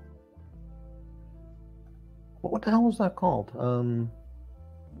what the hell was that called?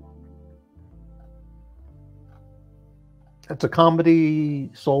 It's a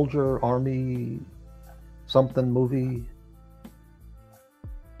comedy, soldier, army, something movie.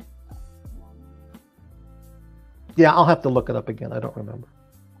 Yeah, I'll have to look it up again. I don't remember.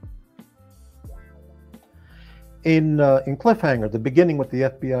 In Cliffhanger, the beginning with the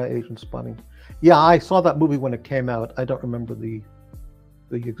FBI agent spotting. Yeah, I saw that movie when it came out. I don't remember the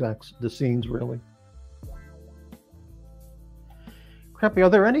scenes really. Crappy, are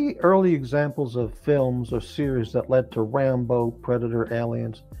there any early examples of films or series that led to Rambo, Predator,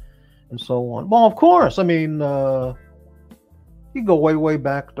 Aliens? and so on. Well, of course. I mean, you go way, way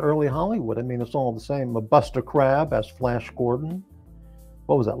back to early Hollywood. I mean, it's all the same. A Buster Crabbe as Flash Gordon.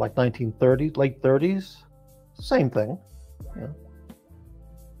 What was that, like 1930s, late 30s? Same thing. Yeah.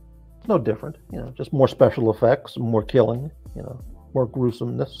 It's no different. Just more special effects, more killing, more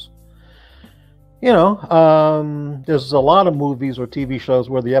gruesomeness. There's a lot of movies or TV shows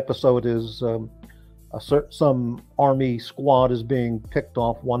where the episode is some army squad is being picked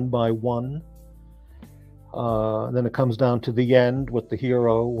off one by one. Then it comes down to the end with the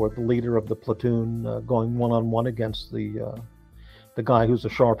hero or the leader of the platoon going one-on-one against the guy who's a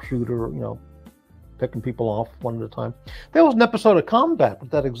sharpshooter, picking people off one at a time. There was an episode of Combat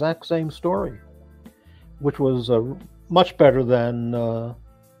with that exact same story, which was much better than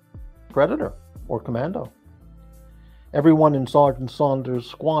Predator or Commando. Everyone in Sergeant Saunders'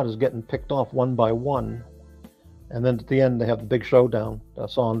 squad is getting picked off one by one. And then at the end, they have the big showdown,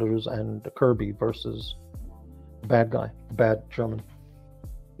 Saunders and Kirby versus the bad guy, the bad German.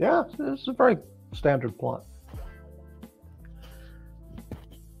 Yeah, it's a very standard plot.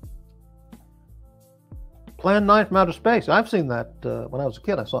 Plan 9 from Outer Space. I've seen that when I was a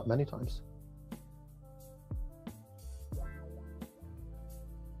kid. I saw it many times.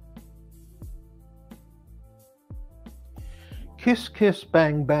 Kiss Kiss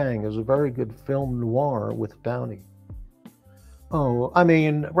Bang Bang is a very good film noir with Downey. Oh, I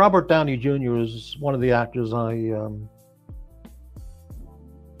mean, Robert Downey Jr. is one of the actors I'm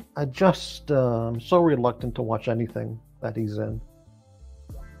so reluctant to watch anything that he's in.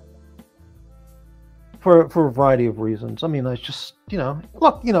 For a variety of reasons. I mean, I just,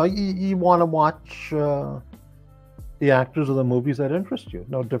 look, you want to watch the actors of the movies that interest you.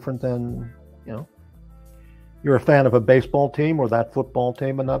 No different than, you're a fan of a baseball team or that football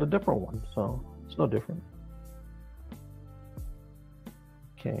team and not a different one. So it's no different.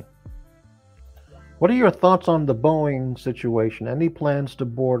 Okay. What are your thoughts on the Boeing situation? Any plans to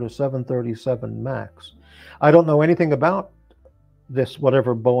board a 737 MAX? I don't know anything about this,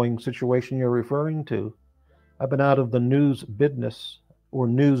 whatever Boeing situation you're referring to. I've been out of the news business or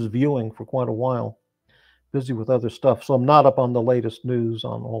news viewing for quite a while, busy with other stuff. So I'm not up on the latest news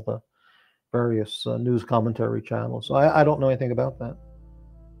on all the various news commentary channels. So I don't know anything about that.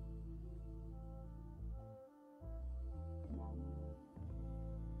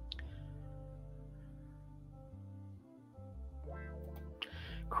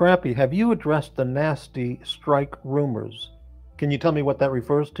 Crappy, have you addressed the nasty strike rumors? Can you tell me what that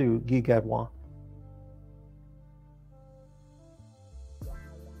refers to, Guy Gadwa?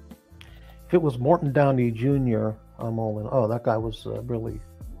 If it was Morton Downey Jr., I'm all in. Oh, that guy was really...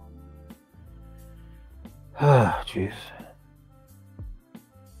 Ah, jeez.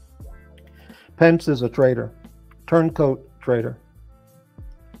 Pence is a traitor. Turncoat traitor.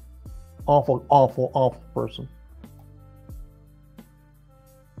 Awful, awful, awful person.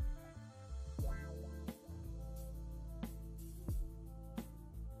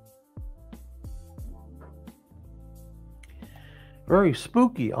 Very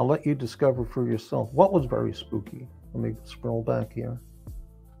spooky. I'll let you discover for yourself. What was very spooky? Let me scroll back here.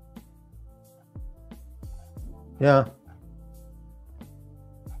 Yeah.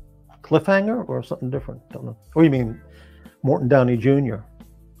 Cliffhanger or something different? Don't know. Or you mean Morton Downey Jr.?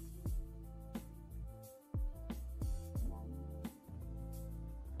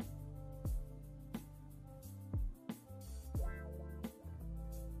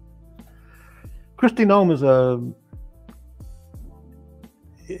 Kristi Noem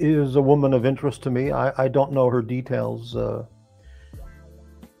is a woman of interest to me. I don't know her details.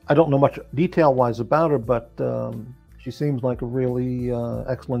 I don't know much detail-wise about her, but she seems like a really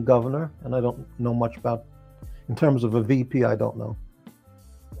excellent governor, and I don't know much about, in terms of a VP, I don't know.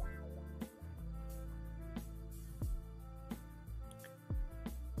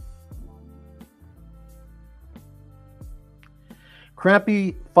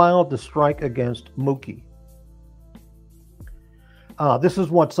 Crappy filed the strike against Mookie. This is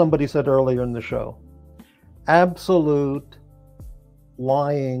what somebody said earlier in the show. Absolute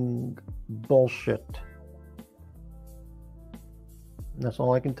lying bullshit. And that's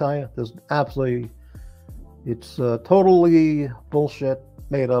all I can tell you. There's absolutely, it's totally bullshit,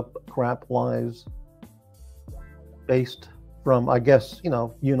 made up crap, lies, based from, I guess, you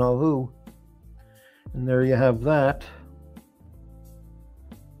know who. And there you have that.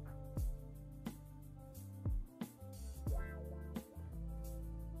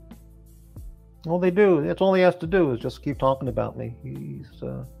 All they do, that's all he has to do is just keep talking about me. He's,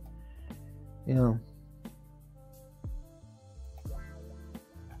 you know.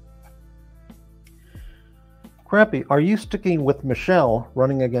 Crappy, are you sticking with Michelle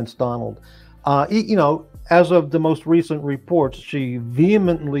running against Donald? You know, as of the most recent reports, she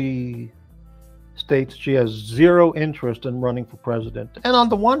vehemently states she has zero interest in running for president. And on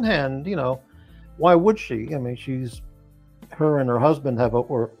the one hand, you know, why would she? I mean, her and her husband have,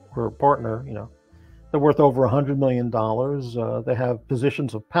 or her partner, you know, they're worth over $100 million. They have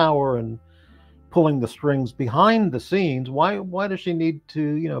positions of power and pulling the strings behind the scenes. Why does she need to,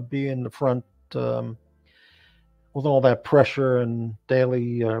 you know, be in the front with all that pressure and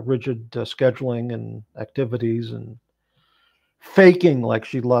daily rigid scheduling and activities and faking like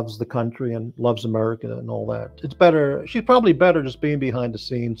she loves the country and loves America and all that? It's better. She's probably better just being behind the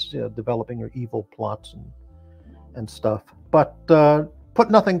scenes, you know, developing her evil plots and stuff. But put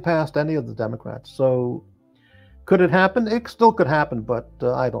nothing past any of the Democrats. So could it happen? It still could happen, but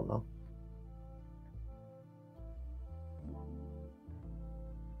I don't know.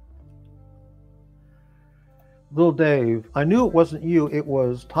 Little Dave, I knew it wasn't you. It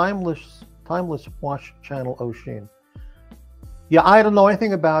was Timeless Watch Channel Oshin. Yeah, I don't know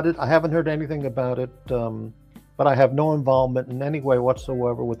anything about it. I haven't heard anything about it, but I have no involvement in any way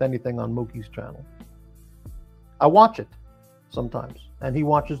whatsoever with anything on Mookie's channel. I watch it sometimes, and he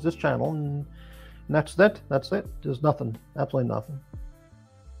watches this channel, and that's it. That's it. There's nothing, absolutely nothing.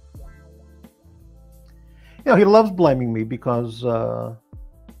 You know, he loves blaming me because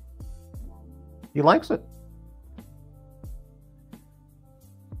he likes it.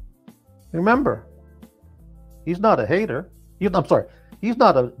 Remember, he's not a hater. I'm sorry, he's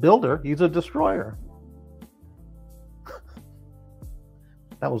not a builder, he's a destroyer.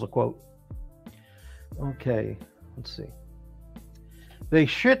 That was a quote. Okay, let's see. They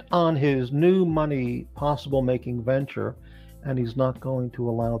shit on his new money possible making venture, and he's not going to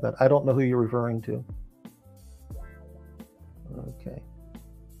allow that. I don't know who you're referring to. Okay.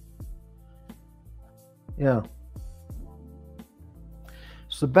 Yeah.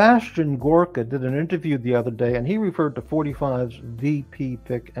 Sebastian Gorka did an interview the other day, and he referred to 45's VP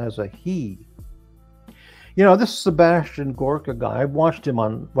pick as a he. You know, this Sebastian Gorka guy, I've watched him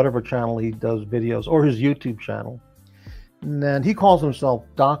on whatever channel he does videos, or his YouTube channel, and he calls himself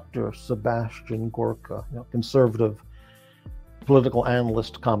Dr. Sebastian Gorka, you know, conservative political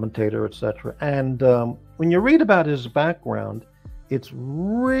analyst, commentator, etc. And when you read about his background, it's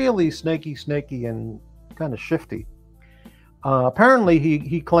really snaky and kind of shifty. Apparently,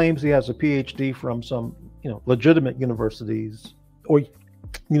 he claims he has a PhD from some, you know, legitimate universities, or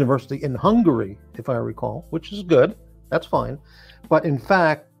university in Hungary, if I recall, which is good. That's fine. But in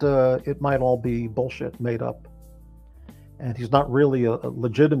fact, it might all be bullshit made up. And he's not really a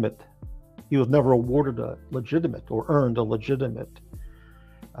legitimate. He was never awarded a legitimate or earned a legitimate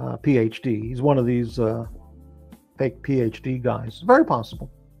PhD. He's one of these fake PhD guys. Very possible.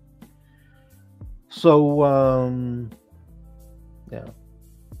 So, yeah.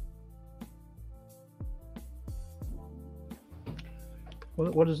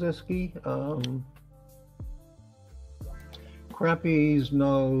 What is this key? Crappies,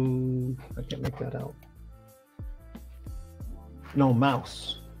 no, I can't make that out. No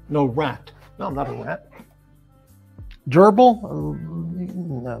mouse, no rat. No, I'm not a rat. Gerbil?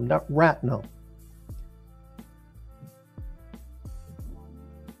 No, not rat, no.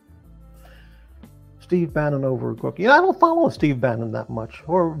 Steve Bannon over Cookie. I don't follow Steve Bannon that much,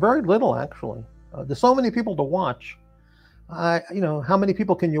 or very little actually. There's so many people to watch. You know, how many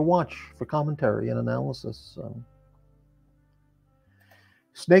people can you watch for commentary and analysis?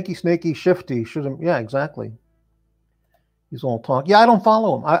 Snaky, shifty. Shouldn't. Yeah, exactly. He's all talk. Yeah, I don't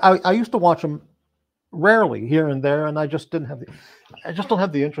follow him. I used to watch him rarely here and there, and I just don't have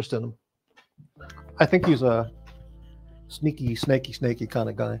the interest in him. I think he's a sneaky kind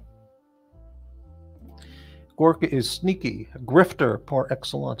of guy. Gorka is sneaky, a grifter par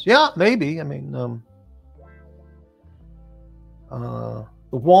excellence. Yeah, maybe. I mean, the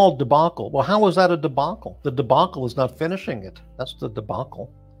wall debacle. Well, how was that a debacle? The debacle is not finishing it. That's the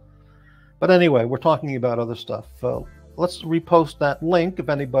debacle. But anyway, we're talking about other stuff. Let's repost that link if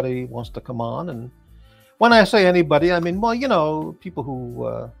anybody wants to come on. And when I say anybody, I mean, well, you know, people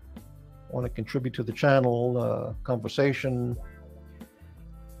who want to contribute to the channel, conversation.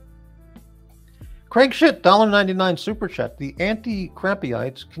 Craig Shit, $1.99 super chat. The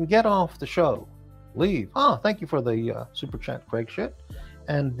anti-crappyites can get off the show. Leave. Ah, thank you for the super chat, Craig Shit,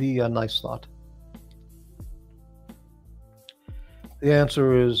 and the nice thought. The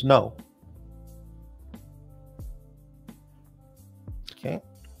answer is no. Okay.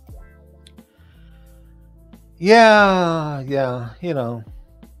 Yeah, you know.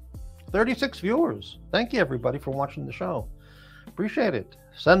 36 viewers. Thank you, everybody, for watching the show. Appreciate it.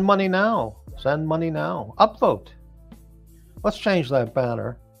 Send money now. Send money now. Upvote. Let's change that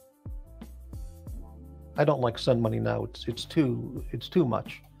banner. I don't like send money now. It's too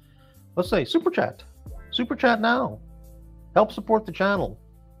much. Let's say super chat. Super chat now. Help support the channel.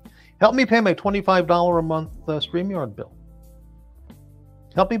 Help me pay my $25 a month StreamYard bill.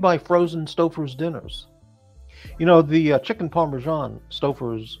 Help me buy frozen Stouffer's dinners. You know, the chicken parmesan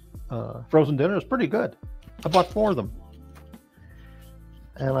Stouffer's frozen dinner is pretty good. I bought 4 of them.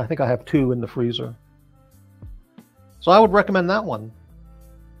 And I think I have 2 in the freezer. So I would recommend that one.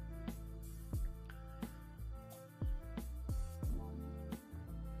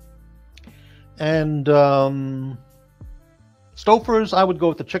 And Stouffer's, I would go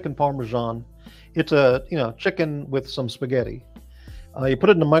with the chicken parmesan. It's a, chicken with some spaghetti. You put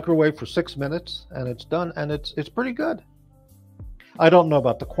it in the microwave for 6 minutes, and it's done, and it's pretty good. I don't know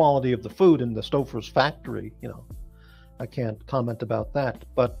about the quality of the food in the Stouffer's factory, I can't comment about that.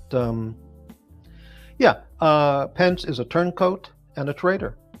 But Pence is a turncoat and a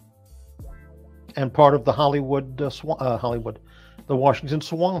traitor, and part of the the Washington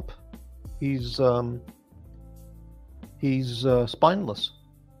swamp. He's spineless.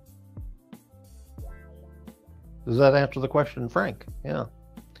 Does that answer the question, Frank? Yeah.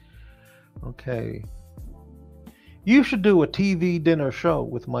 Okay. You should do a TV dinner show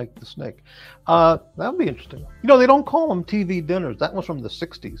with Mike the Snake. That would be interesting. They don't call them TV dinners. That was from the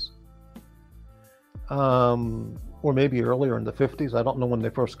 60s. Or maybe earlier in the 50s. I don't know when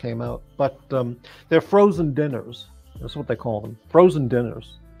they first came out. But they're frozen dinners. That's what they call them. Frozen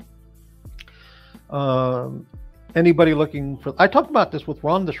dinners. Anybody looking for... I talked about this with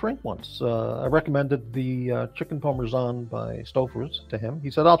Ron the Shrink once. I recommended the chicken parmesan by Stouffer's to him. He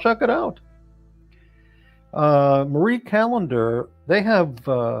said, I'll check it out. Marie Callender, they have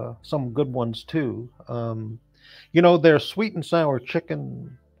some good ones too. Their sweet and sour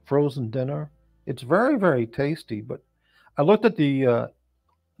chicken frozen dinner. It's very, very tasty, but I looked at the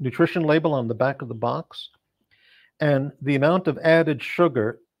nutrition label on the back of the box, and the amount of added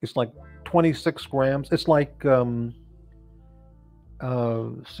sugar is like 26 grams. It's like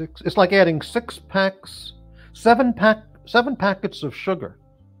it's like adding 7 packets of sugar.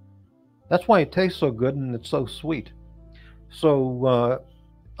 That's why it tastes so good and it's so sweet. So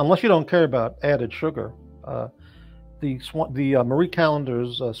unless you don't care about added sugar, the Marie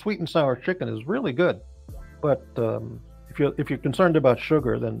Callender's sweet and sour chicken is really good. But if you're concerned about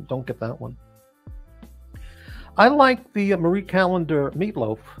sugar, then don't get that one. I like the Marie Callender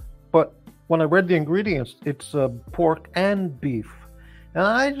meatloaf, but when I read the ingredients, it's pork and beef. And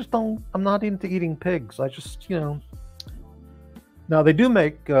I'm not into eating pigs. I just, Now, they do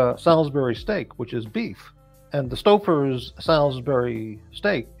make Salisbury steak, which is beef. And the Stouffer's Salisbury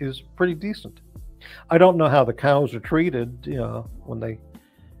steak is pretty decent. I don't know how the cows are treated, when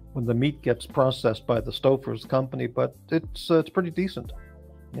the meat gets processed by the Stouffer's company, but it's pretty decent,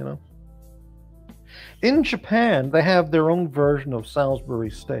 In Japan, they have their own version of Salisbury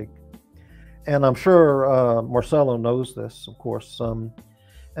steak. And I'm sure Marcelo knows this, of course. And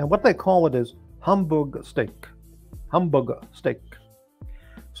what they call it is Hamburg steak. Hamburger steak.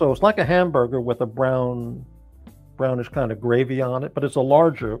 So it's like a hamburger with a brownish kind of gravy on it, but it's a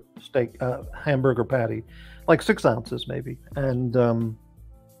larger steak hamburger patty, like 6 ounces maybe. And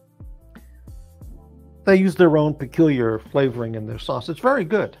they use their own peculiar flavoring in their sauce. It's very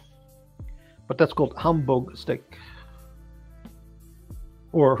good. But that's called Hamburg steak.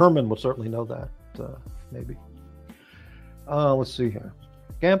 Or Herman would certainly know that, maybe. Let's see here.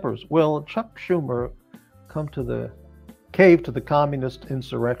 Campers, will Chuck Schumer come to the cave to the communist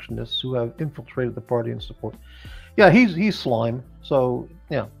insurrectionists who have infiltrated the party and support? Yeah, he's slime, so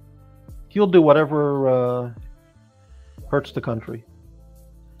yeah, he'll do whatever hurts the country.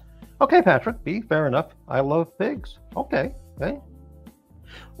 Okay, Patrick B, fair enough. I love pigs. Okay.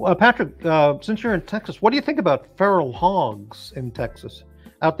 Well, Patrick, since you're in Texas, what do you think about feral hogs in Texas?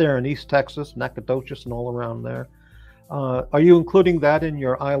 Out there in East Texas, Nacogdoches, and all around there. Are you including that in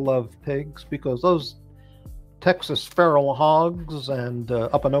your I Love Pigs? Because those Texas feral hogs and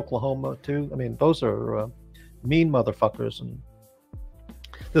up in Oklahoma too, I mean, those are mean motherfuckers. And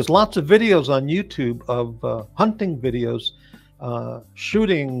there's lots of videos on YouTube of hunting videos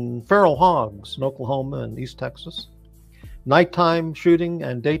shooting feral hogs in Oklahoma and East Texas. Nighttime shooting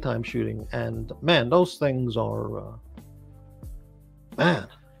and daytime shooting. And man, those things are... Man,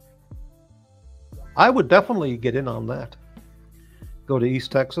 I would definitely get in on that. Go to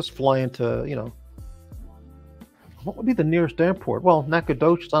East Texas, fly into, what would be the nearest airport? Well,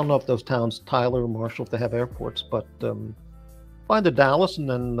 Nacogdoches, I don't know if those towns, Tyler or Marshall, if they have airports, but fly to Dallas and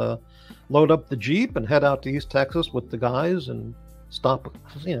then load up the Jeep and head out to East Texas with the guys and stop,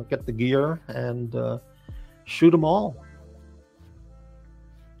 get the gear and shoot them all.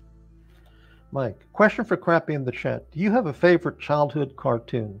 Mike, question for Crappy in the chat. Do you have a favorite childhood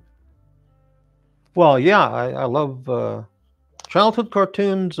cartoon? Well, yeah, I love childhood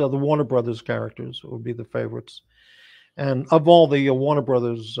cartoons. The Warner Brothers characters would be the favorites. And of all the Warner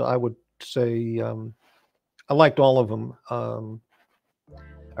Brothers, I would say I liked all of them.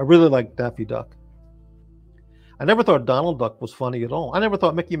 I really liked Daffy Duck. I never thought Donald Duck was funny at all. I never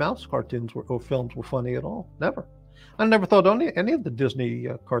thought Mickey Mouse cartoons or films were funny at all. Never. I never thought any of the Disney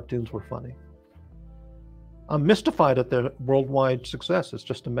cartoons were funny. I'm mystified at their worldwide success. It's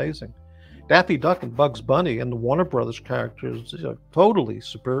just amazing. Daffy Duck and Bugs Bunny and the Warner Brothers characters are totally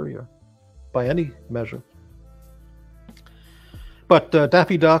superior by any measure. But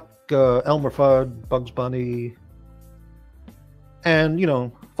Daffy Duck, Elmer Fudd, Bugs Bunny, and,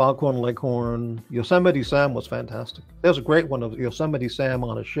 Foghorn Leghorn, Yosemite Sam was fantastic. There's a great one of Yosemite Sam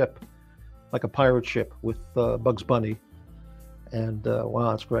on a ship, like a pirate ship with Bugs Bunny. And,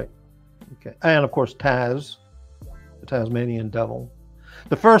 wow, it's great. Okay. And, of course, Taz, the Tasmanian Devil.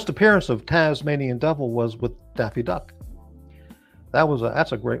 The first appearance of Tasmanian Devil was with Daffy Duck.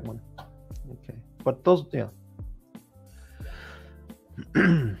 That's a great one. Okay. But those, yeah.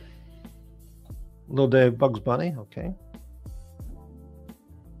 Little Dave, Bugs Bunny, okay.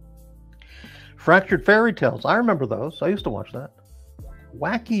 Fractured Fairy Tales, I remember those. I used to watch that.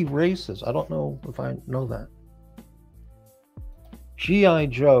 Wacky Races, I don't know if I know that. G.I.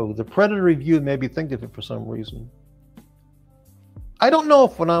 Joe, the Predator review made me think of it for some reason. I don't know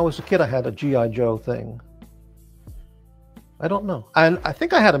if when I was a kid I had a G.I. Joe thing. I don't know. And I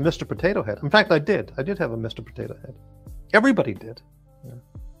think I had a Mr. Potato Head. In fact, I did. I did have a Mr. Potato Head. Everybody did.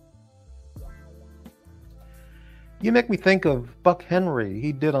 Yeah. You make me think of Buck Henry.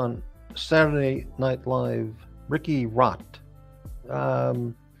 He did on Saturday Night Live, Ricky Rott. I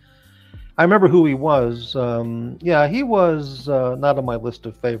remember who he was. Yeah, he was not on my list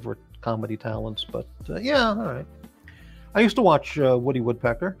of favorite comedy talents, but yeah, all right. I used to watch Woody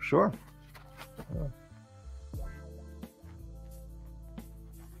Woodpecker, sure. Yeah.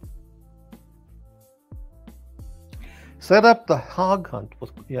 Set up the hog hunt.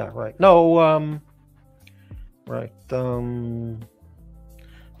 Yeah, right. No, right.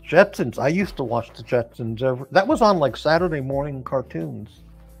 Jetsons. I used to watch the Jetsons. That was on like Saturday morning cartoons.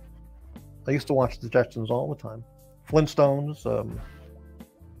 I used to watch the Jetsons all the time. Flintstones.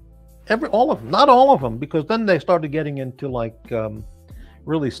 All of them. Not all of them, because then they started getting into like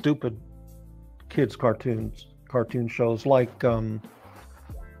really stupid kids cartoon shows, like the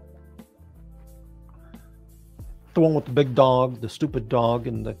one with the big dog, the stupid dog,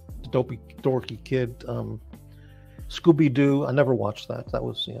 and the dopey dorky kid. Scooby-Doo, I never watched that. That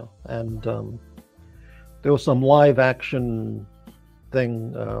was, and there was some live action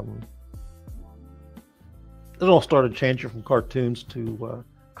thing. It all started changing from cartoons to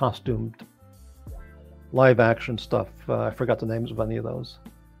costumed live action stuff. I forgot the names of any of those.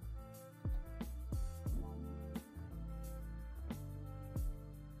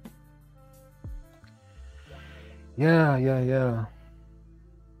 Yeah.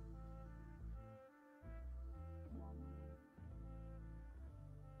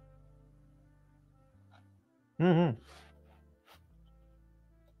 Mm-hmm.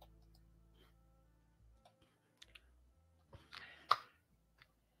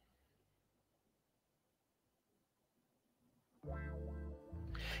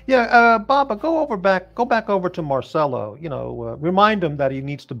 Yeah, Baba, go back over to Marcelo. Remind him that he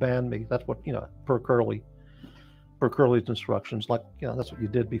needs to ban me. That's what per Curly's instructions. Like that's what you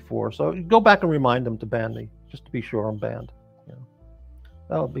did before. So go back and remind him to ban me, just to be sure I'm banned.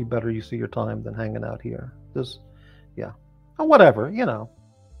 That would be better use of your time than hanging out here. Yeah, or whatever.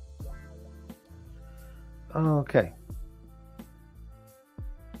 Okay.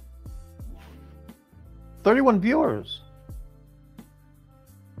 31 viewers.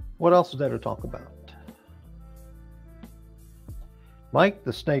 What else is there to talk about? Mike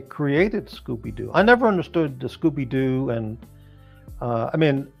the Snake created Scooby-Doo. I never understood the Scooby-Doo, and I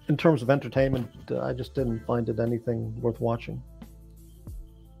mean, in terms of entertainment, I just didn't find it anything worth watching.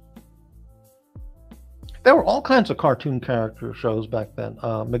 There were all kinds of cartoon character shows back then.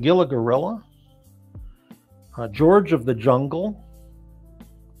 Magilla Gorilla, George of the Jungle.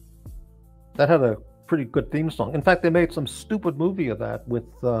 That had a pretty good theme song. In fact, they made some stupid movie of that with,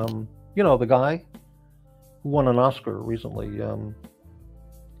 the guy who won an Oscar recently.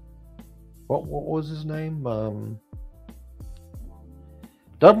 What was his name?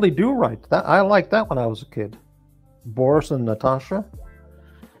 Dudley Do-Right. I liked that when I was a kid. Boris and Natasha.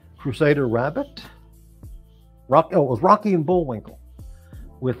 Crusader Rabbit. It was Rocky and Bullwinkle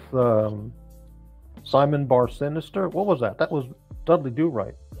with Simon Bar Sinister. What was that? That was Dudley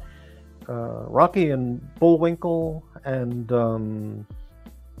Do-Right. Rocky and Bullwinkle and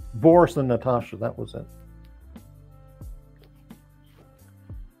Boris and Natasha. That was it.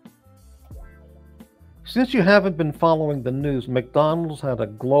 Since you haven't been following the news, McDonald's had a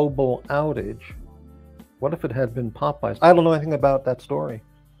global outage. What if it had been Popeyes? I don't know anything about that story.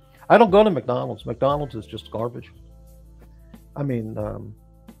 I don't go to McDonald's. McDonald's is just garbage. I mean,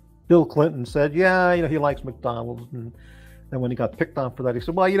 Bill Clinton said, yeah, he likes McDonald's. And then when he got picked on for that, he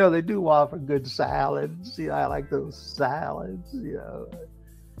said, well, they do offer good salads. I like those salads,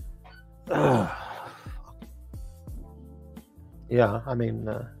 Yeah, I mean,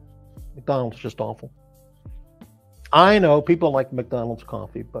 McDonald's is just awful. I know people like McDonald's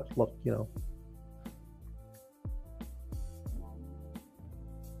coffee, but look,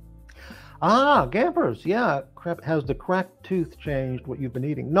 Gampers, yeah. Has the cracked tooth changed what you've been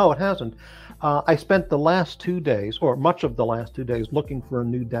eating? No, it hasn't. I spent the last 2 days, or much of the last 2 days, looking for a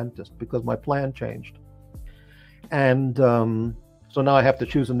new dentist because my plan changed. And so now I have to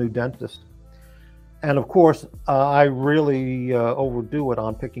choose a new dentist. And of course, I really overdo it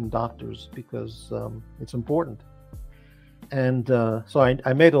on picking doctors because it's important. And so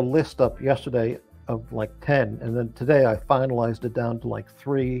I made a list up yesterday of like 10, and then today I finalized it down to like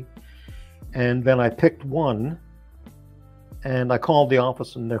 3. And then I picked one, and I called the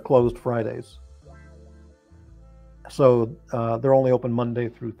office, and they're closed Fridays. So they're only open Monday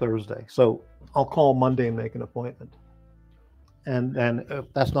through Thursday. So I'll call Monday and make an appointment. And if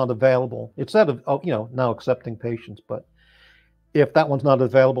that's not available, it said, now accepting patients. But if that one's not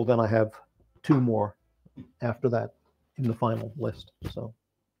available, then I have 2 more after that in the final list. So.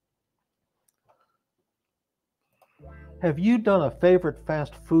 Have you done a favorite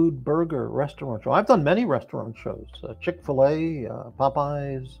fast food burger restaurant show? I've done many restaurant shows. Chick-fil-A,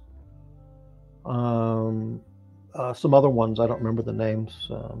 Popeyes, some other ones. I don't remember the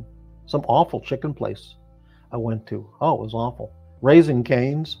names. Some awful chicken place I went to. Oh, it was awful. Raising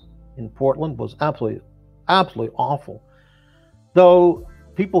Cane's in Portland was absolutely awful. Though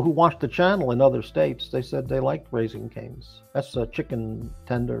people who watched the channel in other states, they said they liked Raising Cane's. That's a chicken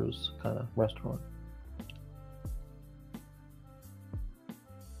tenders kind of restaurant.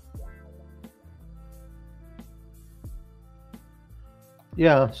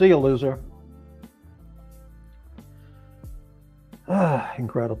 Yeah, see you, loser.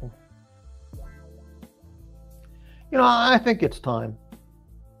 Incredible. I think it's time.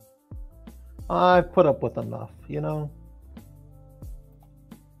 I've put up with enough,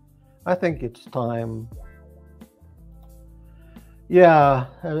 I think it's time. Yeah,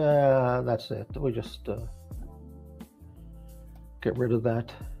 that's it. We just get rid of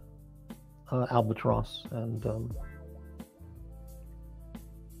that albatross and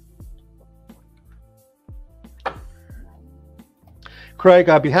Craig,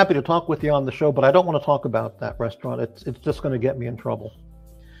 I'd be happy to talk with you on the show, but I don't want to talk about that restaurant. It's just going to get me in trouble.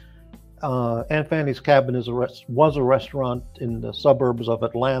 Aunt Fanny's Cabin was a restaurant in the suburbs of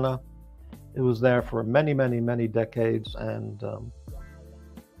Atlanta. It was there for many, many, many decades, and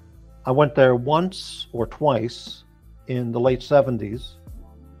I went there once or twice in the late 70s,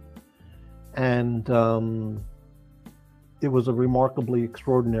 and it was a remarkably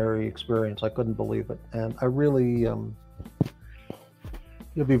extraordinary experience. I couldn't believe it, and I really...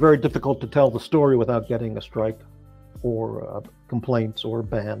 it'd be very difficult to tell the story without getting a strike or complaints or a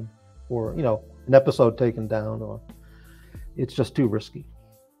ban or, an episode taken down, or it's just too risky.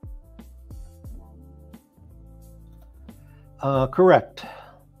 Correct.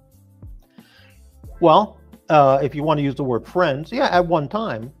 Well, if you want to use the word friends, yeah, at one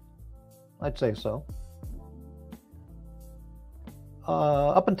time, I'd say so.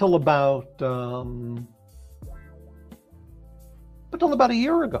 Up until about a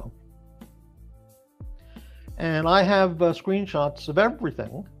year ago. And I have screenshots of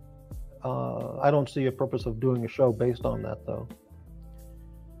everything. I don't see a purpose of doing a show based on that, though.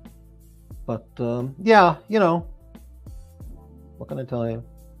 But, yeah, what can I tell you?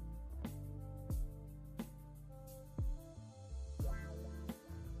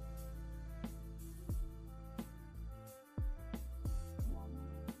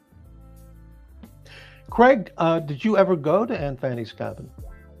 Craig, did you ever go to Aunt Fanny's Cabin?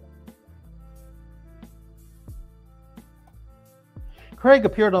 Craig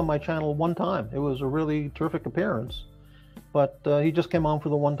appeared on my channel one time. It was a really terrific appearance, but he just came on for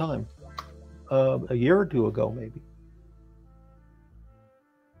the one time, a year or 2 ago, maybe.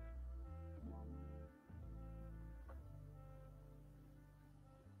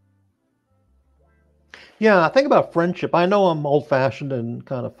 Yeah, think about friendship. I know I'm old-fashioned and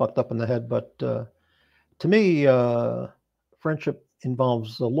kind of fucked up in the head, but to me, friendship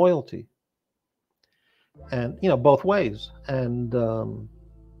involves loyalty, and both ways. And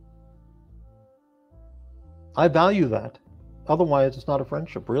I value that. Otherwise, it's not a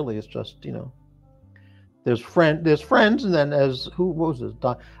friendship, really. It's just there's friends, and then what was this?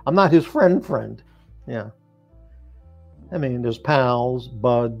 I'm not his friend. Yeah, I mean, there's pals,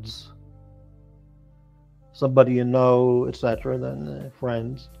 buds, somebody you know, etc. Then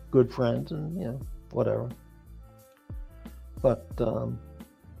friends, good friends, and whatever. But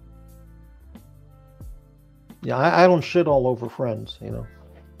yeah, I don't shit all over friends,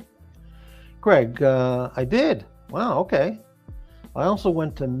 Greg, I did. Wow, okay. I also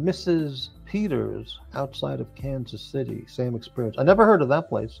went to Mrs. Peters outside of Kansas City. Same experience. I never heard of that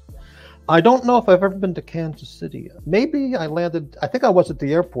place. I don't know if I've ever been to Kansas City. Maybe I think I was at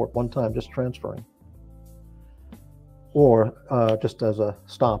the airport one time just transferring. Or just as a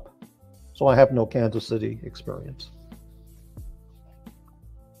stop. So I have no Kansas City experience.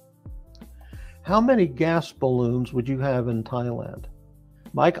 How many gas balloons would you have in Thailand?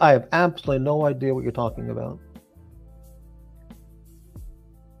 Mike, I have absolutely no idea what you're talking about.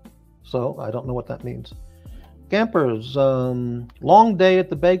 So I don't know what that means. Gampers, long day at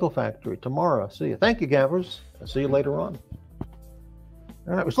the bagel factory tomorrow. See you. Thank you, Gampers. I'll see you later on.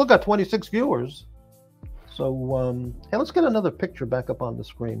 All right, we still got 26 viewers. So hey, let's get another picture back up on the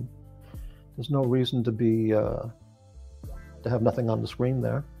screen. There's no reason to have nothing on the screen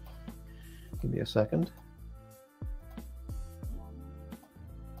there. Give me a second.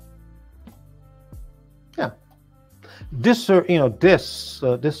 Yeah. This. He's a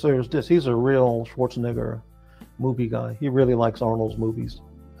real Schwarzenegger movie guy. He really likes Arnold's movies,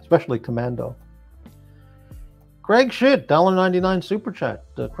 especially Commando. Craig Shit, $1.99 super chat.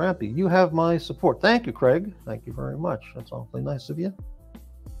 Crampy, you have my support. Thank you, Craig. Thank you very much. That's awfully nice of you.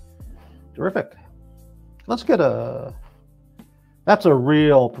 Terrific. Let's get that's a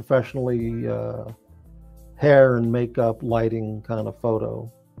real professionally hair and makeup lighting kind of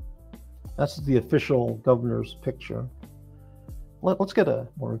photo. That's the official governor's picture. Let's get a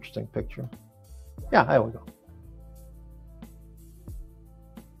more interesting picture. Yeah, there we go.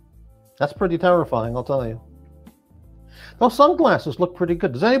 That's pretty terrifying, I'll tell you. Those sunglasses look pretty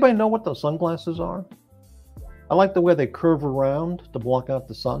good. Does anybody know what those sunglasses are? I like the way they curve around to block out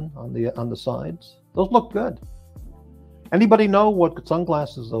the sun on the sides. Those look good. Anybody know what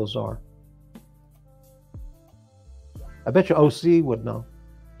sunglasses those are? I bet you OC would know.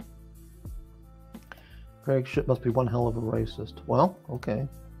 Craig Shit must be one hell of a racist. Well, okay,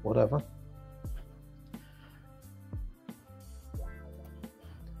 whatever.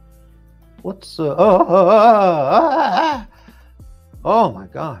 Let's oh my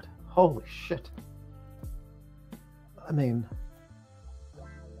God, holy shit. I mean,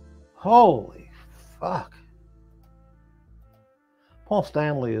 holy fuck. Paul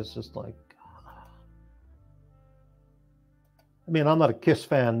Stanley is just like, I mean, I'm not a Kiss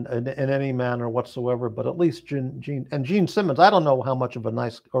fan in any manner whatsoever, but at least Gene Simmons, I don't know how much of a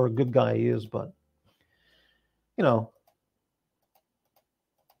nice or a good guy he is, but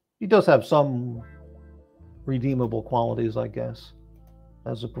he does have some redeemable qualities, I guess,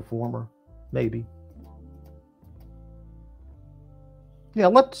 as a performer, maybe. Yeah,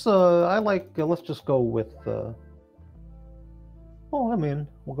 let's just go with I mean,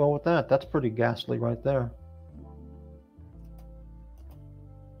 we'll go with that. That's pretty ghastly right there.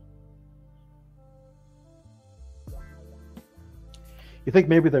 You think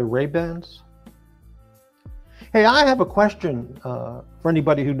maybe they're Ray-Bans? Hey, I have a question for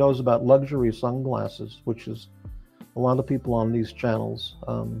anybody who knows about luxury sunglasses, which is a lot of people on these channels.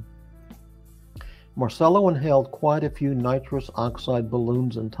 Marcelo inhaled quite a few nitrous oxide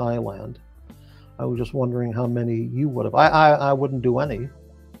balloons in Thailand. I was just wondering how many you would have. I wouldn't do any.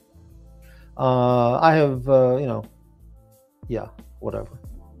 I have, yeah, whatever.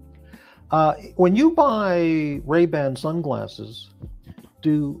 When you buy Ray-Ban sunglasses,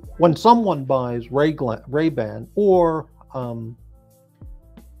 when someone buys Ray-Ban or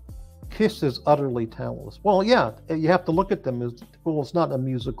Kiss is utterly talentless. Well, yeah, you have to look at them as, well, it's not a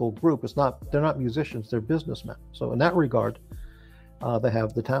musical group. They're not musicians, they're businessmen. So in that regard, they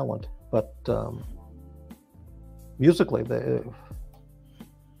have the talent. But musically,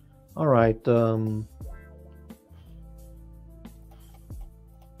 all right.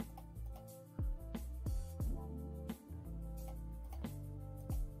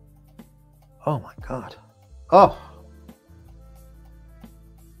 Oh my God.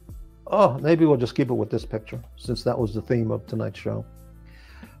 Oh, maybe we'll just keep it with this picture since that was the theme of tonight's show.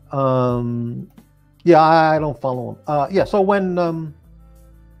 Yeah, I don't follow him. Yeah, so when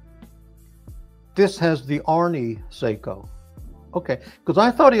this has the Arnie Seiko. Okay, because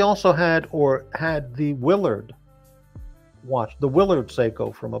I thought he also had the Willard watch, the Willard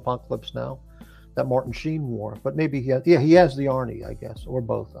Seiko from Apocalypse Now, that Martin Sheen wore. But maybe he has the Arnie, I guess, or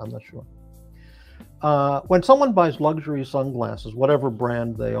both. I'm not sure. When someone buys luxury sunglasses, whatever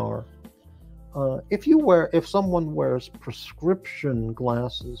brand they are, if someone wears prescription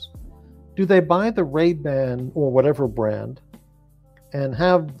glasses, do they buy the Ray-Ban or whatever brand and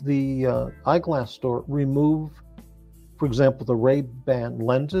have the eyeglass store remove, for example, the Ray-Ban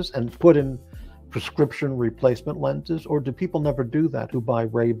lenses and put in prescription replacement lenses? Or do people never do that who buy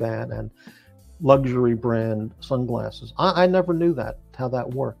Ray-Ban and luxury brand sunglasses? I never knew how that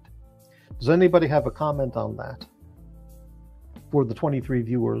worked. Does anybody have a comment on that for the 23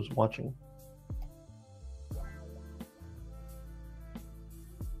 viewers watching?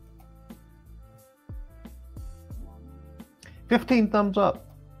 "15 thumbs up."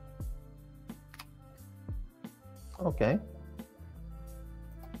 Okay.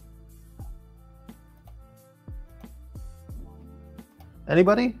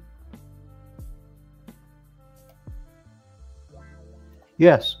 Anybody?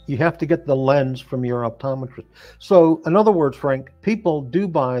 Yes, you have to get the lens from your optometrist. So, in other words, Frank, people do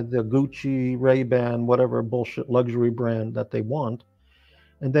buy the Gucci, Ray-Ban, whatever bullshit luxury brand that they want,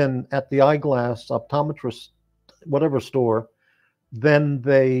 and then at the eyeglass optometrist, whatever store, then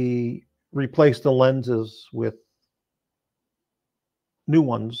they replace the lenses with new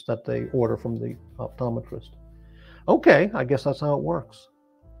ones that they order from the optometrist. Okay, I guess that's how it works.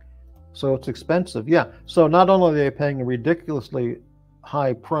 So it's expensive. Yeah. So not only are they paying a ridiculously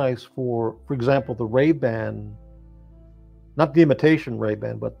high price for example, the Ray-Ban, not the imitation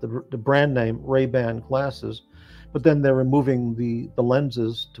Ray-Ban, but the brand name Ray-Ban glasses, but then they're removing the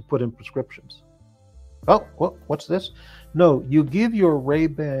lenses to put in prescriptions. Oh, what's this? No, you give your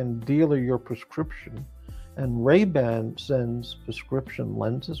Ray-Ban dealer your prescription, and Ray-Ban sends prescription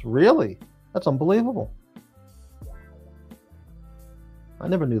lenses? Really? That's unbelievable. I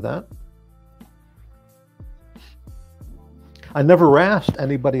never knew that. I never asked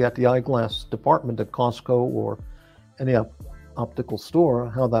anybody at the eyeglass department at Costco or any optical store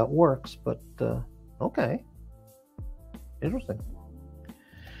how that works, but okay. Interesting.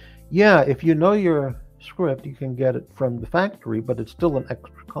 Yeah, if you know your script, you can get it from the factory, but it's still an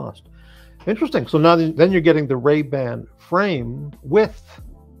extra cost. Interesting. So now then you're getting the Ray-Ban frame with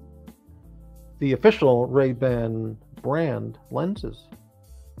the official Ray-Ban brand lenses.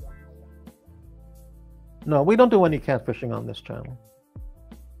 No, we don't do any catfishing on this channel.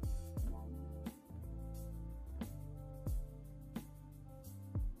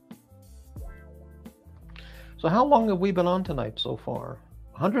 So how long have we been on tonight so far?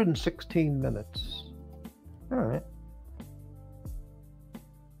 116 minutes. All right.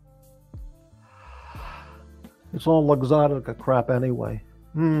 It's all Luxottica crap anyway.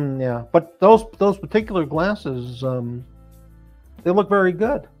 Yeah, but those particular glasses, they look very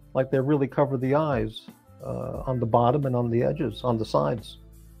good. Like they really cover the eyes on the bottom and on the edges, on the sides.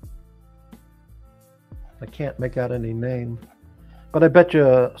 I can't make out any name, but I bet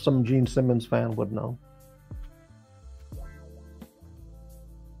you some Gene Simmons fan would know.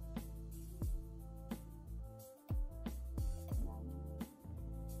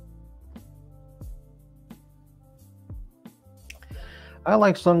 I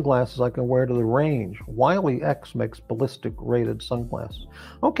like sunglasses I can wear to the range. Wiley X makes ballistic rated sunglasses.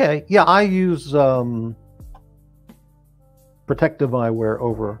 Okay, yeah, I use protective eyewear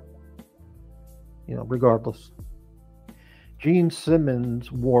over, regardless. Gene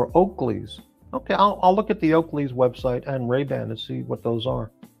Simmons wore Oakley's. Okay, I'll look at the Oakley's website and Ray-Ban and see what those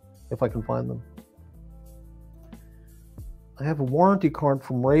are, if I can find them. I have a warranty card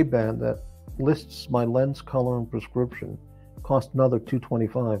from Ray-Ban that lists my lens color and prescription. Cost another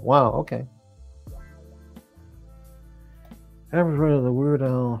 $225. Wow, okay. Ever heard of the Weird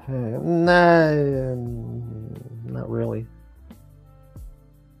Al? Nah, not really.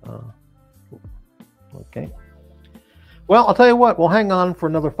 Okay. Well, I'll tell you what, we'll hang on for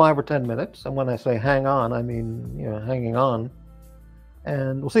another 5 or 10 minutes. And when I say hang on, I mean, hanging on.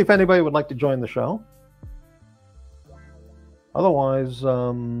 And we'll see if anybody would like to join the show. Otherwise,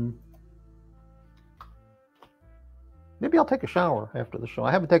 maybe I'll take a shower after the show.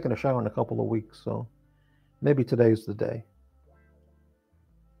 I haven't taken a shower in a couple of weeks, so maybe today's the day.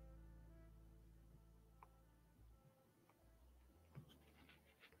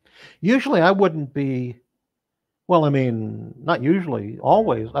 Usually I wouldn't be, well, I mean, not usually,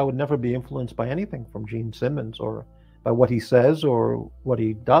 always. I would never be influenced by anything from Gene Simmons or by what he says or what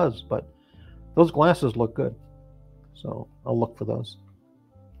he does. But Those glasses look good, so I'll look for those.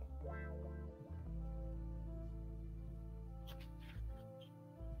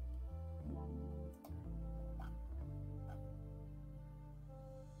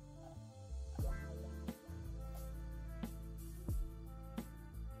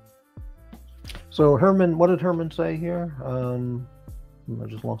 So Herman, what did Herman say here? I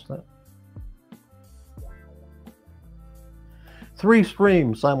just lost that. 3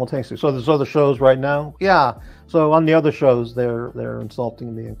 streams simultaneously. So there's other shows right now? Yeah. So on the other shows, they're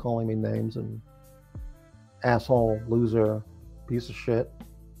insulting me and calling me names and asshole, loser, piece of shit,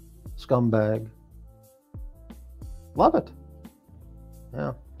 scumbag. Love it.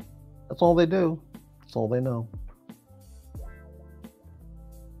 Yeah. That's all they do. That's all they know.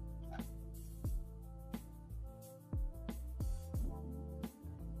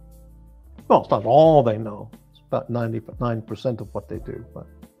 Well, it's not all they know. It's about 99% of what they do. But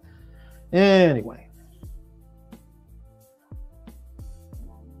anyway.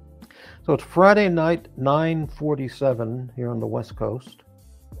 So it's Friday night, 9:47 here on the West Coast.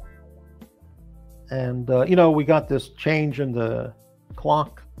 And, we got this change in the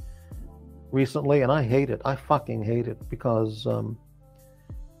clock recently, and I hate it. I fucking hate it because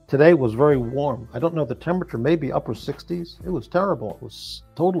today was very warm. I don't know the temperature, maybe upper 60s. It was terrible. It was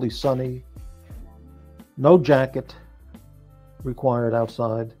totally sunny. No jacket required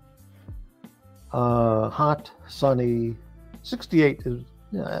outside. Hot, sunny. 68 is,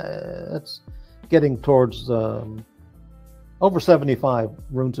 that's getting towards over 75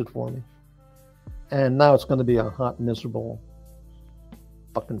 ruins it for me. And now it's going to be a hot, miserable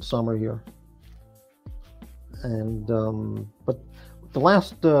fucking summer here. And but the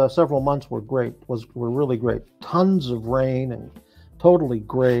last several months were great. Were really great. Tons of rain and totally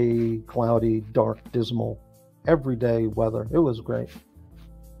gray, cloudy, dark, dismal, everyday weather. It was great.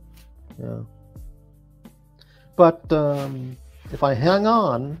 Yeah. But if I hang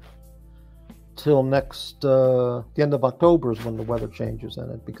on till next the end of October is when the weather changes,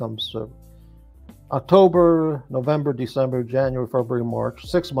 and it becomes October, November, December, January, February, March.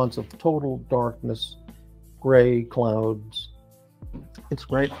 6 months of total darkness, gray clouds. It's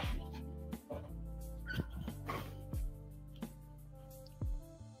great.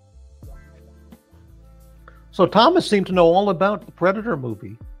 So Thomas seemed to know all about the Predator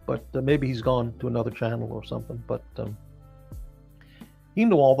movie, but maybe he's gone to another channel or something. But he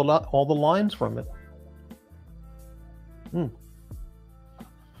knew all the lines from it.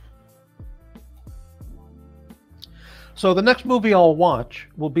 So the next movie I'll watch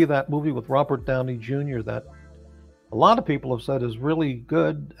will be that movie with Robert Downey Jr. that a lot of people have said is really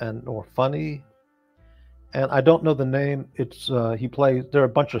good or funny. And I don't know the name. It's he plays. There are a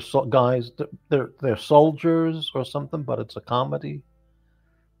bunch of guys. They're soldiers or something, but it's a comedy.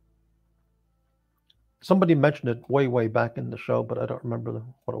 Somebody mentioned it way back in the show, but I don't remember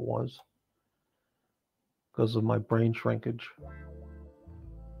what it was because of my brain shrinkage.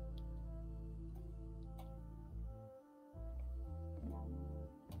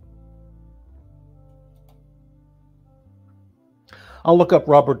 I'll look up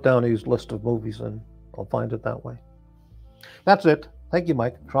Robert Downey's list of movies and I'll find it that way. That's it. Thank you,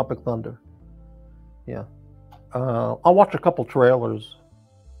 Mike. Tropic Thunder. Yeah. I'll watch a couple trailers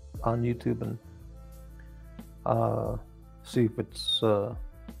on YouTube and see if it's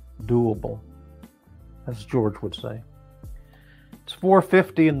doable, as George would say. It's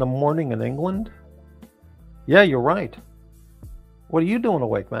 4:50 in the morning in England. Yeah, you're right. What are you doing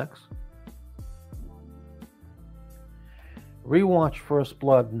awake, Max? Rewatch First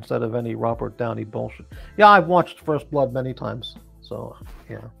Blood instead of any Robert Downey bullshit. Yeah, I've watched First Blood many times. So,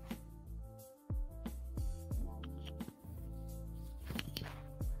 yeah.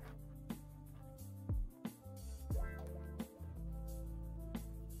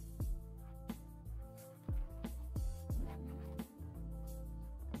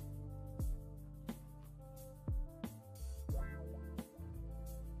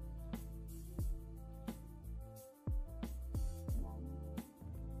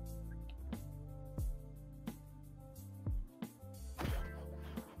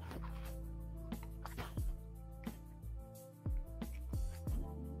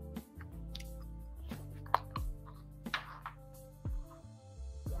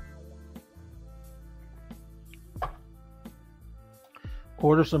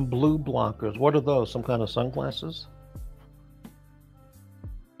 Order some blue blockers. What are those? Some kind of sunglasses?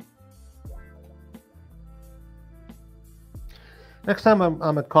 Next time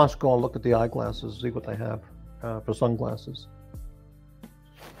I'm at Costco, I'll look at the eyeglasses, see what they have for sunglasses.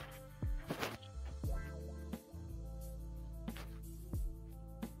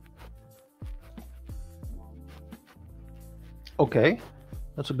 Okay,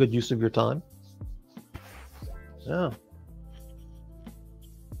 that's a good use of your time. Yeah.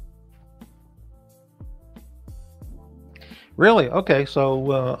 Really? Okay,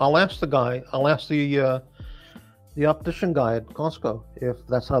 so I'll ask the guy. I'll ask the optician guy at Costco if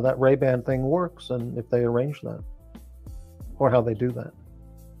that's how that Ray-Ban thing works and if they arrange that or how they do that.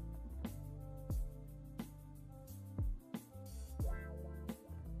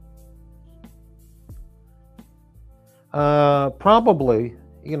 Probably,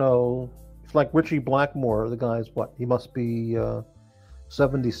 you know, it's like Richie Blackmore. The guy's what? He must be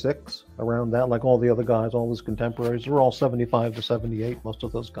 76, around that. Like all the other guys, all his contemporaries, they're all 75 to 78. Most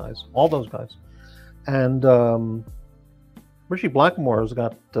of those guys, all those guys, and Richie Blackmore's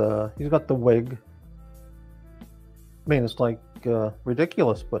got he's got the wig. I mean, it's like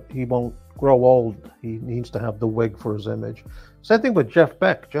ridiculous, but he won't grow old. He needs to have the wig for his image. Same thing with Jeff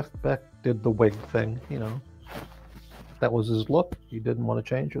Beck. Jeff Beck did the wig thing, you know. That was his look. He didn't want to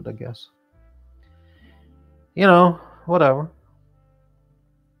change it, I guess. You know, whatever.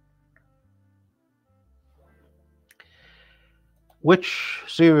 Which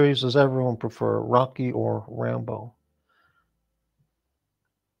series does everyone prefer, Rocky or Rambo?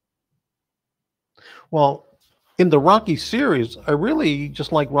 Well, in the Rocky series, I really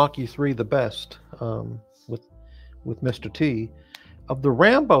just like Rocky 3 the best, with Mr. T. Of the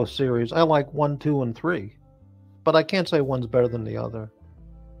Rambo series, I like 1, 2, and 3. But I can't say one's better than the other.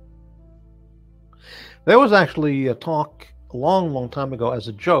 There was actually a talk a long, long time ago as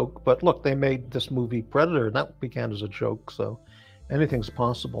a joke, but look, they made this movie Predator, and that began as a joke, so anything's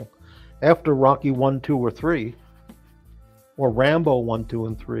possible. After Rocky 1, 2, or 3, or Rambo 1, 2,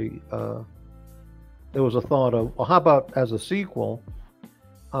 and 3, there was a thought of, well, how about as a sequel,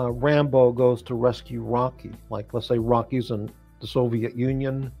 Rambo goes to rescue Rocky. Like, let's say Rocky's in the Soviet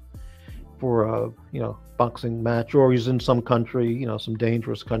Union for a, you know, boxing match, or he's in some country, you know, some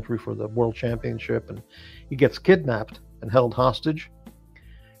dangerous country for the world championship, and he gets kidnapped and held hostage.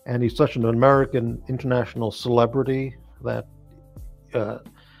 And he's such an American international celebrity that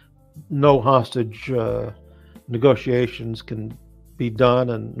no hostage negotiations can be done,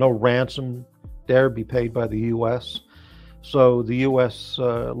 and no ransom dare be paid by the U.S. So the U.S.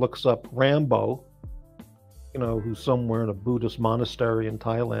 Looks up Rambo, you know, who's somewhere in a Buddhist monastery in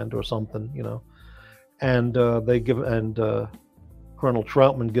Thailand or something, you know, and Colonel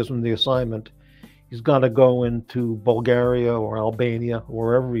Troutman gives him the assignment. He's got to go into Bulgaria or Albania,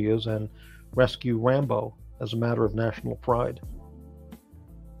 wherever he is, and rescue Rambo as a matter of national pride.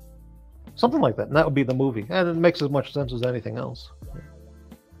 Something like that. And that would be the movie. And it makes as much sense as anything else.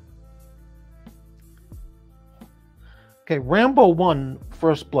 Okay, Rambo 1,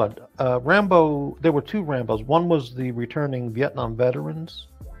 First Blood. Rambo, there were two Rambos. One was the returning Vietnam veterans,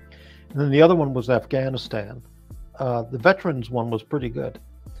 and then the other one was Afghanistan. The veterans one was pretty good.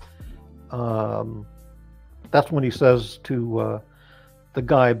 That's when he says to the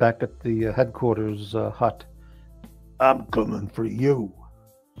guy back at the headquarters hut, "I'm coming for you."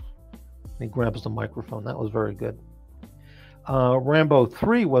 And he grabs the microphone. That was very good. Rambo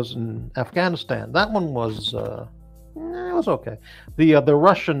 3 was in Afghanistan. That one was it was okay. The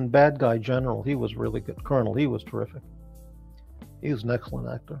Russian bad guy general, he was really good. Colonel, he was terrific. He was an excellent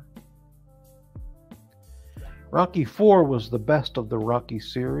actor. Rocky 4 was the best of the Rocky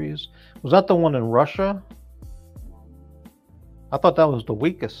series. Was that the one in Russia? I thought that was the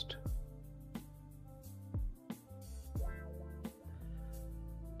weakest.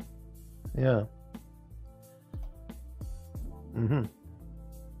 Yeah.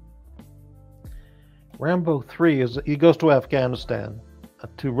 Rambo 3 is, he goes to Afghanistan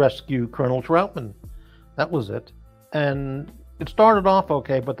to rescue Colonel Troutman. That was it. And it started off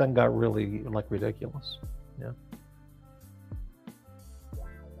okay, but then got really, like, ridiculous. Yeah.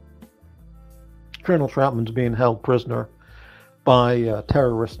 Colonel Troutman's being held prisoner by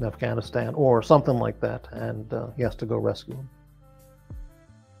terrorists in Afghanistan or something like that, and he has to go rescue him.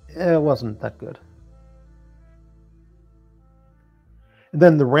 It wasn't that good. And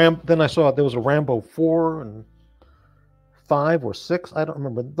then then I saw there was a Rambo 4 and 5 or 6. I don't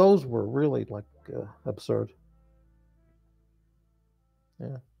remember. Those were really, like, absurd.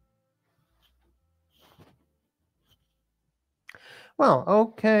 Yeah. Well,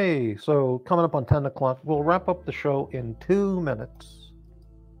 okay. So coming up on 10 o'clock, we'll wrap up the show in 2 minutes.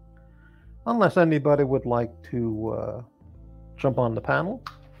 Unless anybody would like to jump on the panel.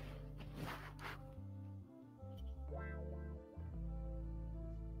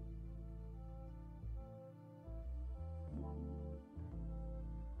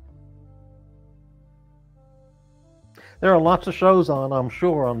 There are lots of shows on, I'm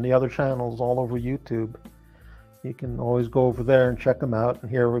sure, on the other channels all over YouTube. You can always go over there and check them out and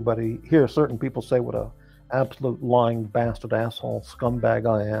hear certain people say what a absolute lying bastard, asshole, scumbag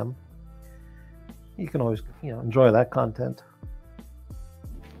I am. You can always, enjoy that content.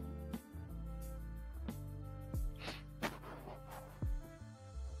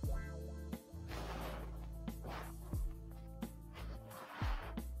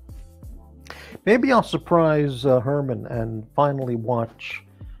 Maybe I'll surprise Herman and finally watch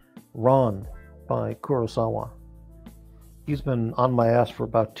Ran by Kurosawa. He's been on my ass for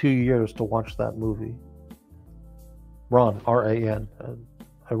about 2 years to watch that movie. Ran, R-A-N,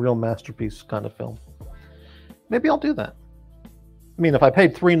 a real masterpiece kind of film. Maybe I'll do that. I mean, if I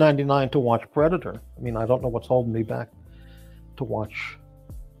paid $3.99 to watch Predator, I don't know what's holding me back to watch,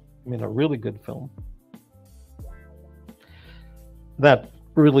 a really good film. That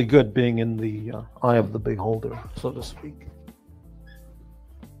really good being in the eye of the beholder, so to speak.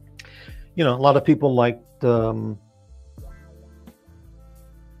 A lot of people liked, who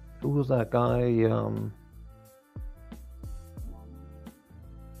was that guy?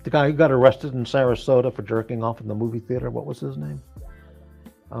 The guy who got arrested in Sarasota for jerking off in the movie theater. What was his name?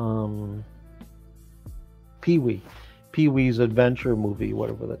 Pee-wee. Pee-wee's Adventure movie,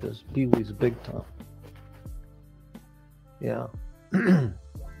 whatever that is. Pee-wee's Big Time. Yeah.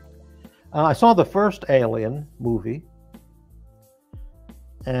 I saw the first Alien movie,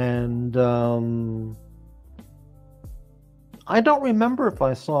 and I don't remember if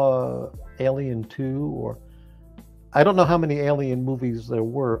I saw Alien 2 or I don't know how many Alien movies there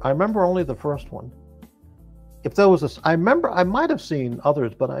were. I remember only the first one. If there was I remember I might have seen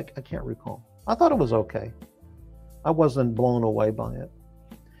others, but I can't recall. I thought it was okay. I wasn't blown away by it.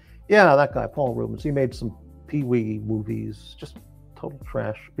 Yeah, that guy, Paul Rubens, he made some Pee-wee movies, just total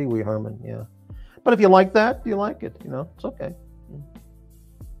trash. Pee-wee Herman, yeah. But if you like that, you like it, it's okay.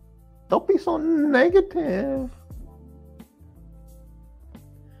 Don't be so negative.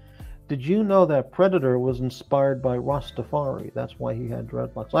 Did you know that Predator was inspired by Rastafari? That's why he had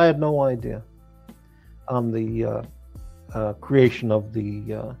dreadlocks. I had no idea on the creation of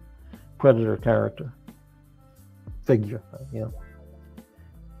the Predator character figure. Yeah.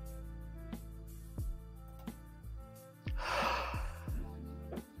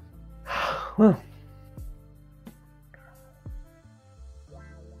 Well,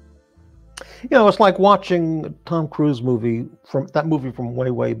 it's like watching Tom Cruise movie from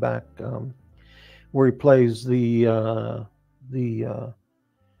way back, where he plays the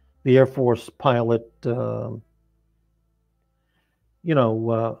Air Force pilot, Top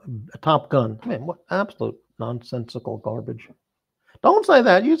Gun. What absolute nonsensical garbage! Don't say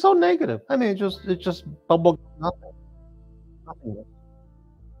that. You're so negative. It's just bubble nothing.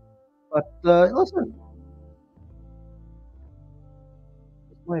 But listen,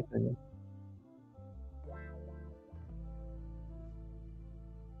 it's my opinion.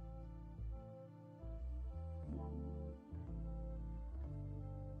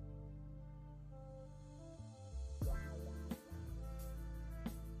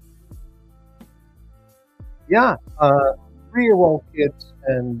 Yeah, 3-year-old kids,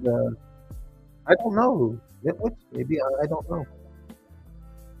 and I don't know who. Maybe I don't know.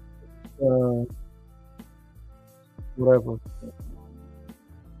 Whatever.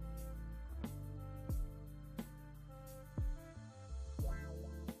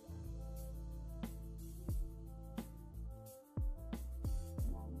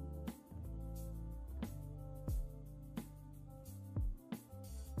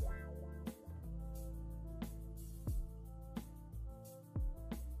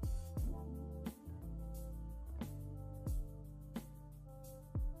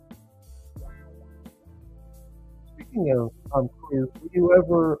 Speaking of Tom Cruise, were you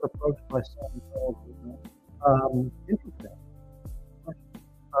ever approached by Scientology? Interesting.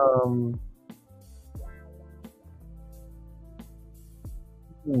 Um,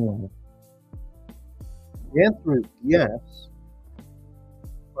 hmm. The answer is yes,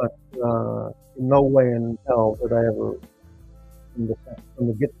 but in no way in hell did I ever, from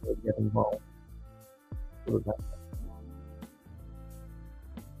the get-go, get involved. Put it that way.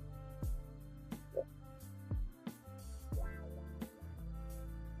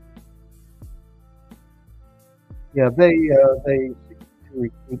 Yeah, they seek to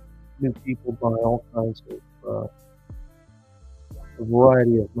recruit new people by all kinds of a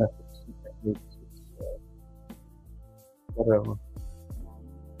variety of methods and techniques. It's, whatever.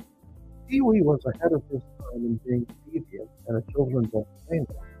 Pee-wee was ahead of his time in being deviant and a children's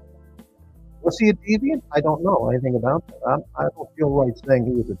entertainment. Was he a deviant? I don't know anything about that. I don't feel right saying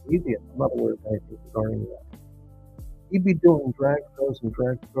he was a deviant. I'm not aware of anything regarding that. He'd be doing drag shows and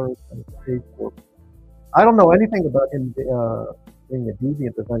drag shows and stage work I don't know anything about him being a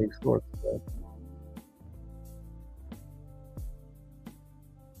deviant of any sort.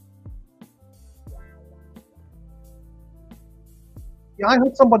 Yeah, I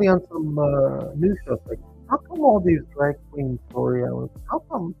heard somebody on some news show say, how come all these drag queen story hours, how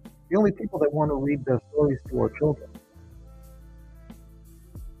come the only people that want to read their stories to are children?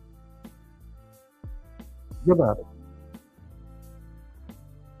 Think about it.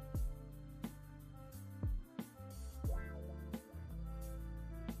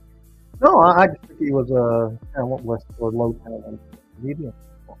 No, I just think he was a talent west or low talent comedian.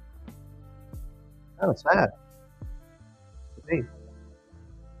 Kind of sad to me.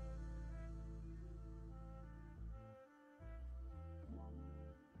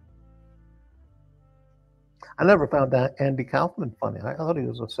 I never found that Andy Kaufman funny. I thought he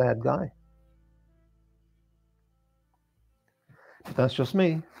was a sad guy. But that's just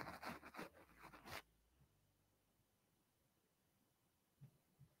me.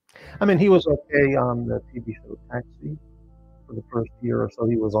 I mean, he was okay on the TV show Taxi for the first year or so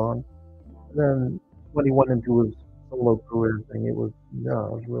he was on. And then when he went into his solo career thing, it was no,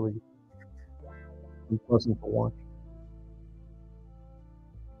 it was really unpleasant to watch.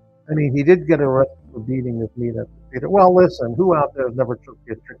 I mean, he did get arrested for beating his meat at the theater. Well, listen, who out there has never took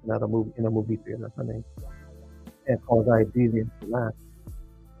a chicken out of movie in a movie theater? I mean, can't call a guy deviant for that.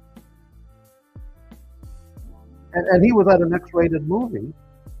 And he was at an X-rated movie,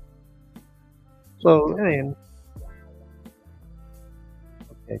 so I mean,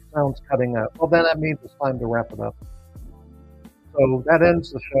 okay, sounds cutting out. Well, then that means it's time to wrap it up. So that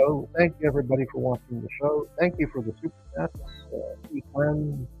ends the show. Thank you everybody for watching the show. Thank you for the super chats,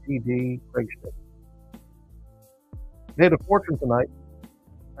 Glenn, TD, Craig Schmidt. Made a fortune tonight.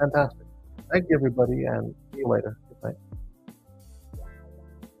 Fantastic. Thank you everybody, and see you later.